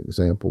as an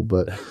example,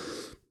 but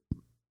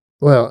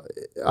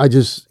I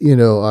just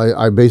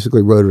I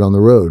basically wrote it on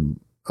the road.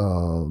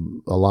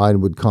 A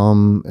line would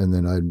come, and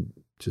then I'd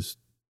just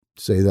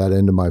say that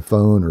into my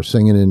phone or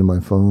sing it into my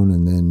phone,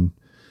 and then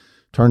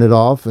turn it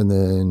off, and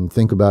then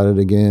think about it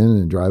again,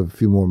 and drive a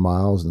few more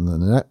miles, and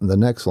then the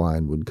next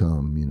line would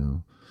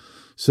come.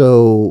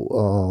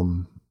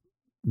 So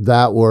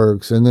that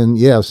works. And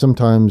then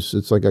sometimes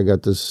it's like I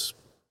got this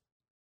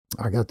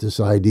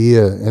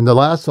idea, and the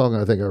last song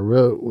I think I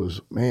wrote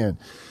was, man,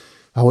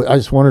 I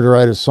just wanted to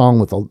write a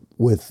song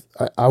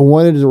I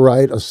wanted to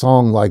write a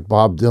song like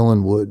Bob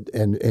Dylan would,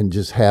 and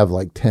just have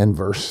like 10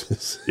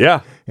 verses.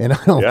 Yeah. And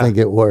I don't think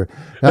it worked.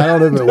 I don't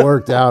know if it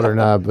worked out or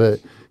not, but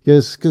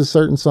because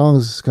certain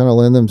songs kind of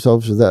lend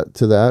themselves to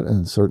that,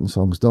 and certain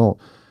songs don't.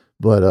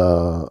 But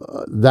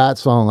that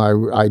song,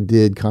 I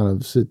did kind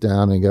of sit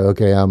down and go,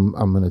 okay, I'm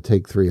going to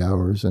take 3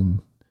 hours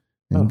and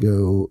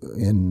go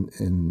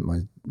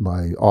in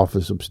my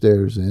office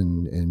upstairs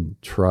and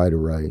try to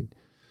write.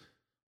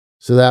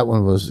 So that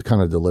one was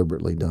kind of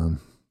deliberately done.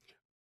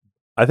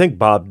 I think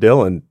Bob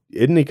Dylan,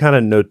 isn't he kind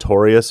of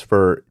notorious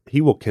for, he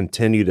will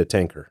continue to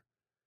tinker?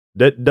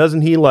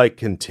 Doesn't he like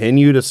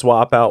continue to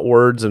swap out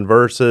words and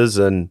verses?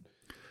 And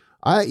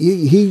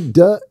he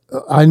does.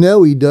 I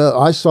know he does.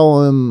 I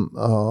saw him,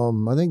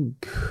 I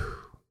think,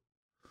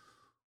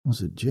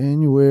 was it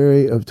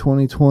January of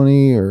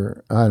 2020,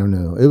 or I don't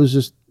know. It was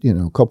just,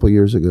 a couple of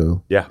years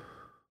ago. Yeah.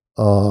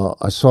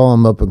 I saw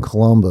him up in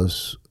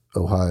Columbus,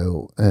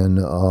 Ohio, and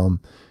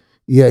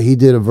he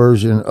did a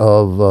version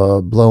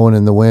of Blowing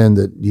in the Wind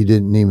that you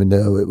didn't even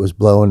know it was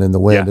blowing in the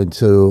wind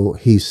until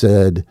he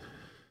said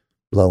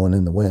Blowing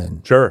in the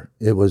Wind. Sure.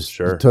 It was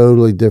a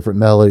totally different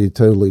melody,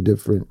 totally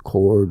different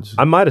chords.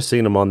 I might have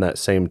seen him on that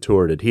same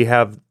tour. Did he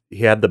had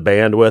the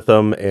band with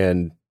him,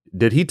 and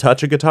did he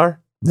touch a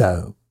guitar?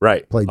 No.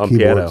 Right. Played on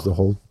keyboards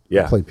piano.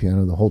 Played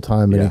piano the whole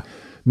time. And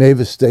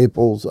Mavis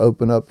Staples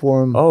opened up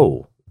for him.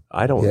 Oh,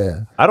 I don't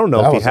know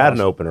if he had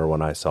an opener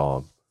when I saw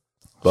him.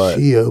 But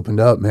she opened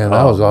up, man.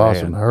 That was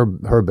awesome. Man.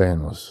 Her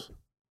band was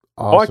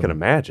awesome. Oh, I can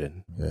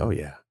imagine. Yeah. Oh,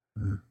 yeah.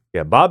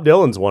 Yeah, Bob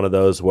Dylan's one of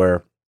those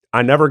where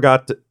I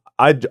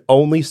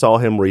only saw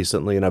him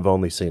recently, and I've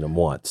only seen him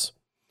once.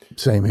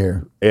 Same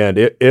here. And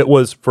it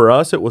was, for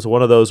us, it was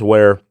one of those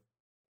where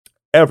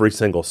every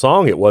single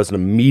song, it wasn't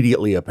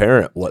immediately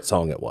apparent what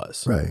song it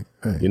was. Right.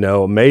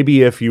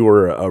 Maybe if you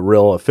were a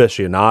real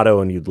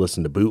aficionado and you'd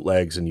listen to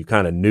bootlegs and you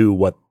kind of knew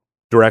what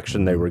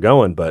direction they were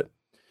going, but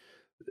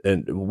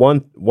and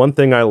one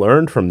thing I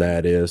learned from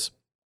that is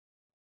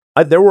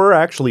there were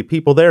actually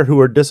people there who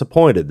were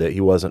disappointed that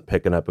he wasn't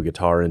picking up a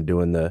guitar and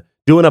doing a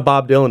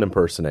Bob Dylan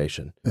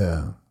impersonation.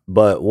 Yeah.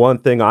 But one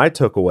thing I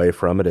took away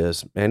from it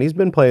is, man, he's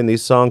been playing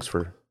these songs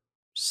for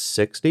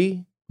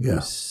 60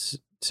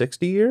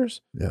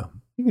 years. Yeah.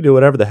 He can do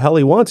whatever the hell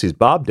he wants. He's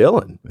Bob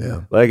Dylan.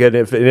 Yeah. Like, and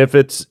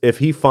if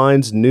he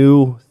finds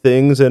new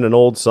things in an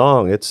old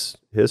song, it's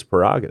his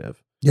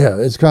prerogative. Yeah,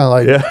 it's kind of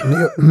like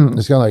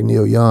it's kind of like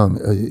Neil Young,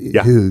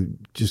 who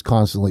just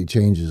constantly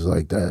changes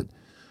like that,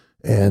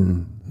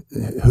 and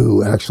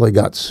who actually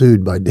got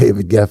sued by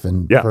David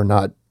Geffen for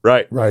not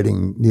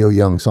writing Neil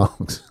Young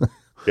songs.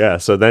 Yeah,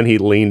 so then he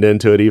leaned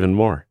into it even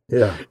more.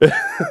 Yeah,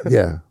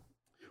 yeah.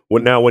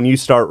 Now, when you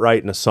start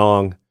writing a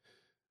song,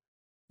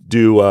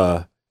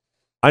 I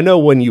know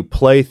when you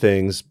play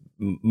things,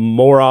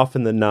 more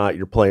often than not,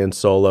 you're playing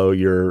solo,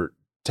 you're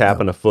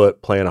tapping a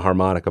foot, playing a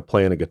harmonica,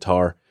 playing a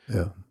guitar.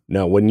 Yeah.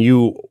 Now, when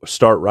you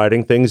start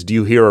writing things, do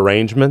you hear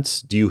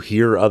arrangements? Do you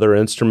hear other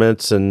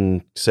instruments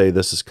and say,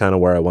 this is kind of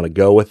where I want to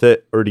go with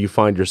it? Or do you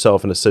find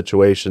yourself in a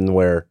situation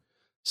where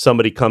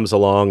somebody comes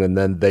along and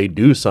then they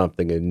do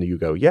something and you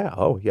go,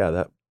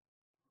 that.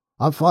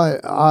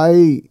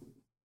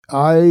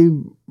 I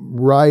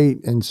write,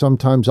 and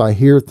sometimes I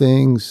hear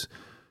things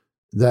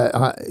that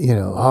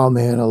oh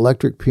man,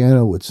 electric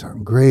piano would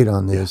sound great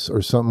on this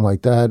or something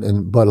like that.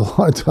 But a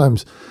lot of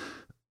times,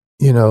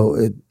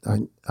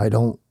 I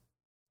don't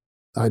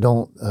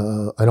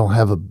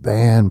have a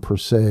band per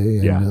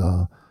se.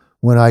 And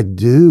when I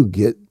do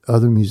get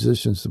other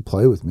musicians to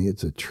play with me,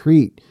 it's a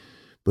treat,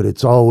 but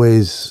it's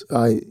always,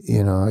 I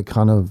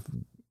kind of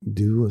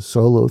do a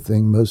solo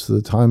thing most of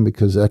the time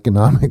because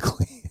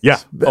economically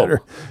it's better.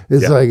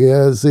 It's like,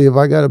 see, if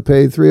I got to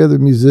pay 3 other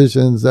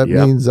musicians, that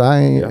means I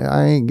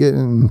ain't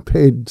getting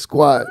paid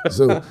squat.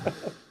 So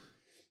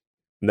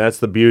and that's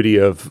the beauty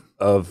of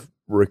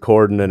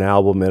recording an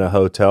album in a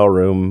hotel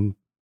room,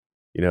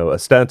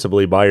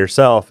 ostensibly by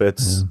yourself.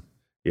 It's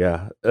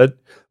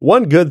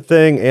one good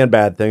thing and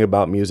bad thing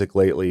about music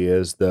lately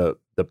is the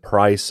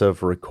price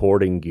of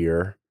recording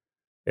gear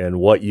and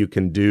what you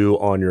can do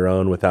on your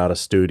own without a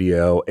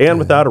studio and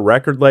without a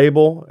record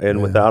label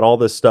and without all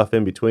this stuff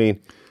in between.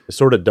 It's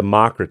sort of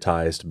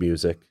democratized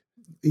music.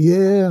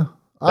 Yeah.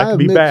 That can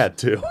be bad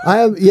too.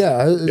 I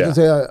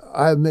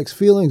have mixed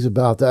feelings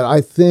about that.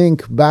 I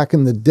think back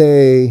in the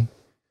day,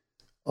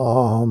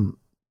 the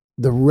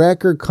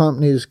record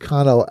companies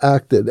kind of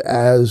acted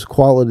as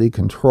quality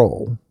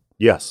control.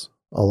 Yes.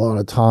 A lot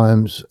of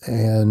times.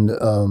 And,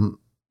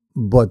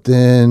 but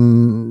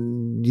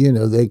then,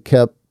 they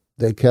kept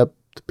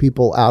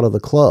people out of the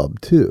club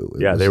too.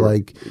 They were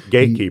like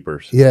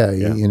gatekeepers.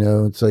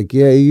 It's like,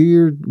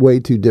 you're way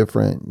too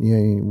different.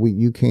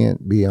 You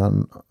can't be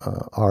on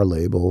our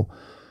label.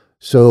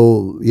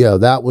 So yeah,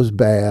 that was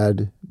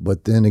bad.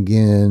 But then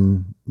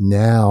again,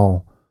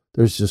 now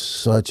there's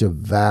just such a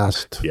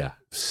vast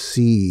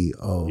sea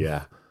of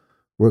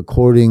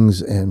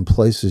recordings and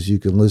places you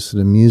can listen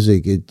to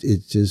music. It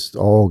just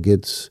all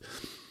gets,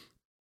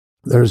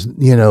 there's,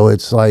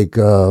 it's like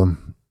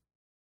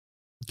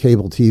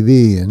cable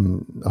TV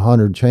and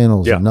 100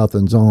 channels and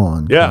nothing's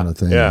on kind of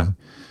thing. Yeah.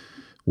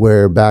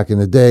 Where back in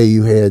the day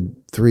you had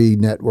 3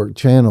 network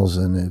channels,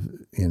 and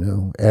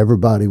if,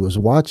 everybody was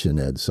watching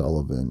Ed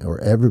Sullivan,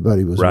 or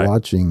everybody was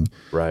watching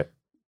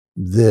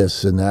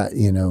this and that,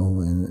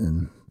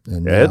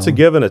 and now, it's a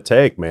give and a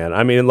take, man.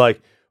 I mean,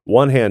 like,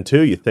 one hand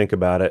too, you think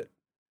about it,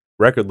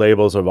 record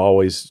labels are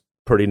always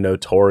pretty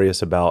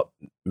notorious about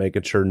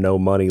making sure no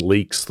money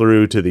leaks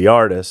through to the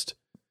artist.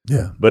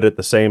 Yeah. But at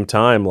the same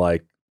time,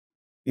 like,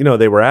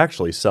 they were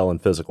actually selling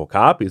physical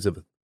copies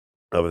of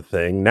a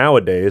thing.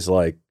 Nowadays,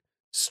 like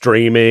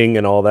streaming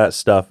and all that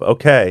stuff,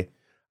 okay,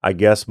 I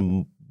guess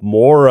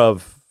more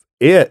of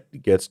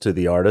it gets to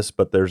the artist,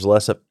 but there's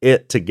less of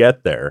it to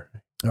get there.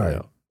 All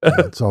right.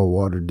 It's all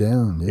watered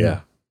down.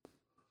 Yeah.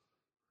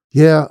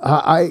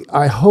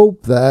 I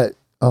hope that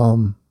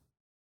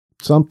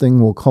something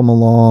will come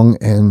along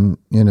and,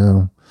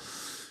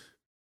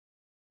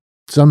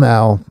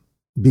 somehow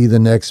be the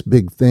next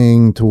big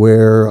thing to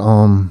where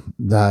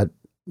that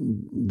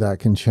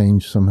can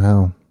change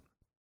somehow.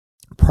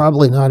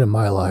 Probably not in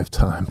my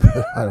lifetime,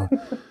 but I don't.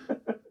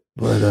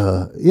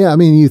 But yeah, I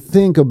mean, you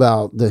think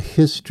about the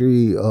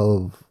history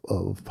of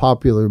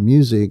popular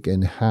music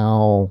and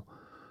how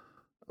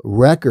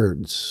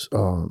records,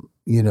 and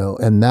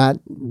that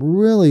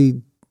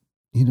really,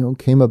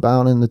 came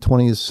about in the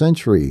 20th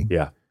century.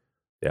 Yeah.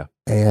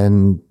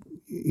 And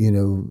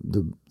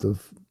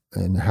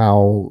and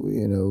how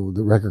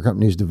the record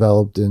companies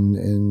developed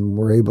and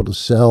were able to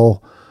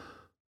sell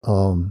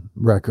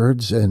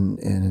records,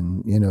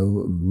 and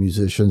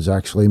musicians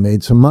actually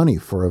made some money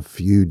for a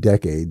few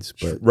decades,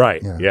 but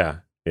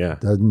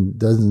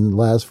doesn't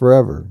last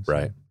forever. So.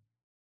 Right.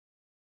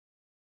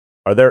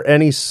 Are there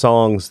any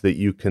songs that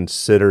you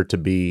consider to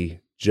be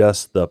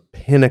just the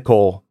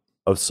pinnacle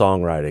of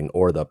songwriting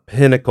or the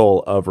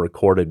pinnacle of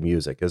recorded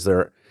music? Is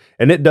there,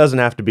 and it doesn't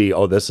have to be,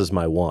 oh, this is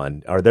my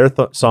one. Are there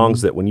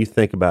songs that when you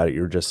think about it,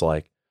 you're just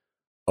like,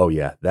 oh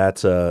yeah,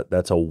 that's a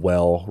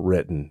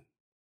well-written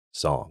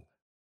song?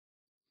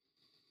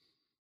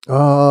 I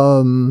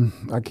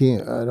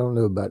don't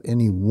know about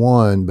any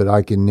one, but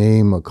I can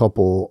name a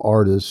couple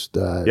artists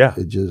that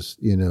it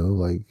just,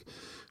 like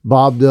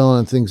Bob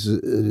Dylan, I think, is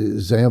an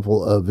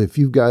example of, if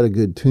you've got a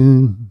good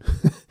tune,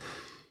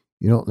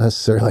 you don't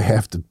necessarily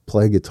have to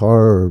play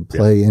guitar or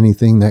play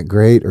anything that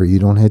great, or you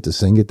don't have to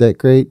sing it that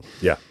great.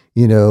 Yeah.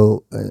 And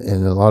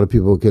a lot of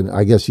people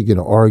I guess you can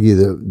argue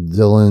that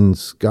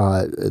Dylan's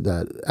got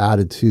that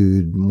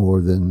attitude more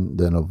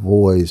than a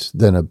voice,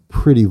 than a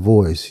pretty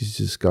voice. He's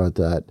just got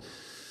that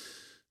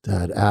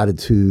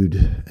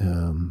attitude.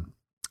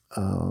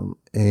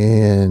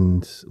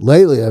 And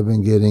lately I've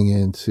been getting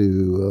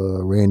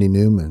into Randy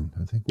Newman.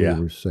 I think we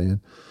were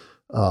saying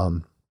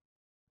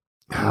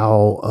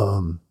how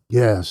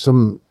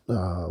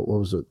what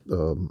was it?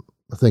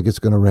 I think It's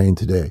Gonna Rain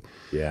Today.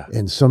 Yeah.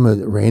 And some of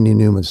Randy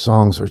Newman's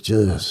songs are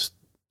just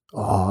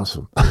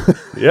awesome.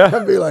 Yeah.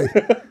 I'd be like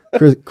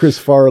Chris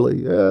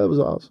Farley. Yeah, it was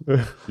awesome.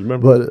 You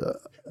remember?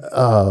 But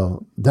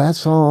that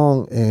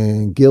song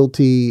and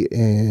Guilty,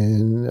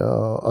 and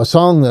a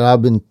song that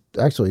I've been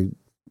actually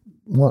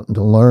wanting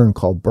to learn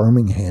called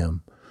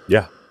Birmingham.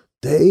 Yeah.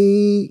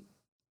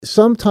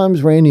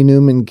 Sometimes Randy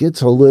Newman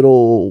gets a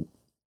little,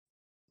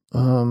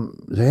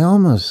 they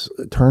almost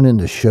turn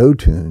into show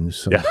tunes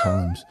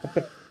sometimes.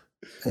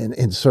 And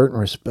in certain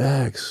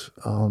respects.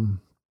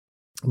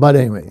 But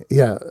anyway,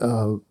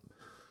 and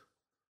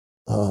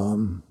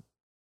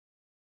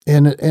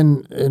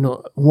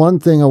one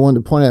thing I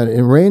wanted to point out,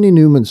 in Randy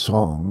Newman's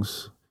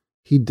songs,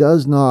 he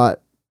does not,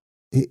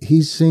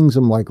 he sings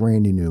them like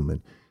Randy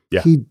Newman.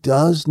 Yeah. He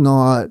does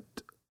not,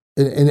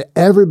 and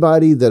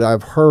everybody that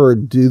I've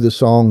heard do the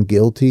song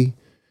Guilty,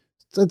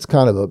 that's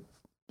kind of a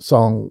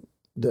song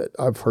that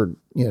I've heard,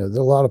 that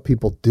a lot of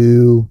people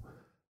do.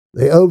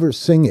 They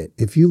oversing it.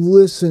 If you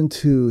listen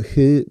to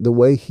the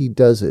way he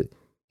does it,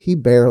 he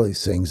barely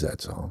sings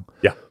that song.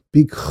 Yeah.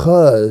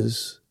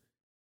 Because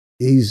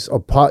he's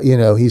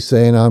he's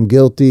saying, I'm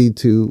guilty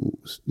to,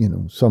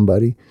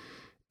 somebody.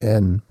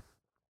 And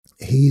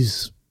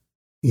he's,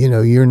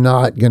 you're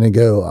not going to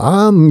go,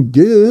 I'm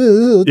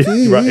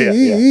guilty. Right,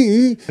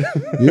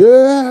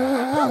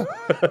 yeah.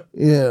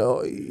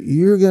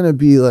 You're going to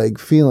be like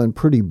feeling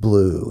pretty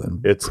blue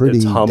and it's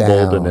humbled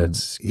down. And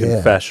it's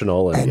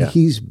confessional. And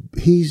he's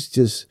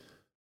just,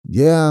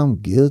 I'm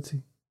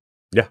guilty.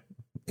 Yeah.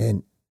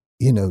 And,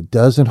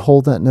 doesn't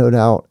hold that note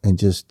out and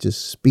just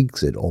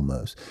speaks it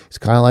almost. It's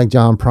kind of like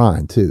John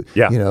Prine too.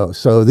 Yeah.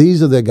 So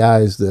these are the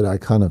guys that I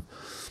kind of,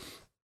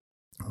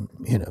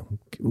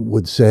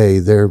 would say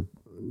their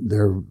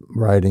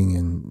writing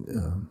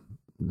and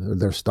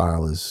their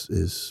style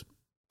is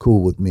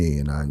cool with me,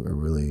 and I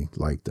really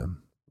like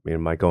them. I mean,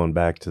 am I going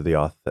back to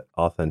the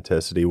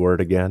authenticity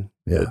word again?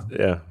 Yeah.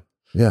 Yeah.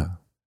 Yeah.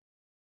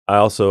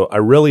 I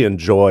really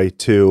enjoy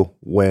too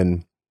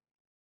when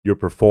you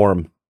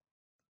perform.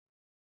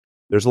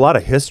 There's a lot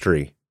of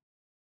history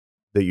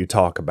that you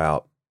talk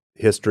about,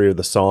 history of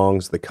the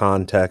songs, the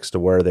context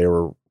of where they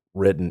were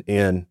written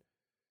in,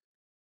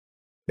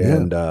 Yeah.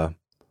 and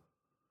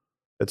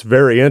it's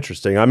very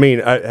interesting. I mean,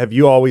 have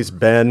you always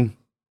been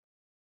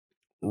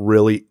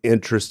really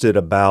interested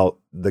about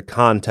the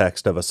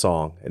context of a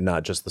song and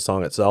not just the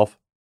song itself?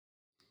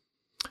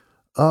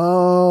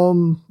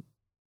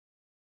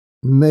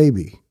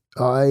 Maybe.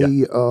 Yeah,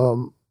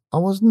 I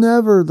was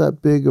never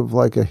that big of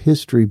like a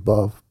history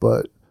buff,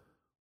 but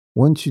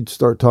once you'd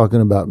start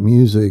talking about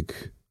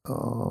music,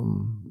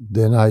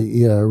 then I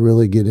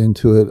really get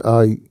into it.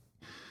 I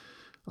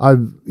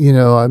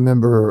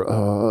remember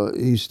I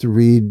used to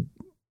read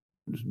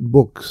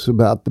books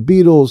about the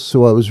Beatles,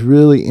 so I was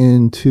really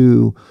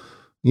into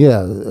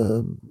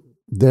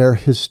their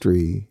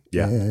history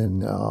yeah,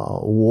 and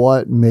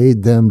what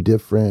made them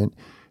different.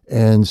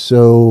 And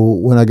so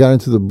when I got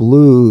into the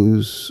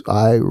blues,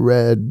 I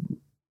read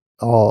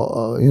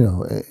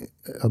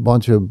a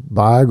bunch of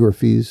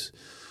biographies,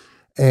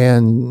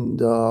 and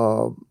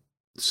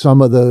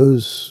some of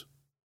those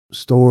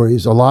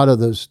stories, a lot of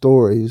those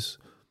stories,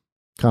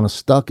 kind of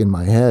stuck in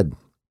my head.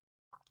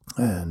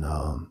 And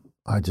I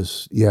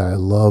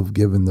love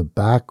giving the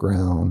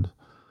background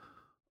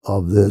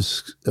of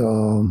this.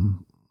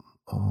 I'm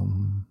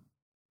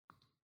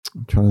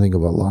trying to think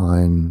of a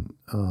line.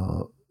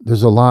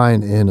 There's a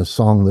line in a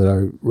song that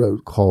I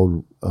wrote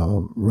called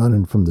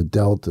Running from the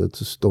Delta.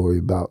 It's a story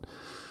about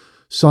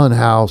Son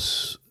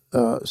House's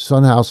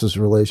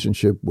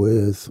relationship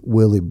with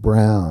Willie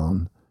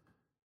Brown.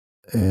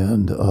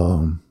 And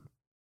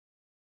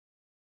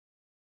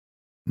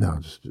no, I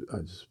just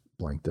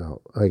blanked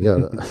out. I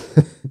got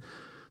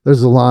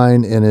there's a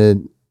line in it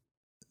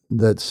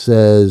that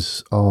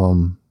says,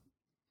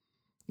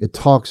 it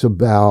talks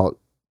about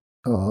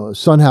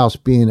Son House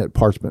being at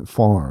Parchment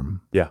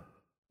Farm. yeah.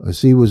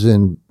 As he was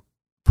in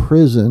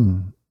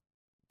prison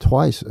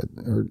twice,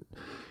 or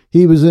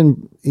he was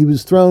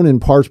thrown in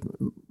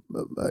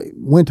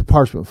went to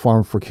Parchment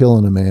Farm for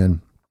killing a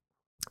man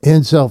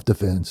in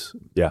self-defense.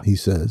 Yeah. He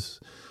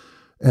says,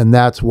 and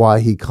that's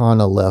why he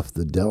kind of left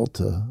the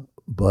Delta.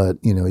 But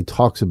he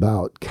talks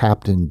about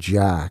Captain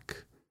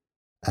Jack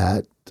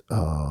at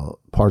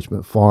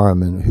Parchment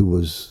Farm, and who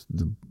was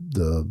the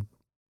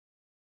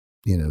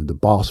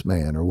boss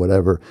man or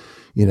whatever,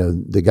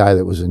 the guy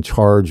that was in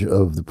charge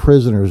of the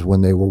prisoners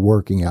when they were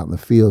working out in the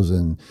fields.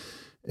 And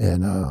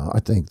I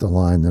think the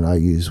line that I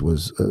used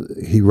was,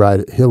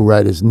 he'll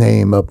write his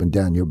name up and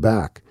down your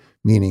back,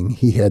 meaning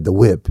he had the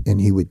whip, and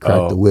he would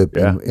crack the whip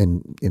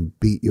and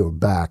beat your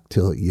back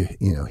till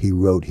he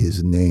wrote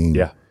his name.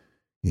 Yeah.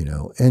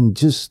 And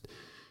just,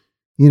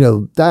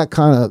 that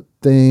kind of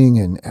thing,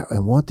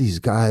 and what these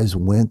guys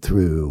went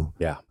through.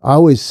 Yeah. I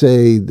always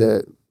say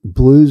that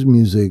blues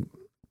music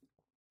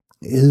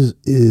is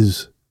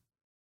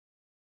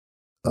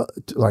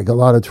like a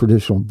lot of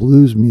traditional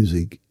blues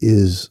music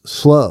is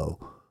slow.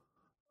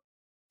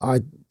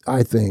 I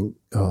think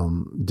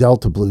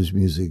Delta blues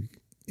music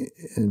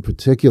in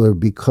particular,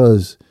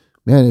 because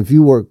man, if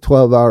you work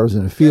 12 hours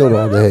in a field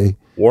all day,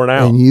 worn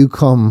out, and you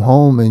come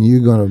home and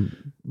you're gonna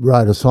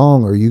write a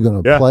song, or you're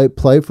gonna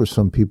play for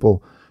some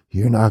people,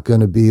 you're not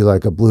gonna be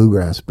like a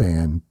bluegrass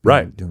band,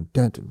 right?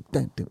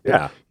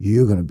 Yeah,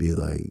 you're gonna be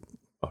like,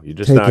 you're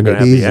just not going to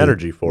have the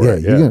energy for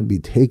it. You're going to be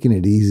taking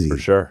it easy. For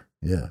sure.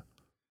 Yeah.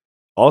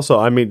 Also,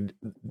 I mean,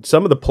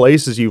 some of the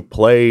places you've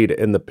played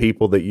and the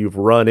people that you've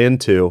run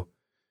into,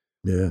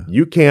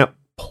 you can't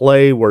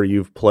play where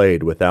you've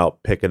played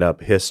without picking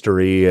up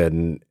history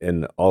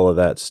and all of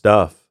that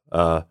stuff.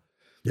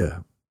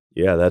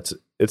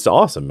 It's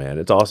awesome, man.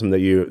 It's awesome that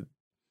you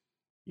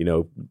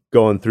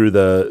going through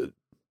the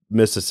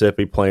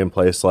Mississippi, playing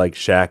place like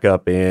Shack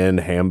Up Inn,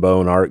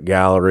 Hambone Art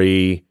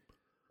Gallery,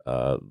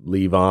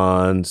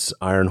 Levon's,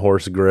 Iron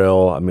Horse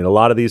Grill. I mean, a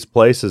lot of these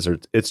places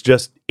it's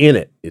just in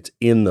it. It's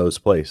in those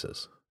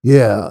places.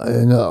 Yeah.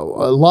 And a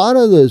lot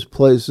of those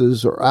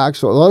places in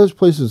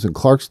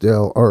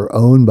Clarksdale are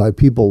owned by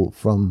people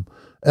from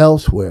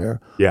elsewhere.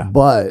 Yeah.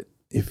 But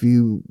if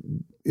you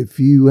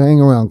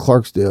hang around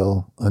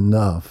Clarksdale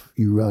enough,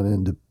 you run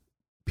into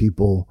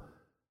people.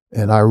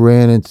 And I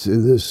ran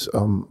into this,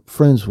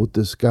 friends with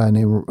this guy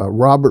named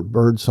Robert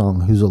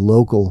Birdsong, who's a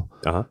local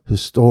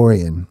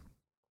historian.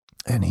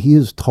 And he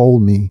has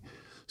told me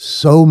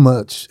so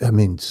much,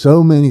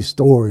 so many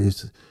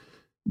stories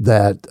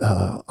that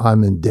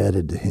I'm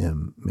indebted to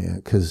him,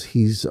 man, because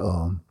he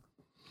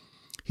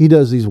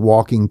does these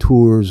walking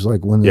tours,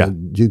 like when the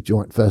Juke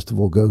Joint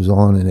Festival goes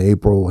on in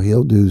April,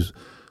 he'll do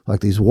like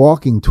these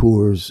walking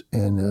tours,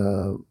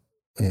 and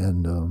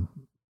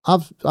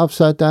I've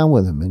sat down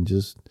with him and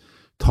just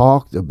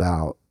talked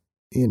about,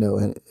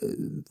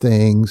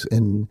 things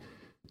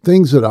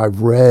that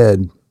I've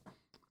read.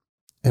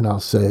 And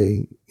I'll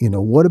say,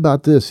 what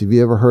about this? Have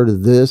you ever heard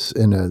of this?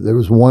 And there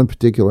was one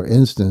particular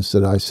instance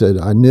that I said,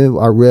 I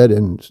read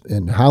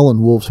in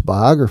Howlin' Wolf's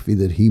biography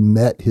that he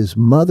met his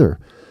mother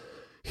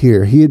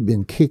here. He had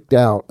been kicked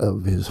out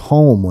of his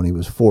home when he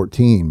was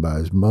 14 by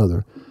his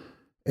mother,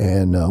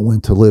 and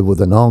went to live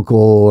with an uncle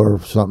or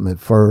something at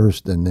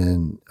first, and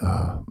then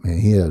man,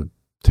 he had a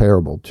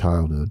terrible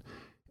childhood,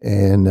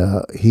 and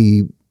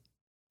he,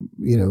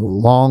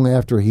 long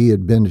after he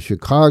had been to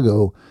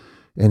Chicago,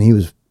 and he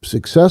was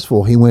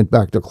successful, he went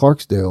back to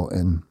Clarksdale,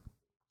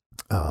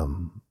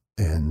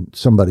 and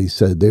somebody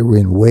said they were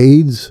in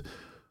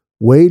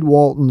Wade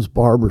Walton's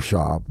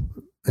barbershop.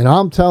 And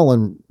I'm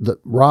telling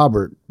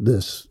Robert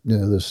this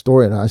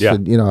story, and I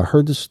said, I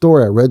heard the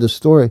story, I read the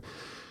story,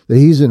 that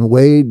he's in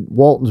Wade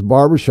Walton's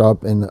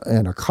barbershop, and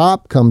a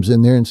cop comes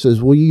in there and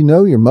says, well,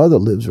 your mother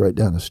lives right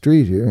down the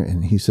street here.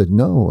 And he said,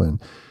 no.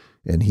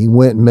 And he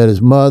went and met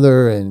his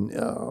mother, and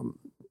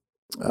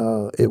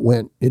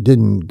it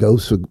didn't go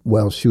so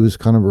well. She was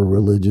kind of a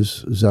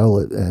religious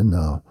zealot,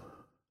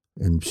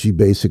 and she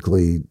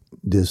basically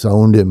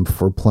disowned him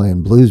for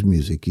playing blues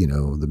music,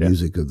 the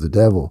music of the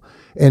devil.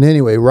 And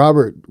anyway,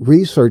 Robert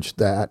researched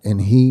that, and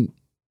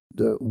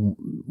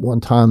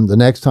the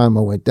next time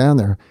I went down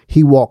there,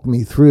 he walked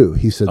me through.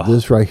 He said,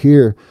 this right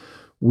here,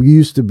 we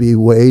used to be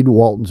Wade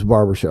Walton's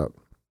barbershop.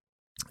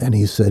 And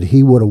he said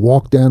he would have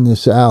walked down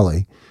this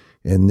alley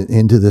and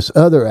into this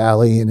other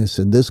alley, and he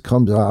said, this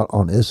comes out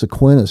on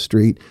Issaquena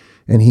Street.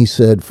 And he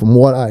said, from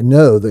what I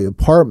know, the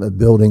apartment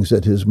buildings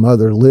that his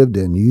mother lived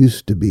in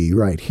used to be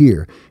right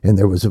here, and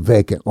there was a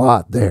vacant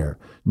lot there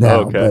now.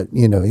 Okay.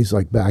 But, he's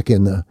like back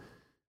in the,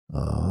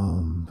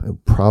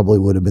 it probably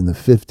would have been the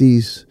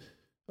 50s.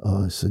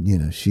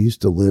 Said, she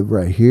used to live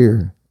right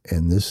here,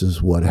 and this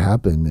is what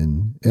happened.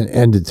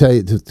 And to tell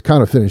you, to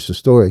kind of finish the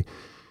story,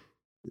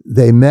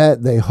 they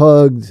met, they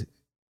hugged,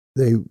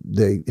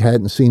 they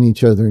hadn't seen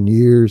each other in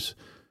years,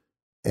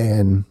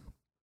 and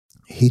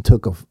he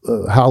took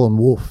Howlin'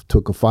 Wolf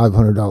took a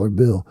 $500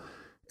 bill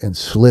and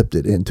slipped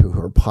it into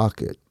her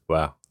pocket.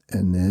 Wow.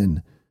 And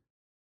then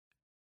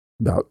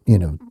about,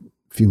 a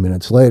few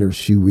minutes later,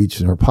 she reached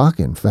in her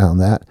pocket and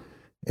found that,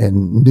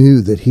 and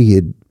knew that he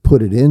had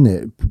put it in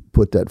there,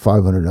 put that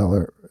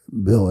 $500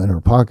 bill in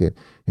her pocket,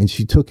 and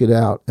she took it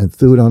out and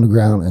threw it on the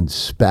ground and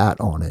spat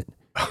on it.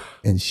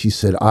 And she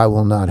said, I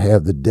will not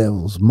have the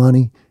devil's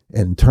money,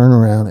 and turned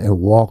around and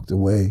walked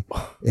away.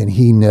 And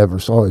he never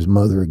saw his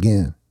mother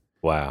again.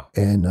 Wow.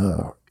 And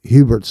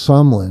Hubert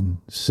Sumlin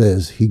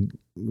says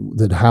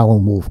that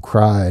Howlin' Wolf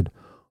cried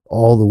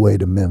all the way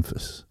to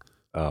Memphis.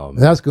 Oh,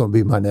 man. That's going to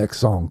be my next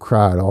song,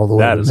 Cried All the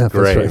Way to Memphis.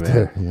 Great, right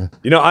man. there.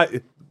 Yeah.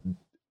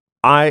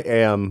 I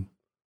am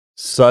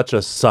such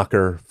a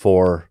sucker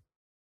for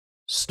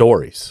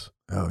stories.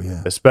 Oh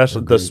yeah.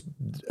 Especially this,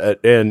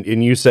 and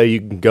you say you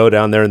can go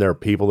down there and there are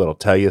people that'll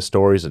tell you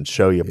stories and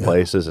show you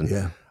places,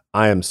 and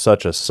I am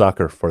such a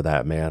sucker for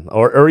that, man.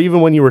 Or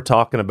even when you were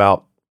talking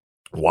about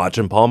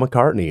watching Paul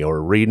McCartney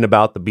or reading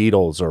about the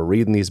Beatles or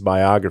reading these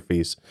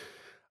biographies.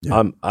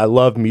 Yeah. I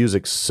love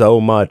music so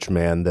much,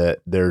 man,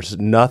 that there's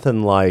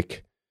nothing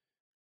like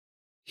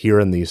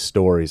hearing these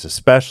stories,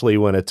 especially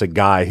when it's a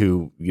guy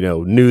who,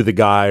 knew the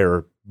guy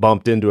or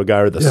bumped into a guy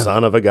or the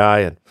son of a guy.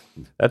 And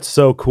that's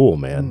so cool,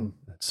 man.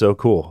 That's so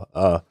cool.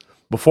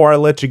 Before I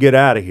let you get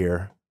out of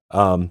here,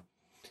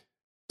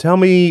 tell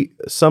me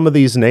some of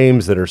these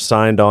names that are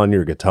signed on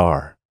your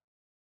guitar.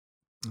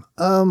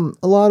 A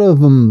lot of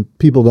them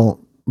people don't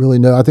really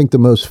know. I think the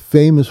most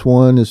famous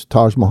one is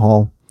Taj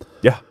Mahal.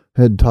 Yeah.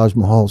 Had Taj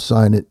Mahal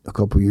sign it a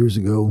couple years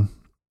ago.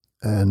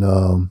 And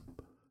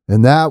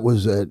that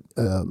was at,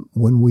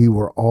 when we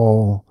were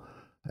all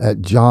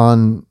at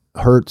John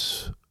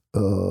Hurt's,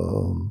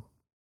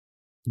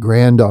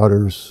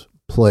 granddaughter's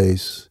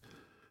place.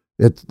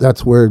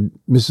 That's where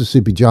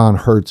Mississippi John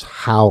Hurt's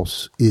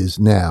house is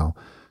now.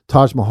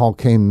 Taj Mahal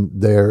came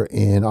there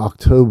in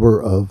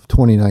October of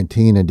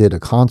 2019 and did a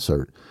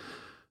concert.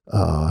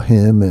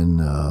 Him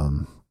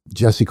and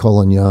Jesse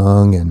Colin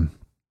Young and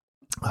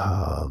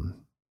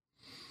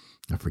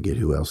I forget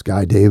who else,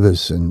 Guy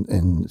Davis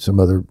and some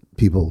other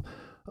people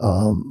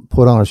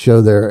put on a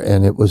show there,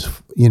 and it was,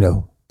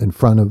 in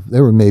front of,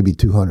 there were maybe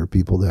 200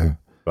 people there.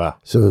 Wow.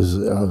 So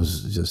it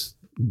was just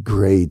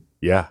great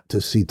to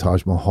see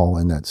Taj Mahal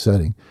in that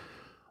setting.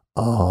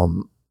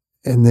 And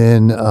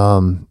then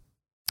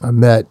I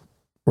met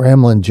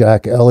Ramblin'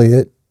 Jack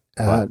Elliott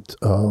at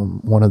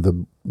one of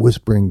the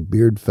Whispering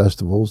Beard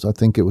festivals. I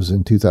think it was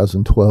in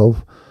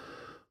 2012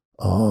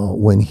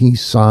 when he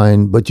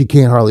signed, but you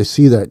can't hardly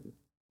see that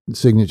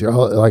signature.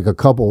 Like a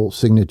couple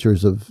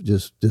signatures have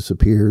just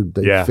disappeared.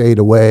 They fade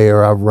away,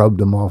 or I've rubbed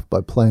them off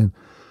by playing.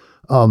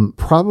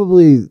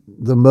 Probably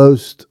the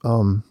most,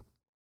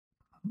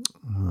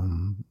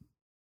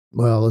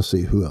 well, let's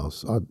see, who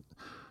else?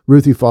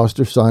 Ruthie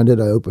Foster signed it.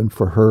 I opened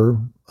for her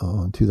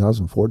in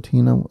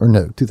 2014,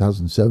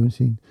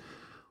 2017.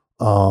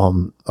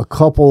 A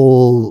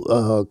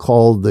couple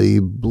called the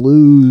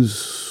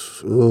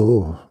Blues,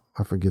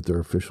 I forget their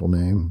official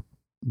name,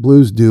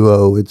 Blues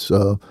Duo. It's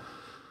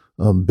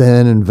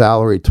Ben and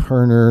Valerie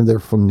Turner. They're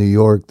from New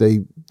York.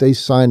 They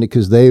signed it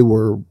because they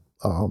were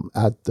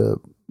at the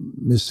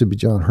Mississippi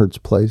John Hurt's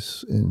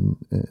place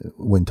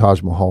when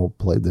Taj Mahal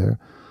played there.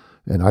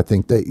 And I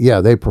think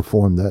they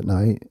performed that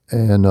night.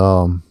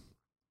 And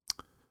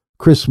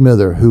Chris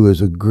Smither, who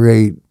is a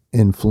great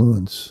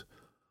influence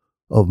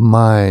of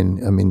mine.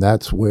 I mean,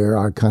 that's where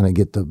I kind of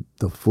get the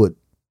foot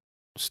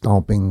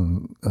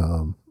stomping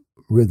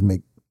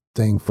rhythmic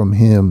thing from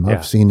him. Yeah.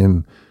 I've seen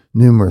him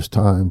numerous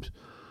times.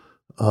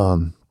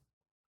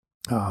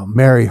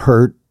 Mary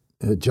Hurt,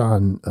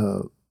 John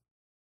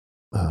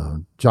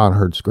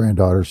Hurt's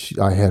granddaughter,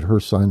 I had her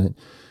sign it.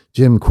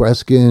 Jim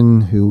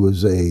Queskin, who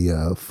was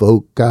a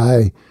folk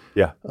guy.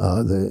 Yeah.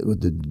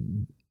 With the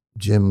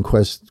Jim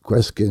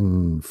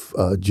Queskin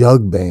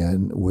jug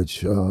band,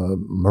 which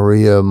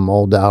Maria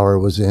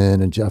Moldauer was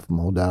in, and Jeff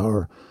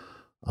Moldauer,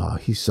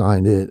 he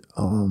signed it.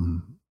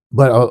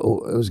 But I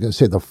was going to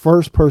say the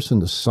first person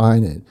to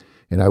sign it,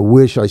 and I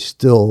wish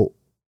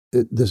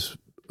this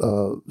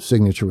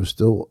signature was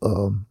still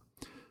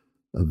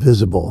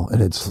visible,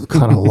 and it's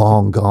kind of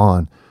long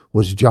gone,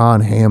 was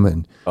John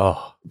Hammond.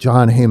 Oh.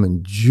 John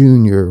Hammond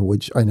Jr.,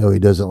 which I know he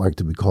doesn't like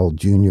to be called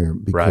Junior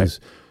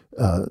because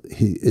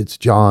it's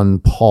John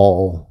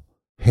Paul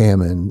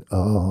Hammond,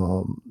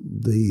 the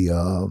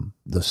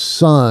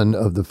son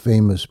of the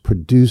famous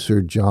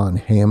producer John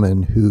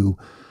Hammond, who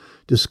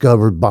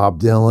discovered Bob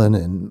Dylan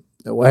and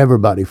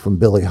everybody from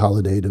Billie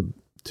Holiday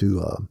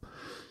to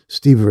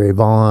Stevie Ray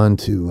Vaughan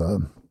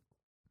to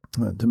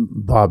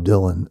Bob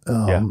Dylan.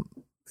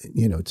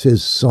 It's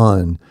his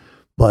son.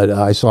 But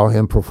I saw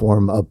him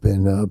perform up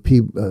in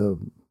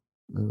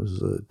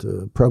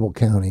Preble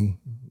County,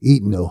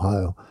 Eaton,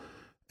 Ohio,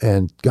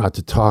 and got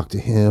to talk to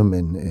him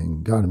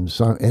and got him to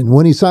sign. And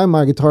when he signed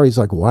my guitar, he's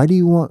like, "Why do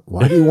you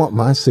want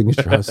my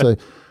signature?" I said,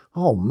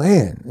 "Oh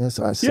man," I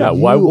said,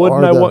 why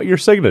wouldn't I want your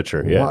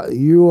signature? Yeah,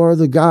 you are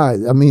the guy.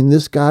 I mean,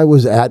 this guy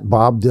was at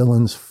Bob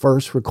Dylan's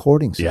first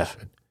recording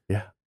session.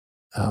 Yeah.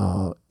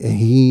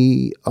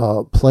 He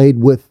played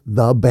with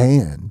the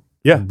band.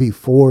 Yeah.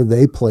 Before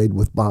they played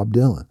with Bob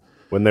Dylan.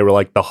 When they were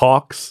like the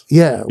Hawks.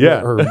 Yeah.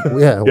 Yeah.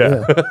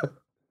 Yeah.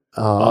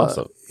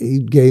 Awesome.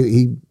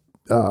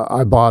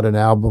 I bought an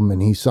album and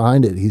he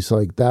signed it. He's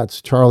like,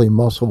 that's Charlie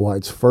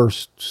Musselwhite's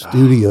first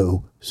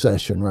studio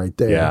session right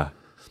there. Yeah.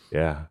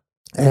 Yeah.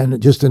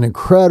 And just an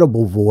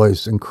incredible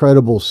voice,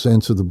 incredible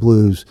sense of the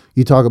blues.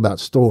 You talk about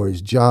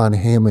stories. John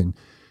Hammond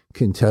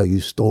can tell you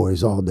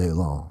stories all day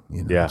long,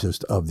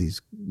 just of these,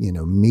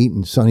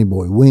 meeting Sonny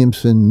Boy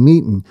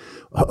Williamson,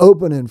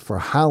 opening for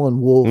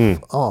Howlin' Wolf.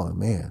 Oh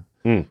man.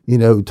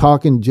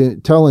 Telling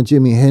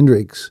Jimi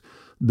Hendrix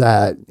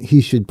that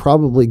he should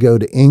probably go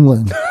to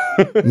England.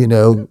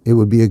 It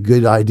would be a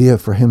good idea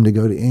for him to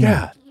go to England.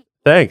 Yeah.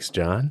 Thanks,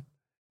 John.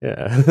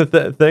 Yeah.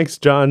 Thanks,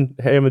 John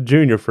Hammond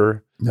Jr.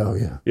 for. No,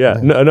 yeah. Yeah.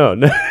 No.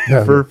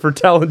 For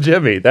telling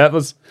Jimmy. That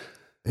was.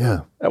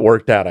 Yeah. That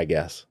worked out, I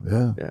guess.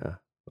 Yeah. Yeah.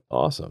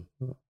 Awesome.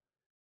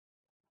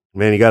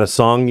 Man, you got a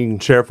song you can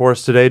share for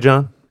us today,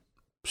 John?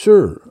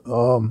 Sure.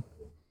 We'll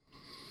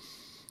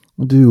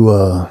do.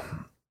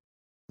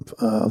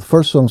 The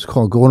first song's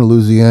called "Going to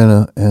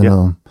Louisiana," and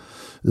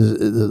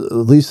at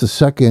least the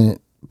second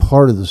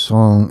part of the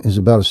song is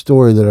about a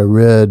story that I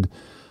read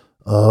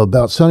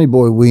about Sonny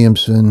Boy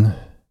Williamson,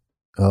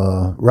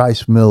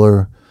 Rice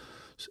Miller.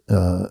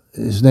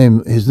 His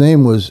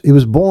name was, he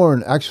was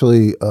born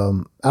actually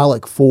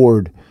Alec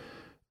Ford,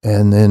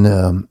 and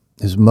then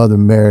his mother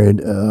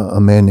married a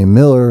man named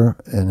Miller,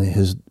 and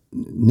his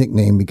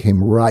nickname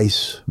became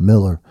Rice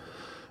Miller.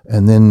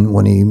 And then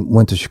when he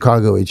went to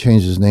Chicago, he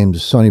changed his name to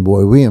Sonny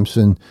Boy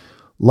Williamson,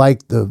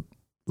 like the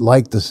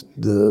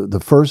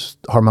first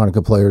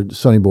harmonica player,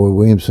 Sonny Boy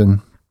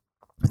Williamson,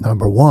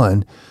 number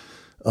one.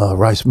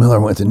 Rice Miller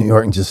went to New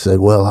York and just said,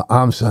 "Well,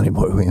 I'm Sonny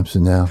Boy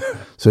Williamson now,"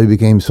 so he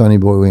became Sonny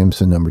Boy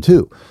Williamson number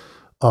two.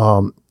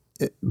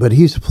 But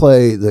he used to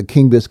play the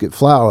King Biscuit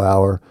Flower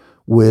Hour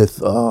with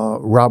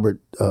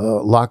Robert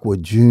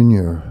Lockwood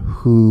Jr.,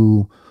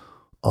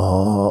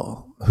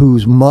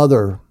 whose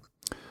mother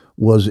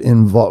was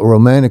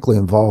romantically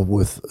involved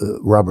with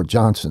Robert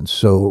Johnson.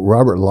 So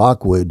Robert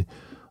Lockwood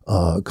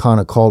kind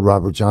of called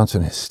Robert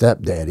Johnson his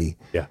stepdaddy,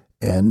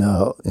 and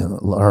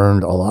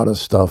learned a lot of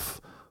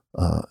stuff.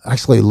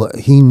 Actually,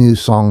 he knew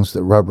songs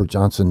that Robert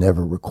Johnson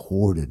never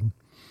recorded.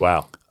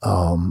 Wow.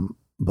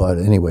 But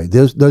anyway,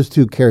 those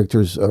two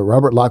characters,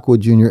 Robert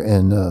Lockwood Jr.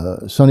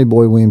 and Sonny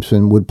Boy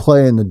Williamson, would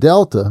play in the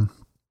Delta,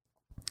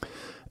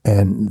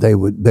 and they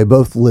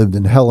both lived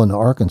in Helena,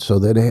 Arkansas.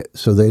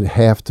 So they'd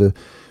have to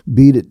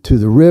beat it to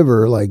the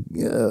river like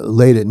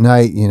late at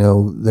night.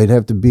 They'd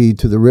have to be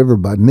to the river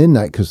by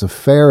midnight because the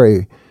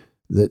ferry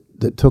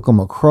that took them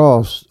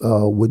across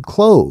would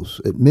close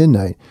at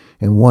midnight.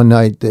 And one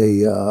night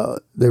they're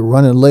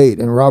running late,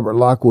 and Robert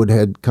Lockwood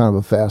had kind of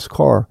a fast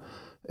car,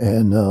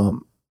 and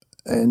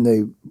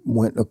they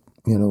went,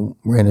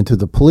 ran into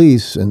the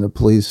police, and the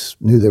police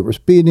knew they were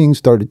speeding,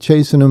 started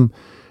chasing them,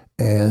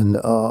 and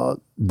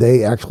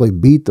they actually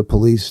beat the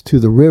police to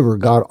the river,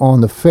 got on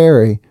the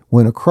ferry,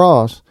 went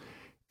across,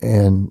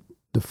 and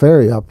the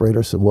ferry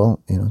operator said,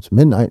 "Well, it's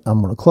midnight.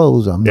 I'm going to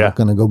close. I'm not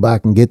going to go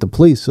back and get the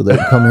police so they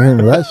can come here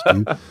and arrest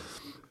you."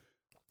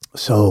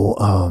 So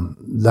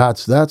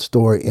that's that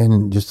story.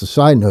 And just a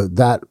side note,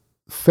 that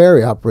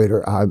ferry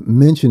operator, I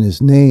mention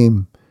his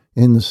name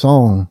in the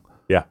song.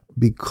 Yeah.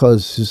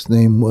 Because his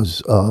name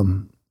was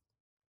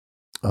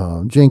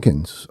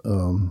Jenkins.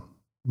 No,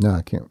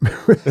 I can't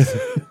remember.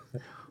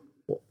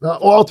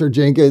 Not Walter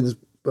Jenkins,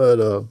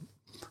 but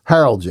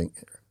Harold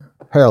Jenkins.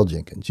 Harold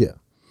Jenkins, yeah.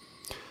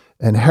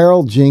 And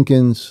Harold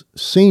Jenkins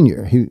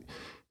Sr., he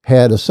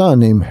had a son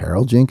named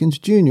Harold Jenkins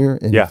Jr.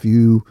 And if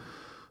you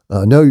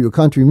know your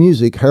country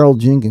music,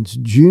 Harold Jenkins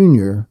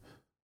Jr.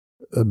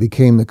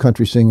 Became the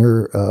country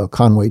singer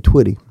Conway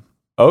Twitty.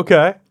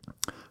 Okay.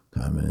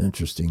 Kind of an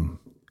interesting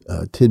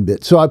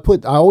tidbit. So I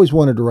always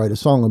wanted to write a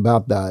song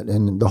about that,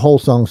 and the whole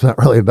song's not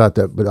really about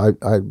that, but I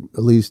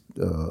at least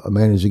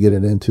managed to get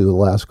it into the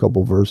last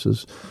couple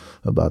verses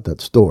about that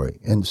story.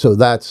 And so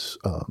that's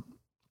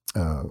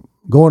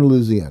Going to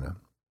Louisiana.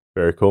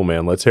 Very cool,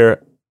 man. Let's hear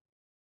it.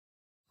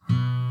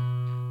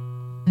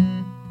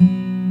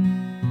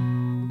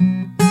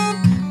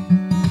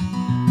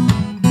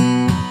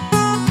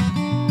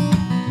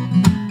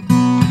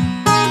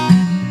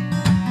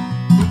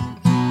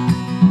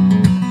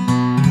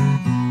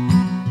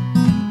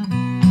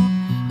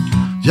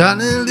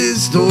 Johnny Lee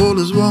stole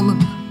his woman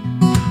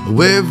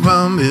away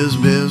from his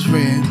best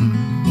friend.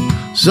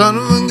 Son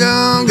of a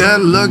gun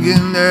got lucky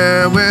in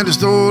there when he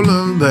stole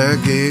him back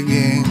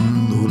again.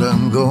 Lord,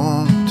 I'm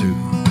going to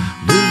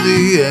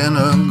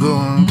Louisiana,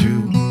 going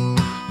to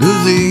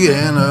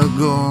Louisiana,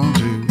 going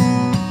to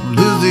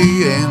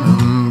Louisiana,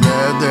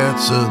 ride that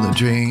southern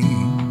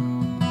train.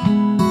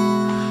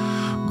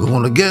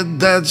 Gonna get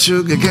that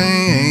sugar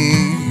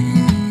cane.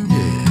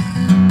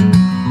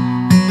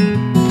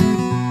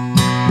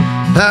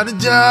 Had a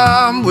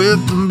job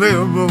with the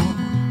railroad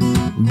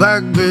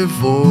back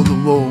before the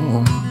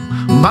war.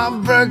 My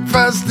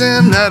breakfast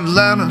in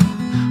Atlanta,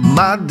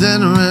 my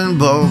dinner in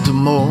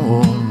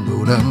Baltimore.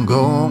 Lord, I'm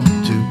going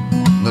to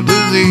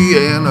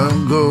Louisiana,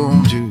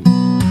 going to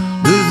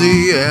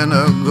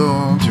Louisiana,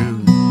 going to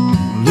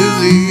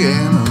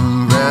Louisiana,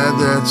 ride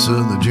that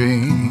southern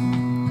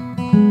dream.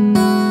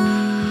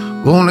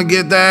 Gonna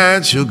get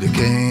that sugar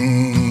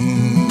cane.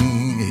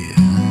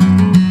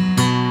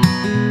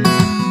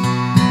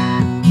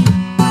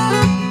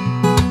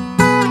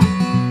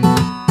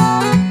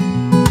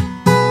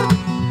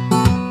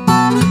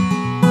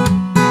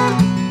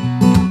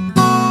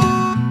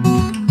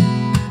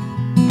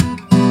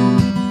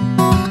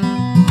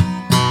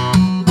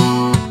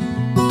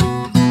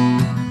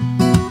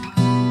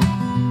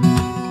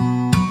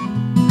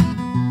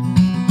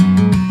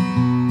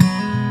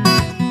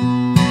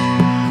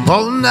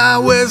 On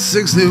Highway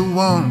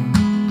 61,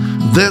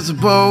 there's a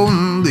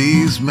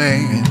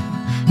policeman.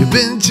 He's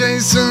been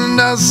chasing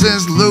us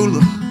since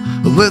Lula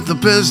with a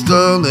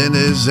pistol in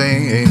his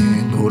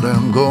hand. Lord,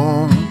 I'm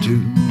going to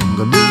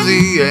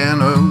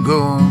Louisiana,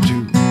 going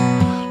to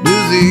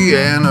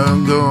Louisiana,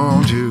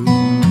 going to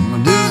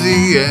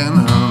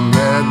Louisiana,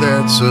 ride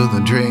that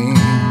southern train.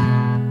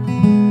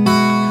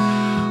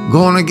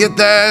 Gonna get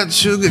that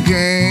sugar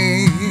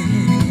cane,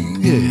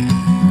 yeah.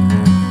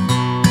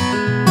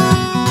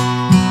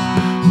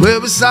 Well,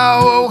 we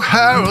saw old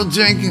Harold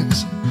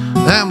Jenkins,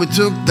 and we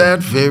took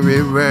that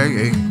ferry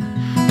ride,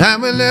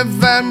 and we left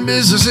that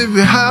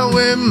Mississippi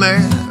highway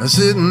man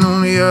sitting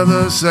on the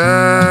other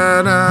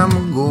side.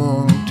 I'm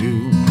going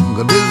to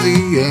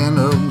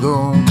Louisiana,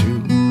 going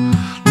to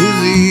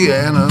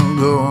Louisiana,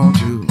 going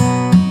to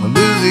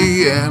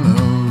Louisiana,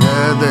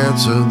 ride that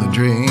southern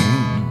train.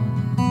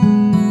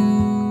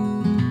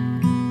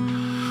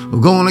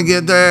 We're gonna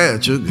get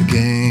that sugar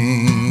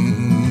cane.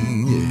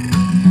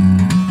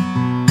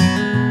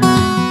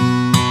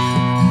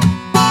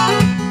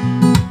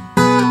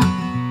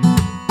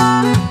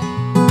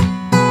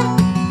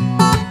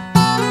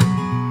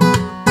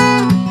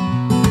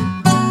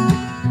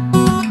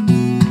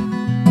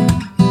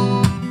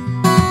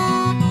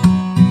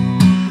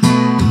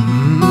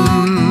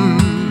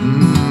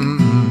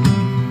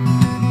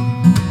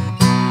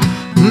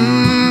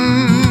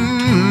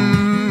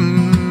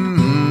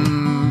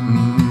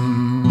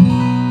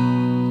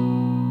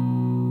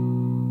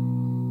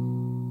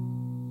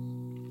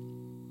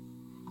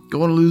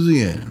 Going to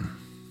Louisiana.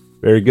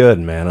 Very good,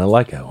 man. I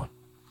like that one.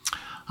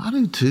 I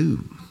do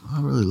too.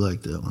 I really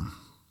like that one.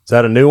 Is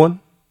that a new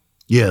one?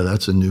 Yeah,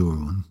 that's a newer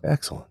one.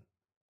 Excellent.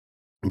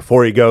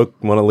 Before you go,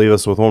 want to leave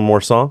us with one more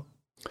song?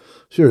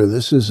 Sure.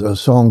 This is a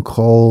song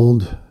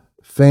called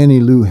Fannie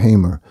Lou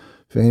Hamer.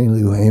 Fannie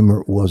Lou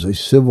Hamer was a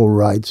civil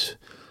rights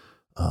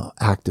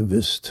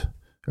activist,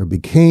 or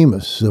became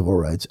a civil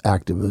rights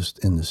activist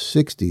in the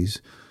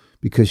 60s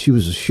because she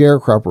was a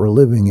sharecropper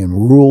living in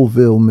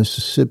Ruleville,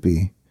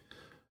 Mississippi.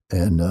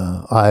 And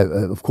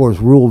of course,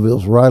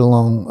 Ruleville's right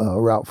along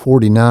Route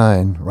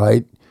 49,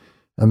 right?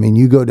 I mean,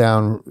 you go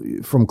down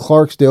from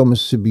Clarksdale,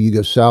 Mississippi, you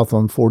go south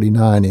on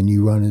 49, and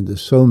you run into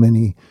so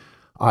many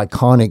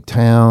iconic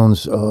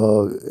towns.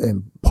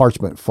 And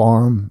Parchment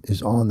Farm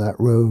is on that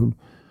road.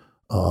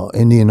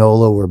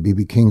 Indianola, where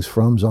B.B. King's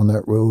from, is on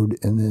that road.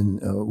 And then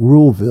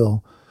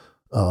Ruleville,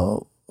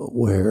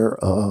 where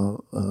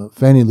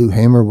Fannie Lou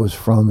Hamer was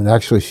from, and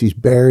actually she's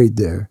buried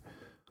there.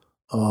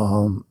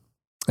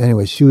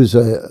 anyway, she was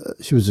a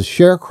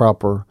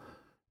sharecropper,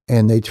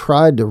 and they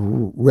tried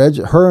to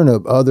her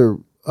and other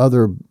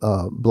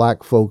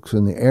black folks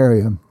in the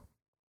area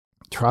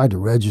tried to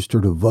register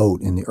to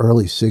vote in the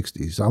early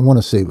 60s. I want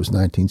to say it was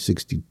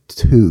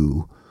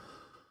 1962.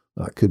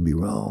 I could be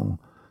wrong.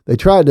 They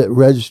tried to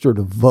register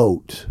to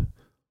vote,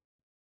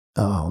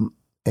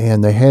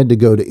 and they had to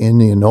go to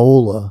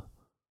Indianola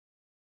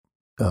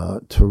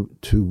to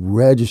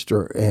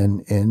register.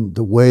 And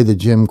the way the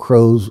Jim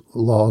Crow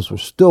laws were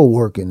still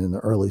working in the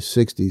early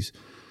 60s,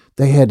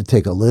 they had to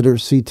take a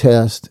literacy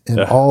test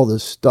and all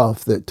this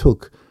stuff that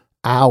took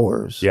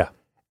hours. Yeah.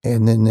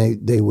 And then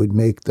they would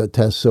make the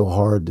test so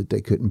hard that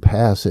they couldn't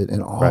pass it,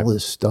 and all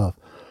this stuff.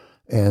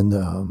 And,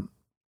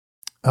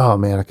 oh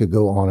man, I could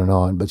go on and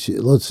on, but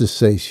let's just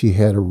say she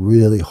had a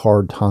really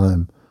hard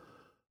time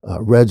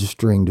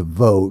registering to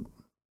vote.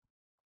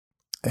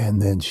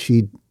 And then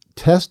she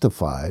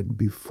testified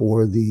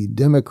before the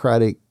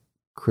Democratic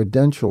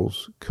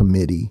Credentials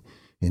Committee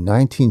in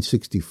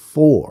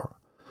 1964.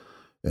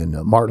 And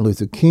Martin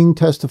Luther King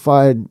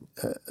testified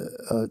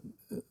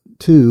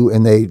too,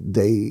 and they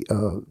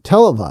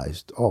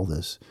televised all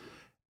this.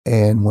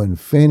 And when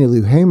Fannie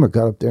Lou Hamer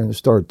got up there and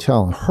started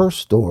telling her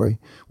story,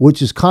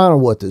 which is kind of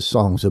what this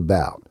song's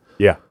about,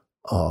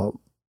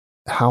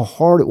 how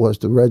hard it was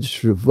to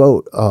register to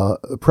vote,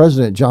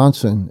 President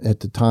Johnson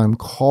at the time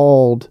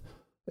called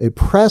a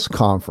press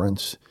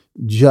conference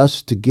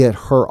just to get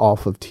her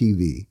off of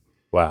TV.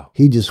 Wow.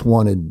 He didn't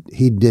want the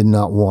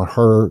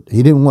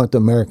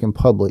American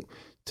public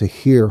to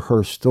hear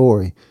her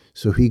story.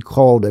 So he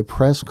called a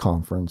press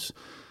conference,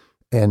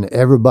 and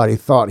everybody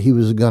thought he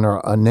was going to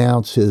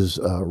announce his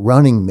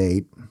running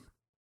mate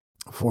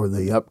for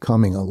the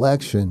upcoming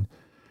election.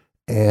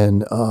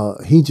 And I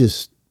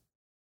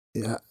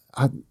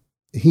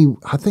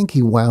think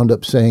he wound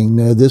up saying,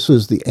 no, this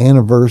was the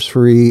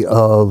anniversary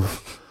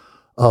of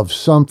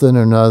something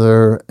or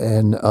another.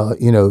 And,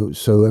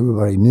 so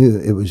everybody knew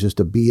it was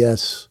just a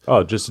BS.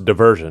 Oh, just a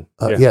diversion.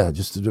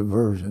 Just a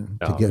diversion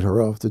to get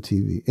her off the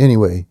TV.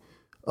 Anyway,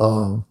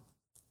 song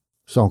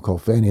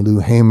called Fannie Lou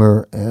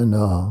Hamer, and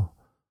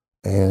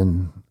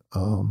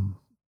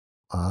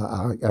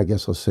I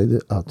guess I'll say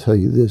that. I'll tell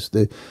you this: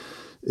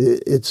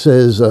 it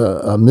says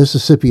a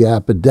Mississippi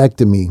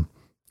appendectomy,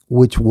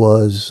 which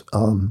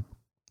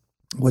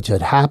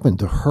had happened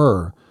to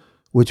her,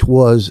 which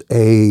was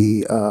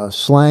a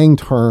slang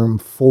term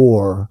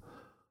for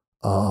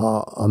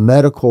a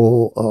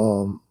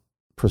medical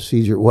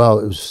procedure. Well,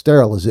 it was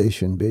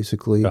sterilization,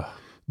 basically,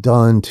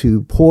 done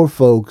to poor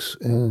folks,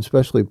 and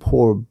especially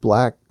poor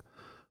black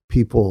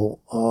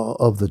people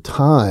of the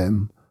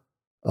time.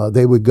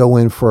 They would go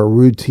in for a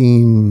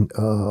routine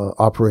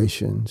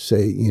operation,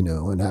 say,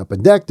 an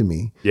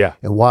appendectomy. Yeah.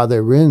 And while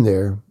they were in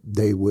there,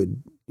 they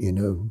would,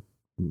 do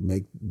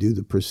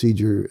the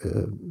procedure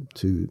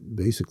to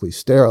basically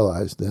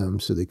sterilize them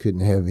so they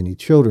couldn't have any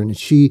children. And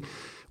she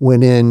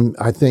went in,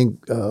 I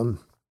think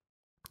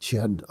she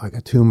had like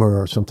a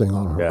tumor or something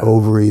on her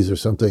ovaries or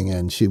something,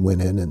 and she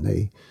went in and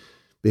they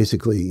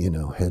basically,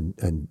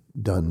 had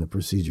done the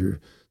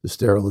procedure, the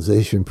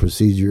sterilization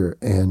procedure,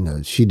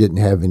 and she didn't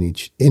have any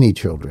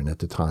children at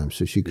the time,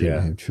 so she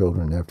couldn't have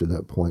children after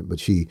that point. But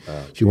she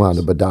wound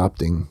up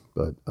adopting.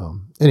 But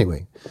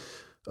anyway,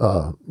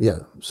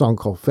 song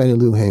called Fannie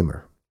Lou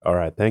Hamer. All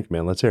right, thank you,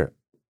 man. Let's hear it.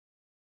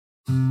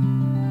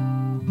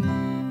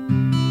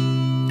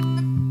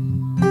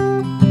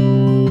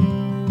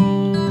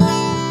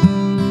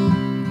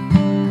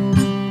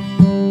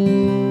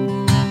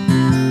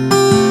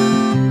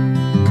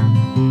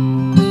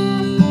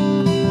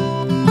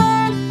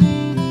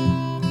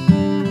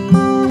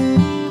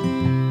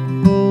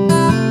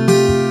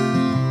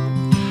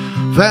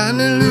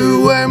 Fannie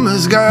Lou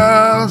Hamer's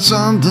got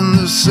something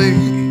to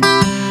say,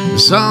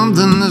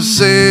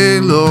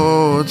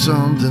 Lord,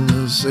 something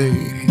to say.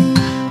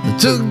 They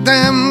took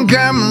them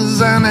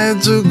cameras and they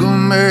took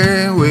them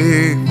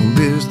away from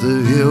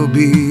Mr.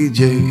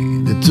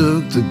 LBJ. They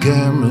took the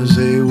cameras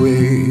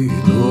away,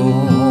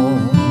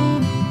 Lord.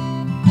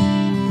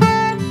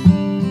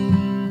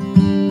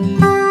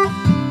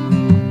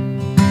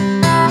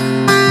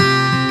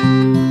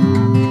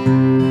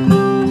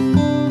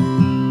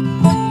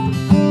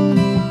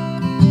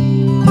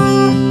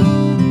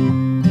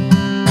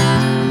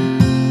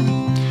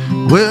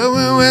 Well,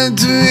 we went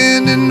to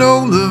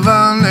Indianola,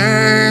 our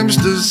names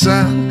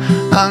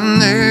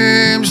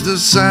to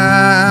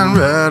sign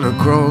right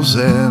across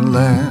that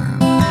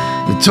land.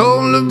 They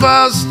told the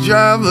bus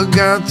driver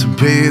got to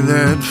pay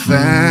that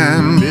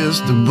fine.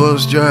 Mr.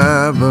 Bus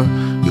Driver,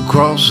 you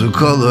cross the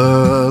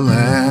color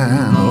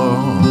line.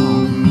 Oh.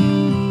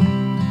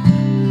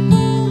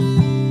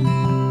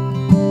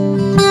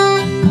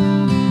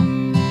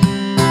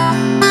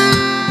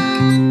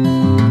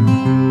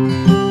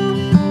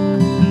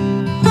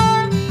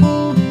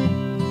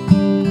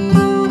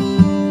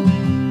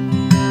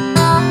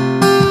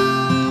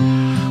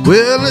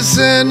 Well, they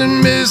said that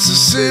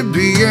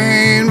Mississippi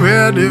ain't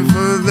ready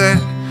for that,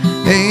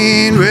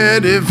 ain't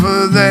ready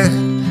for that,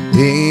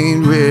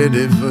 ain't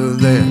ready for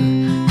that.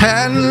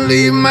 Had to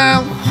leave my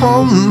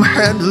home,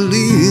 had to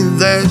leave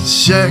that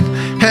shack,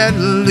 had to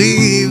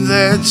leave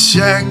that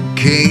shack,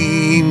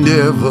 can't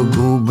ever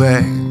go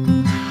back.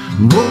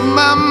 Oh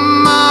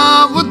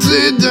mama, what's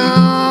it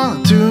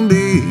done to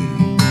me?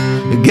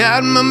 You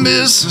got my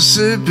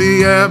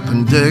Mississippi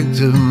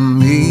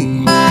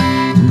appendectomy.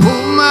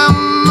 Oh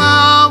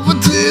mama,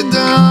 what's it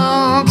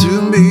done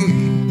to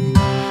me?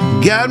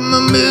 You got my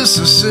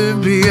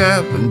Mississippi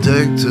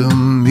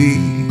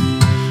appendectomy.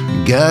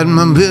 Got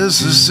my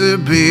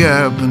Mississippi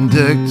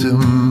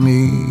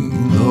appendectomy,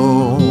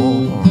 Lord.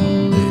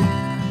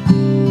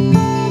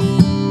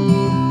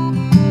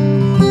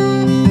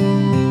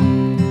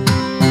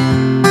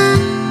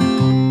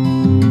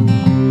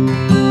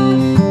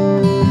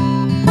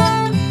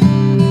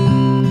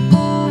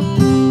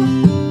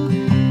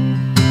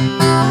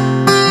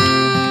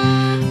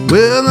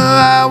 Well, the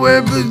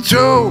highway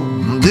patrol,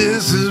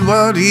 this is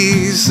what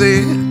he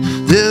said.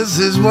 This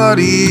is what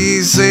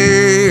he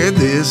said,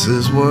 this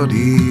is what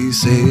he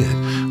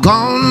said.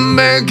 Gonna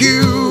make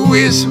you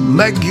wish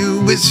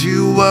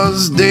you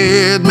was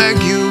dead.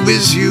 Make you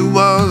wish you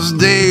was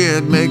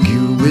dead. Make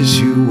you wish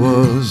you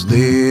was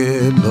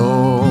dead,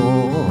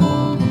 Lord.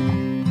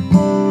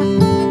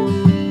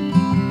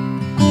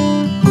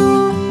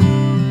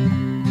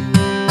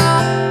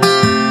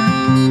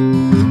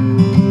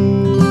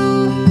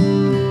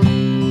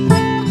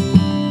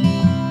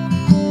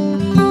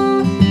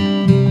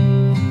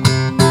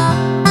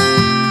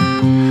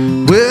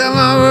 Well,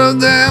 I heard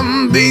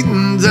them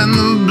beatings and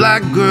the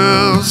black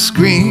girl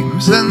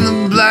screams, and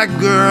the black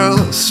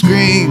girl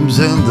screams,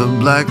 and the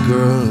black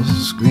girl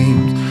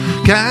screams.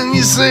 Can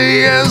you say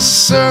yes,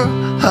 sir?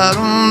 I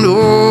don't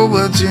know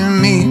what you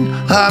mean.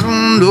 I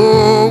don't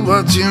know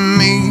what you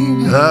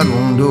mean. I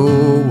don't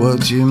know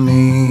what you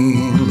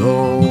mean,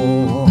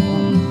 Lord.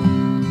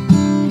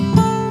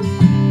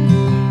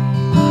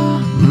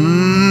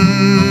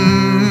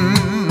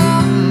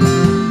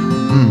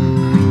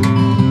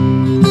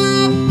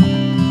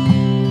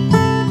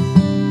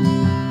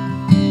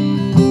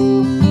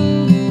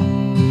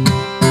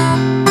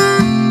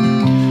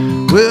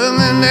 Well,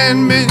 then let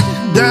me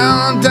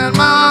down, tied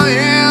my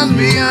hands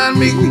behind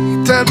me,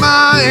 tied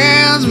my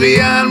hands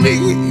behind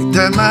me,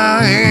 tied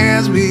my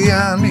hands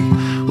behind me.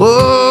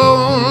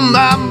 Oh,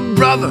 my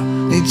brother,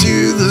 ain't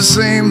you the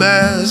same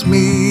as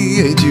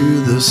me? Ain't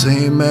you the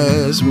same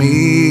as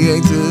me?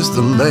 Ain't this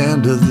the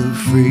land of the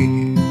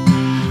free?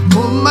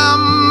 Oh,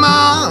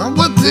 mama,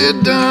 what they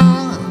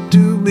done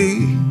to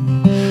me?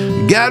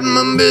 Got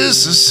my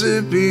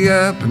Mississippi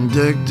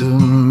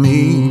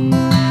appendectomy.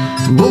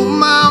 Oh,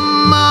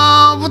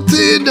 mama, what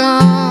they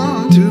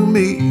done to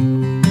me?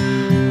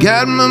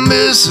 Got my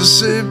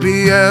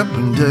Mississippi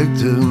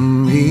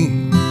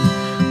appendectomy.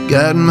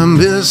 Got my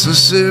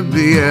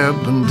Mississippi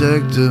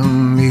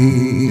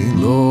appendectomy,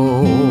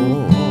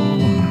 Lord.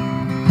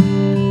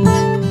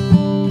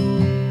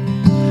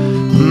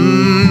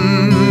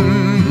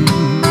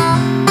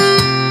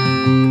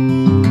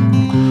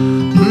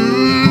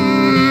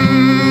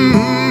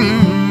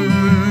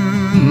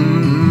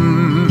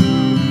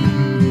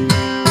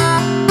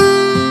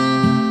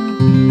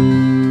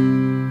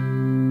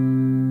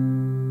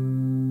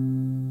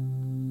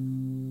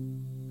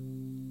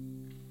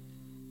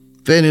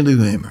 Fannie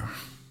Lou Hamer.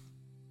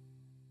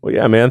 Well,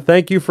 yeah, man.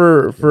 Thank you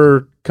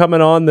for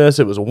coming on this.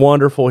 It was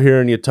wonderful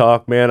hearing you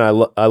talk, man. I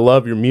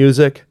love your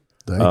music.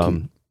 Thank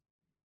you.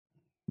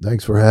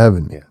 Thanks for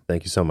having me. Yeah,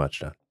 thank you so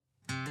much, John.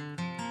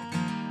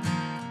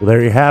 Well,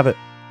 there you have it.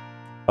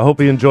 I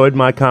hope you enjoyed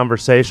my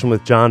conversation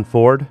with John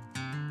Ford.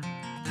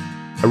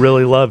 I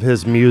really love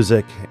his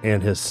music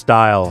and his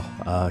style.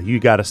 You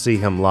got to see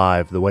him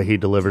live. The way he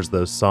delivers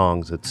those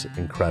songs, it's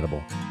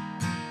incredible.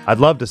 I'd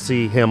love to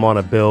see him on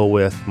a bill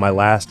with my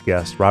last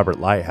guest, Robert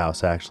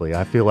Lighthouse, actually.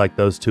 I feel like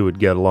those two would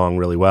get along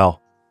really well.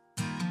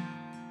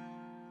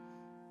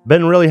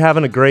 Been really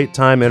having a great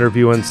time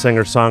interviewing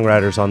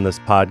singer-songwriters on this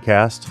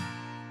podcast.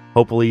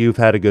 Hopefully you've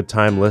had a good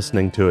time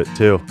listening to it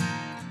too.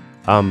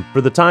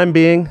 For the time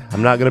being,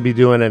 I'm not going to be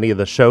doing any of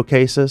the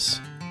showcases.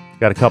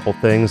 Got a couple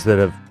things that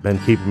have been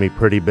keeping me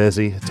pretty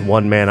busy. It's a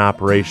one-man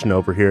operation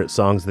over here at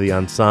Songs of the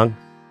Unsung.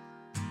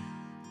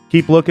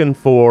 Keep looking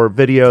for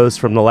videos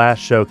from the last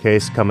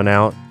showcase coming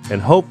out,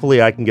 and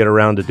hopefully I can get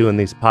around to doing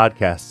these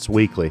podcasts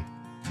weekly.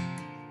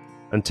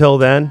 Until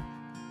then,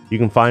 you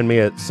can find me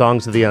at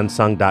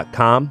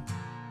songsoftheunsung.com.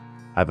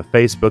 I have a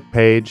Facebook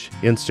page,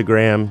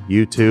 Instagram,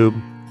 YouTube.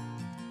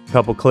 A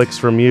couple clicks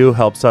from you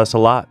helps us a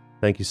lot.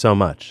 Thank you so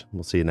much.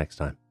 We'll see you next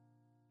time.